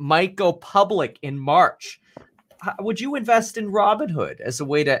Robinhood might go public in March. Would you invest in Robinhood as a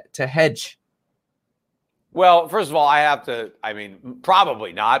way to hedge? Well, first of all,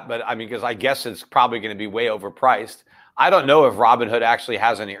 probably not, but because I guess it's probably going to be way overpriced. I don't know if Robinhood actually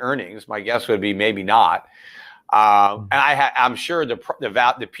has any earnings. My guess would be maybe not. And I'm sure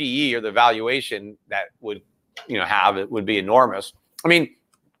the PE or the valuation that would have it would be enormous. I mean,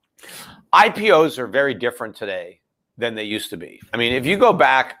 IPOs are very different today than they used to be. I mean, if you go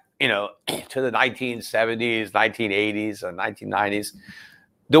back, to the 1970s, 1980s, and 1990s,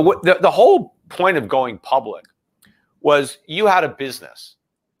 the whole point of going public was you had a business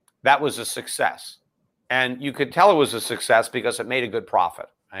that was a success, and you could tell it was a success because it made a good profit,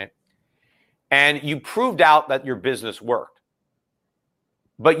 right? And you proved out that your business worked,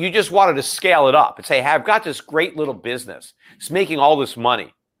 but you just wanted to scale it up and say, hey, I've got this great little business. It's making all this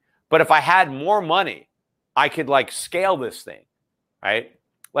money. But if I had more money, I could scale this thing, right?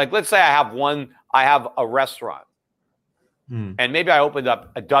 Like, let's say I have a restaurant and maybe I opened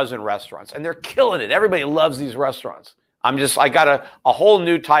up a dozen restaurants and they're killing it. Everybody loves these restaurants. I got a whole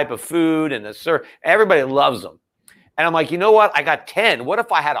new type of food and everybody loves them. And I'm like, you know what? I got 10. What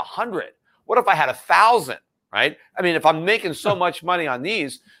if I had 100? What if I had 1,000? Right? I mean, if I'm making so much money on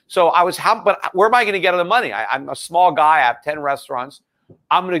these, but where am I going to get the money? I'm a small guy. I have 10 restaurants.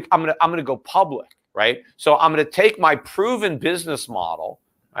 I'm gonna go public, right? So I'm gonna take my proven business model,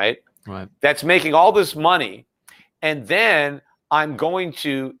 right? That's making all this money, and then I'm going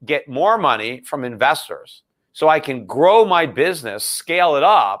to get more money from investors, so I can grow my business, scale it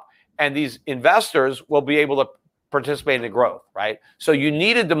up, and these investors will be able to participate in the growth, right? So you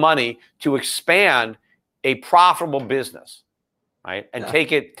needed the money to expand a profitable business, right? And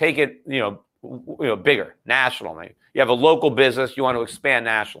take it, bigger, nationally. You have a local business, you want to expand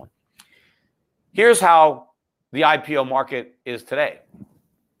nationally. Here's how the IPO market is today.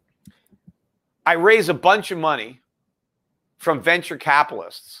 I raise a bunch of money from venture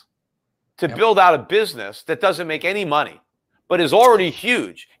capitalists to build out a business that doesn't make any money, but is already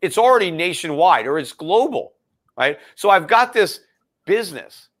huge. It's already nationwide or it's global, right? So I've got this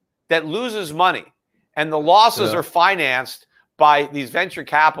business that loses money and the losses are financed by these venture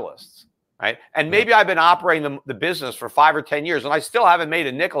capitalists, right? And maybe I've been operating the business for 5 or 10 years and I still haven't made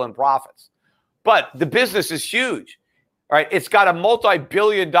a nickel in profits, but the business is huge, right? It's got a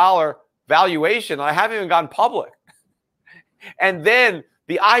multi-billion-dollar valuation and I haven't even gone public. And then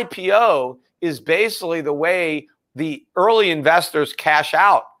the IPO is basically the way the early investors cash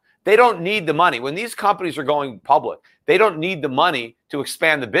out. They don't need the money. When these companies are going public, they don't need the money to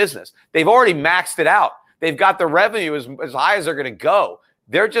expand the business. They've already maxed it out. They've got the revenue as high as they're going to go.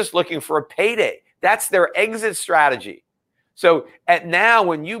 They're just looking for a payday. That's their exit strategy. So at now,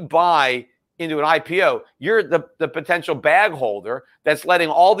 when you buy into an IPO, you're the potential bag holder that's letting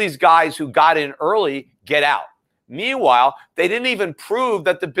all these guys who got in early get out. Meanwhile, they didn't even prove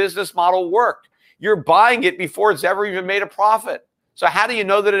that the business model worked. You're buying it before it's ever even made a profit. So how do you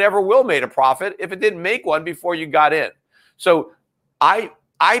know that it ever will make a profit if it didn't make one before you got in? So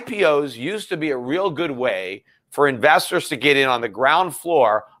IPOs used to be a real good way for investors to get in on the ground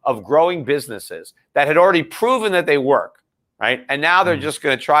floor of growing businesses that had already proven that they work, right? And now they're just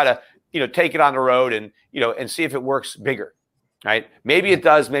going to try to, take it on the road and, and see if it works bigger, right? Maybe it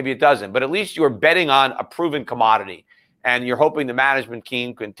does, maybe it doesn't, but at least you are betting on a proven commodity and you're hoping the management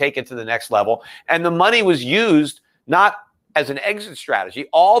team can take it to the next level. And the money was used not as an exit strategy.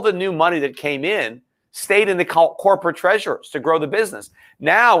 All the new money that came in stayed in the corporate treasurers to grow the business.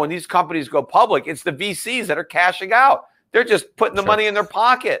 Now, when these companies go public, it's the VCs that are cashing out. They're just putting the money in their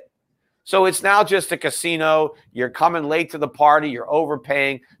pocket. So it's now just a casino. You're coming late to the party. You're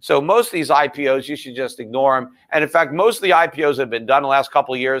overpaying. So most of these IPOs, you should just ignore them. And in fact, most of the IPOs that have been done in the last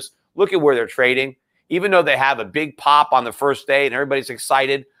couple of years, look at where they're trading. Even though they have a big pop on the first day and everybody's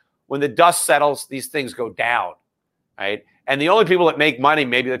excited, when the dust settles, these things go down, right? And the only people that make money,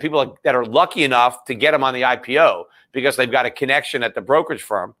 maybe the people that are lucky enough to get them on the IPO because they've got a connection at the brokerage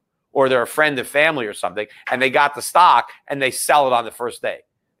firm or they're a friend of family or something, and they got the stock and they sell it on the first day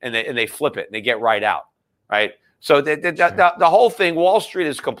and they flip it and they get right out, right? So the whole thing, Wall Street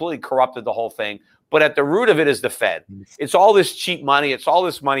has completely corrupted the whole thing. But at the root of it is the Fed. It's all this cheap money. It's all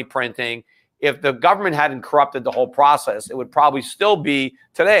this money printing. If the government hadn't corrupted the whole process, it would probably still be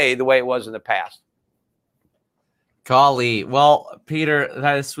today the way it was in the past. Golly. Well, Peter,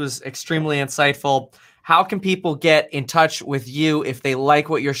 this was extremely insightful. How can people get in touch with you if they like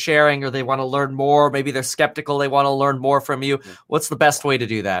what you're sharing or they want to learn more? Maybe they're skeptical, they want to learn more from you. What's the best way to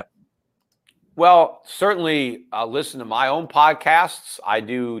do that? Well, certainly listen to my own podcasts. I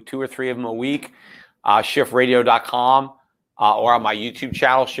do 2 or 3 of them a week, schiffradio.com or on my YouTube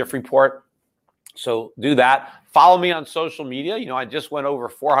channel, Schiff Report. So do that. Follow me on social media. I just went over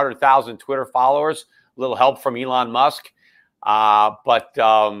 400,000 Twitter followers. A little help from Elon Musk.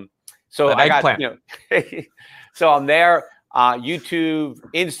 So I got, so I'm there, YouTube,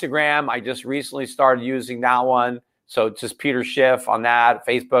 Instagram. I just recently started using that one. So it's just Peter Schiff on that,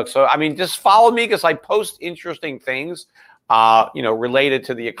 Facebook. So, just follow me because I post interesting things, related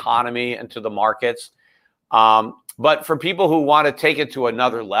to the economy and to the markets. But for people who want to take it to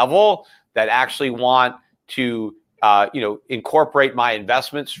another level, that actually want to, incorporate my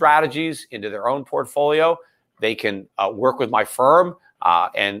investment strategies into their own portfolio, they can work with my firm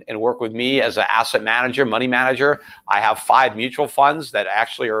and work with me as an asset manager, money manager. I have 5 mutual funds that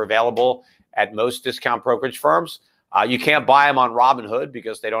actually are available at most discount brokerage firms. You can't buy them on Robinhood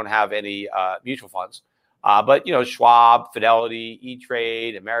because they don't have any mutual funds. But, Schwab, Fidelity,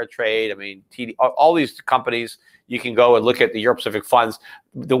 E-Trade, Ameritrade, TD, all these companies, you can go and look at the Europe Pacific funds.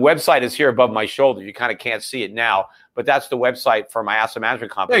 The website is here above my shoulder. You kind of can't see it now, but that's the website for my asset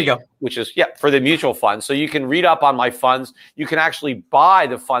management company. There you go. Which is, for the mutual funds. So you can read up on my funds. You can actually buy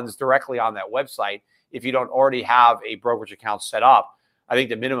the funds directly on that website if you don't already have a brokerage account set up. I think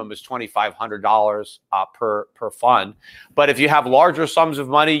the minimum is $2,500 per fund. But if you have larger sums of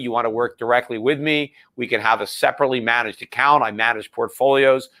money, you want to work directly with me, we can have a separately managed account. I manage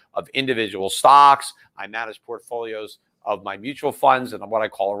portfolios of individual stocks. I manage portfolios of my mutual funds and what I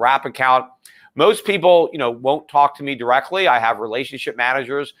call a wrap account. Most people, won't talk to me directly. I have relationship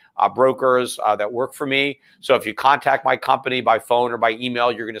managers, brokers that work for me. So if you contact my company by phone or by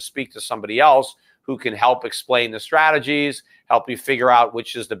email, you're going to speak to somebody else who can help explain the strategies, help you figure out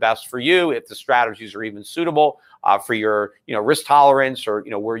which is the best for you, if the strategies are even suitable for your risk tolerance or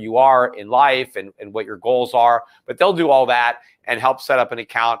where you are in life and what your goals are. But they'll do all that and help set up an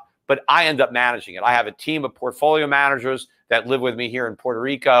account. But I end up managing it. I have a team of portfolio managers that live with me here in Puerto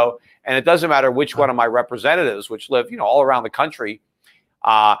Rico. And it doesn't matter which one of my representatives, which live all around the country,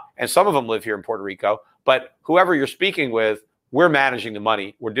 and some of them live here in Puerto Rico. But whoever you're speaking with, we're managing the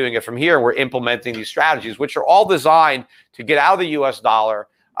money. We're doing it from here. We're implementing these strategies, which are all designed to get out of the U.S. dollar,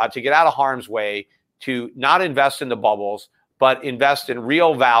 to get out of harm's way, to not invest in the bubbles, but invest in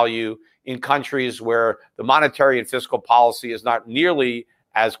real value in countries where the monetary and fiscal policy is not nearly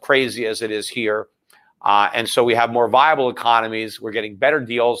as crazy as it is here. And so we have more viable economies. We're getting better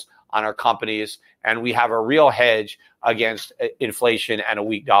deals on our companies, and we have a real hedge against inflation and a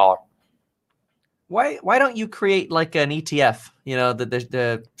weak dollar. Why don't you create like an ETF,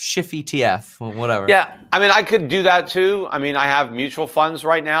 the Schiff ETF or whatever? Yeah, I could do that too. I have mutual funds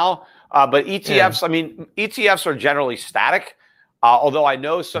right now, but ETFs, ETFs are generally static. Although I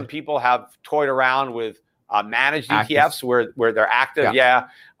know some people have toyed around with managed Active. ETFs where they're active. Yeah.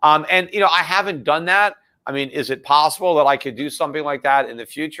 And I haven't done that. I mean, is it possible that I could do something like that in the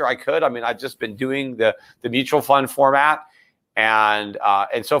future? I could. I mean, I've just been doing the mutual fund format, and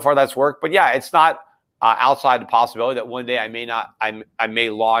so far that's worked. But yeah, it's not outside the possibility that one day I may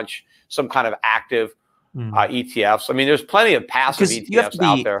launch some kind of active ETFs. I mean, there's plenty of passive ETFs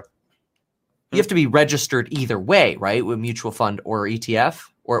out there. You have to be registered either way, right? With mutual fund or ETF,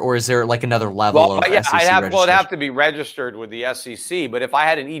 or is there like another level of SEC registration? It'd have to be registered with the SEC. But if I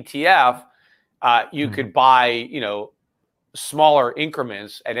had an ETF, you could buy, smaller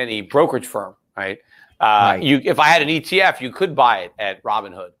increments at any brokerage firm, right? If I had an ETF, you could buy it at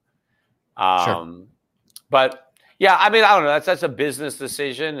Robinhood. Sure. But yeah, I mean, I don't know. That's a business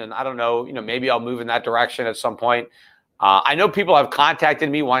decision, and I don't know. Maybe I'll move in that direction at some point. I know people have contacted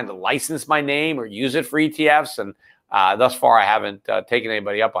me wanting to license my name or use it for ETFs, and thus far I haven't taken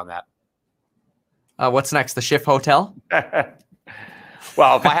anybody up on that. What's next? The Schiff Hotel?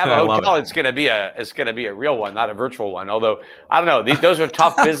 Well, if I have a hotel, it's going to be a real one, not a virtual one. Although I don't know, those are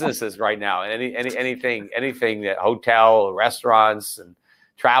tough businesses right now. Anything that hotel, restaurants, and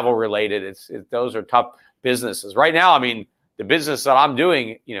travel related, those are tough businesses right now. I mean, the business that I'm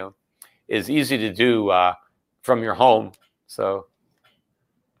doing, is easy to do from your home. So,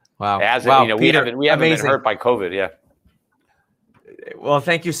 wow, Peter, we haven't been hurt by COVID. Yeah. Well,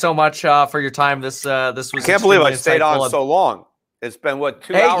 thank you so much for your time. This was. I can't believe I stayed on so long. It's been 2 hours.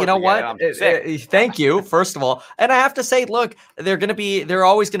 Hey, you know what? Thank you, first of all. And I have to say, look, there are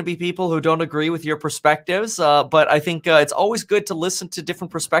always going to be people who don't agree with your perspectives. But I think it's always good to listen to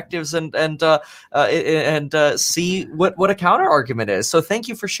different perspectives and see what a counter argument is. So thank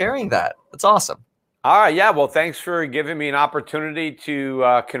you for sharing that. That's awesome. All right. Yeah. Well, thanks for giving me an opportunity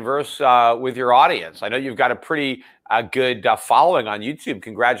to converse with your audience. I know you've got a pretty good following on YouTube.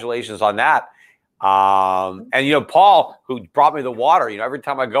 Congratulations on that. And Paul, who brought me the water, every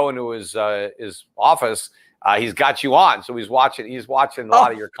time I go into his office, he's got you on. So he's watching a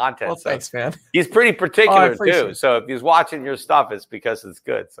lot of your content. Well, thanks, man. He's pretty particular too. So if he's watching your stuff, it's because it's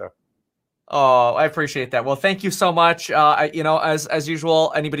good. So. Oh, I appreciate that. Well, thank you so much. As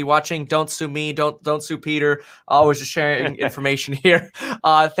usual, anybody watching, don't sue me. Don't sue Peter. Always just sharing information here.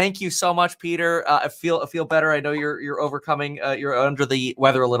 Thank you so much, Peter. I feel better. I know you're overcoming. You're under the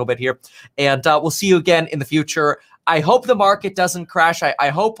weather a little bit here, and we'll see you again in the future. I hope the market doesn't crash. I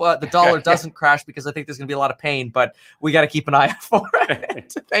hope the dollar doesn't crash, because I think there's going to be a lot of pain, but we got to keep an eye out for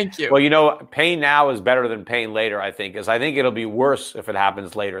it. Thank you. Well, pain now is better than pain later, I think, because I think it'll be worse if it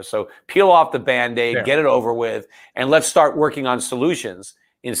happens later. So peel off the Band-Aid, get it over with, and let's start working on solutions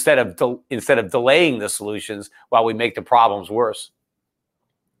instead of delaying the solutions while we make the problems worse.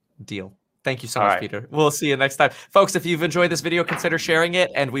 Deal. Thank you so much, Peter. We'll see you next time. Folks, if you've enjoyed this video, consider sharing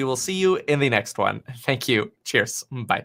it, and we will see you in the next one. Thank you. Cheers. Bye.